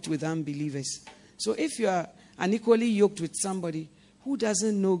yoked with unbelievers. So if you are unequally yoked with somebody who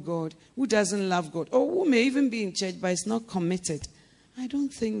doesn't know God, who doesn't love God, or who may even be in church but is not committed, I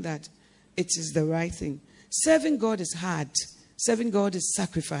don't think that it is the right thing. Serving God is hard. Serving God is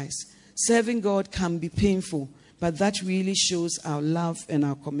sacrifice. Serving God can be painful, but that really shows our love and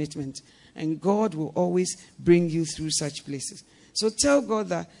our commitment. And God will always bring you through such places. So tell God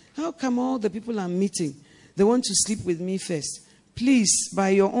that, how come all the people I'm meeting, they want to sleep with me first? Please, by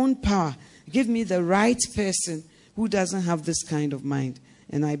your own power, give me the right person who doesn't have this kind of mind.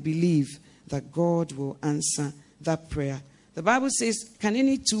 And I believe that God will answer that prayer. The Bible says, can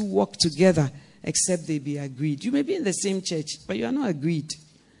any two walk together except they be agreed? You may be in the same church, but you are not agreed.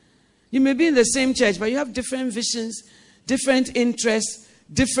 You may be in the same church, but you have different visions, different interests,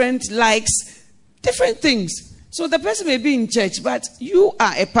 different likes, different things. So the person may be in church, but you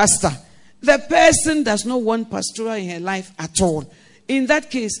are a pastor. The person does not want pastoral in her life at all. In that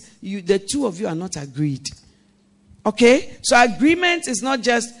case, the two of you are not agreed. Okay? So agreement is not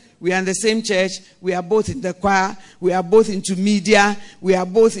just we are in the same church, we are both in the choir, we are both into media, we are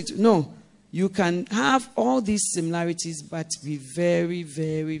both into... No. You can have all these similarities, but be very,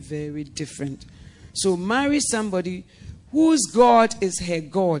 very, very different. So marry somebody whose God is her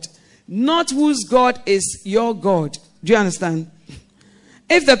God, not whose God is your God. Do you understand?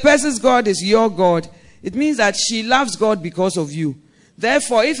 If the person's God is your God, it means that she loves God because of you.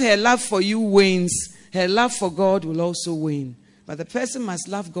 Therefore, if her love for you wanes, her love for God will also wane. But the person must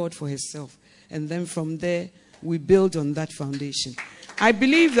love God for herself. And then from there, we build on that foundation. I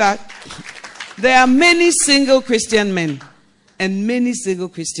believe that there are many single Christian men and many single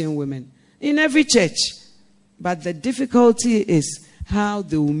Christian women in every church. But the difficulty is how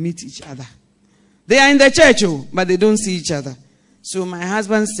they will meet each other. They are in the church, but they don't see each other. So my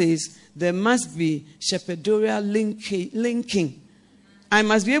husband says there must be shepherdorial linking. I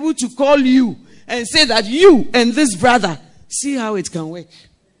must be able to call you and say that you and this brother, see how it can work.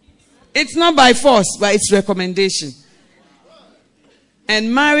 It's not by force, but it's recommendation.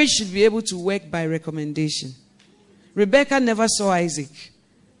 And marriage should be able to work by recommendation. Rebecca never saw Isaac.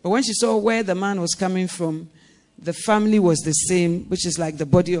 But when she saw where the man was coming from, the family was the same, which is like the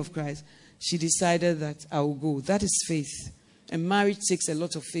body of Christ. She decided that I will go. That is faith. And marriage takes a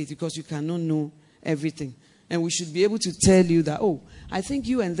lot of faith because you cannot know everything. And we should be able to tell you that, oh, I think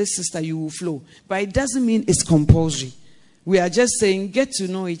you and this sister, you will flow. But it doesn't mean it's compulsory. We are just saying, get to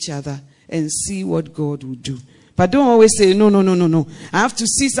know each other and see what God will do. But don't always say, no. I have to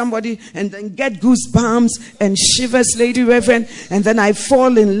see somebody and then get goosebumps and shivers, Lady Reverend, and then I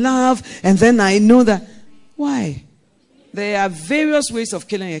fall in love, and then I know that. Why? There are various ways of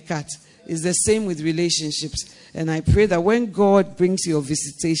killing a cat. It's the same with relationships. And I pray that when God brings your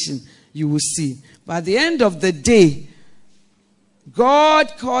visitation, you will see. But at the end of the day,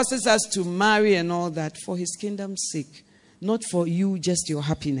 God causes us to marry and all that for his kingdom's sake, not for you, just your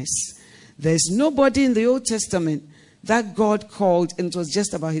happiness. There's nobody in the Old Testament that God called and it was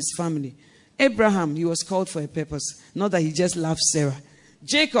just about his family. Abraham, he was called for a purpose, not that he just loved Sarah.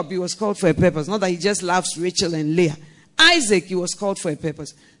 Jacob, he was called for a purpose, not that he just loves Rachel and Leah. Isaac, he was called for a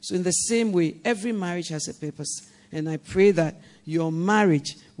purpose. So in the same way, every marriage has a purpose. And I pray that your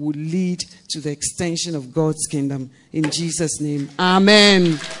marriage will lead to the extension of God's kingdom. In Jesus' name,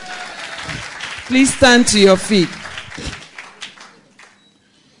 amen. Please stand to your feet.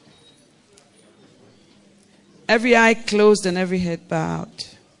 Every eye closed and every head bowed.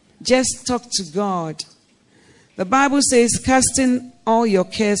 Just talk to God. The Bible says, casting all your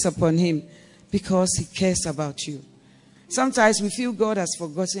cares upon him because he cares about you. Sometimes we feel God has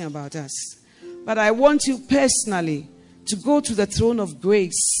forgotten about us. But I want you personally to go to the throne of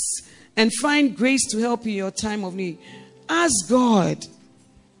grace and find grace to help you in your time of need. Ask God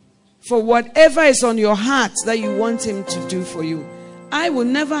for whatever is on your heart that you want him to do for you. I will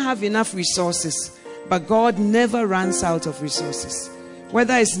never have enough resources, but God never runs out of resources.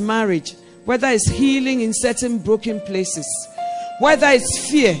 Whether it's marriage, whether it's healing in certain broken places, whether it's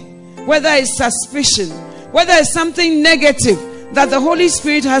fear, whether it's suspicion, whether it's something negative that the Holy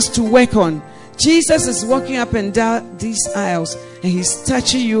Spirit has to work on. Jesus is walking up and down these aisles and he's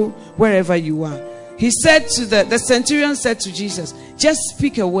touching you wherever you are. He said to the centurion said to Jesus, just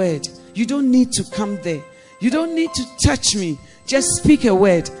speak a word. You don't need to come there. You don't need to touch me. Just speak a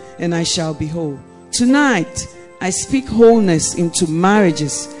word and I shall be whole. Tonight, I speak wholeness into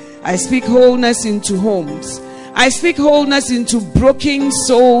marriages. I speak wholeness into homes. I speak wholeness into broken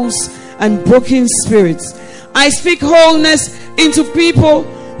souls and broken spirits. I speak wholeness into people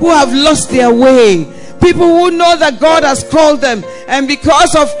who have lost their way. People who know that God has called them and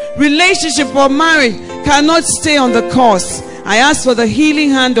because of relationship or marriage cannot stay on the course. I ask for the healing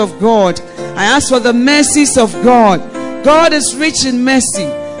hand of God. I ask for the mercies of God. God is rich in mercy.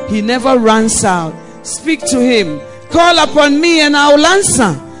 He never runs out. Speak to him. Call upon me and I will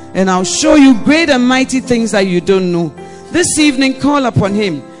answer. And I'll show you great and mighty things that you don't know. This evening, call upon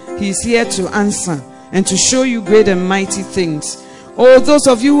him. He is here to answer and to show you great and mighty things. Oh, those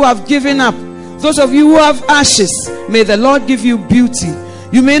of you who have given up, those of you who have ashes, may the Lord give you beauty.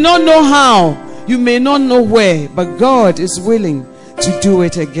 You may not know how, you may not know where, but God is willing to do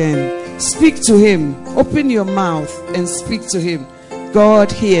it again. Speak to him. Open your mouth and speak to him.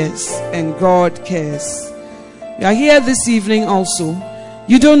 God hears and God cares. You are here this evening also.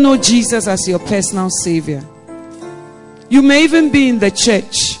 You don't know Jesus as your personal Savior. You may even be in the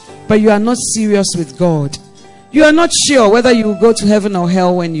church, but you are not serious with God. You are not sure whether you will go to heaven or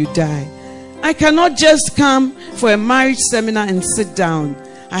hell when you die. I cannot just come for a marriage seminar and sit down.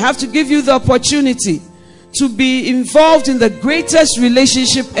 I have to give you the opportunity to be involved in the greatest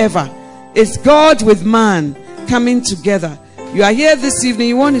relationship ever. It's God with man coming together. You are here this evening.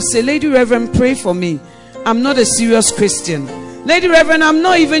 You want to say, Lady Reverend, pray for me. I'm not a serious Christian. Lady Reverend, I'm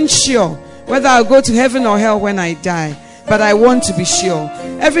not even sure whether I'll go to heaven or hell when I die. But I want to be sure.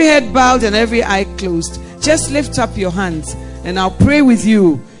 Every head bowed and every eye closed. Just lift up your hands and I'll pray with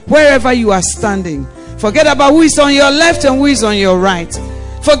you wherever you are standing. Forget about who is on your left and who is on your right.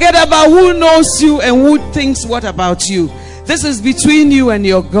 Forget about who knows you and who thinks what about you. This is between you and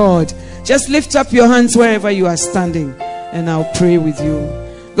your God. Just lift up your hands wherever you are standing and I'll pray with you.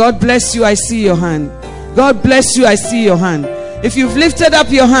 God bless you. I see your hand. God bless you. I see your hand. If you've lifted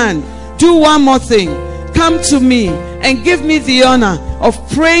up your hand, do one more thing. Come to me and give me the honor of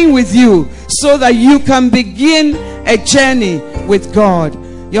praying with you so that you can begin a journey with God.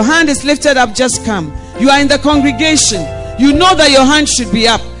 Your hand is lifted up, just come. You are in the congregation. You know that your hand should be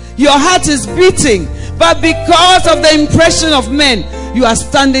up. Your heart is beating, but because of the impression of men, you are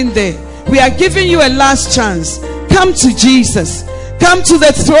standing there. We are giving you a last chance. Come to Jesus. Come to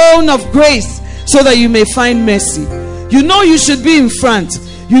the throne of grace so that you may find mercy. You know you should be in front.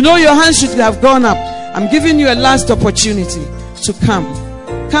 You know your hand should have gone up. I'm giving you a last opportunity to come.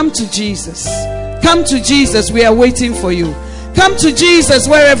 Come to Jesus. Come to Jesus. We are waiting for you. Come to Jesus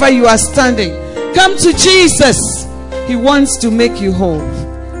wherever you are standing. Come to Jesus. He wants to make you whole.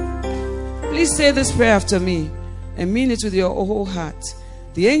 Please Please say this prayer after me and mean it with your whole heart.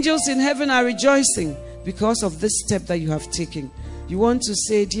 The angels in heaven are rejoicing because of this step that you have taken. You want to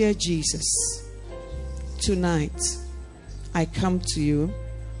say, dear Jesus, tonight I come to you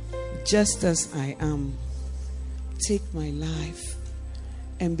just as I am. Take my life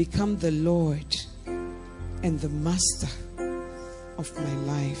and become the Lord and the master of my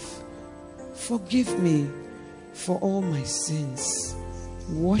life. Forgive me for all my sins.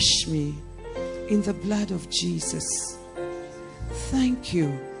 Wash me in the blood of Jesus. Thank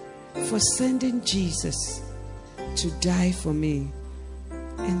you for sending Jesus to die for me.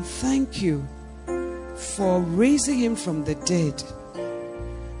 And thank you for raising him from the dead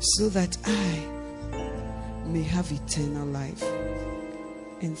so that I may have eternal life.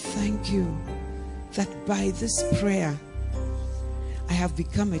 And thank you that by this prayer I have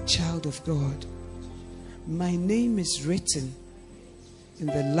become a child of God. My name is written in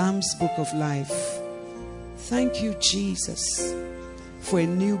the Lamb's Book of Life. Thank you, Jesus, for a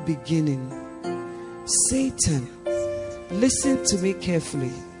new beginning. Satan, listen to me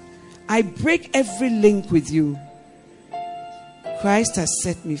carefully. I break every link with you. Christ has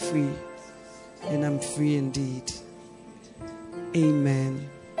set me free, and I'm free indeed. Amen.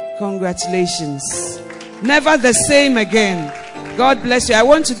 Congratulations. Never the same again. God bless you. I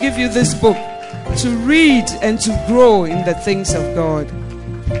want to give you this book to read and to grow in the things of God.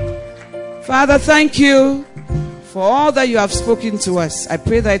 Father, thank you for all that you have spoken to us. I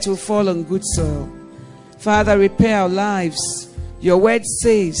pray that it will fall on good soil. Father, repair our lives. Your word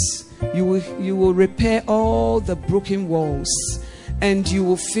says you will repair all the broken walls and you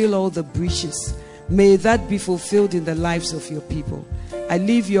will fill all the breaches. May that be fulfilled in the lives of your people. I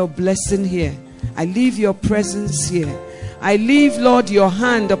leave your blessing here. I leave your presence here. I leave, Lord, your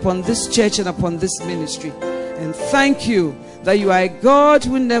hand upon this church and upon this ministry. And thank you that you are a God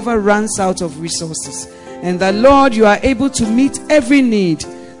who never runs out of resources. And that, Lord, you are able to meet every need.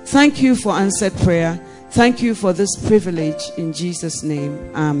 Thank you for answered prayer. Thank you for this privilege. In Jesus' name,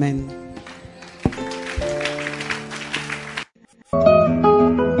 amen.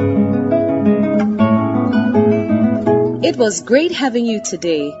 It was great having you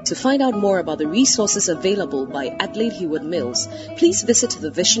today. To find out more about the resources available by Adelaide Heward Mills, please visit the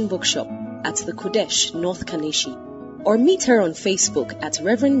Vision Bookshop at the Kodesh, North Kaneshi, or meet her on Facebook at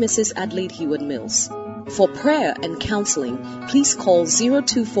Reverend Mrs. Adelaide Heward Mills. For prayer and counseling, please call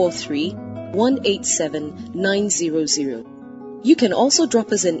 0243 187 900. You can also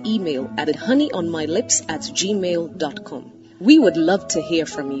drop us an email at honeyonmylips@gmail.com. We would love to hear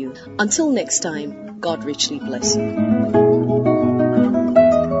from you. Until next time, God richly bless you.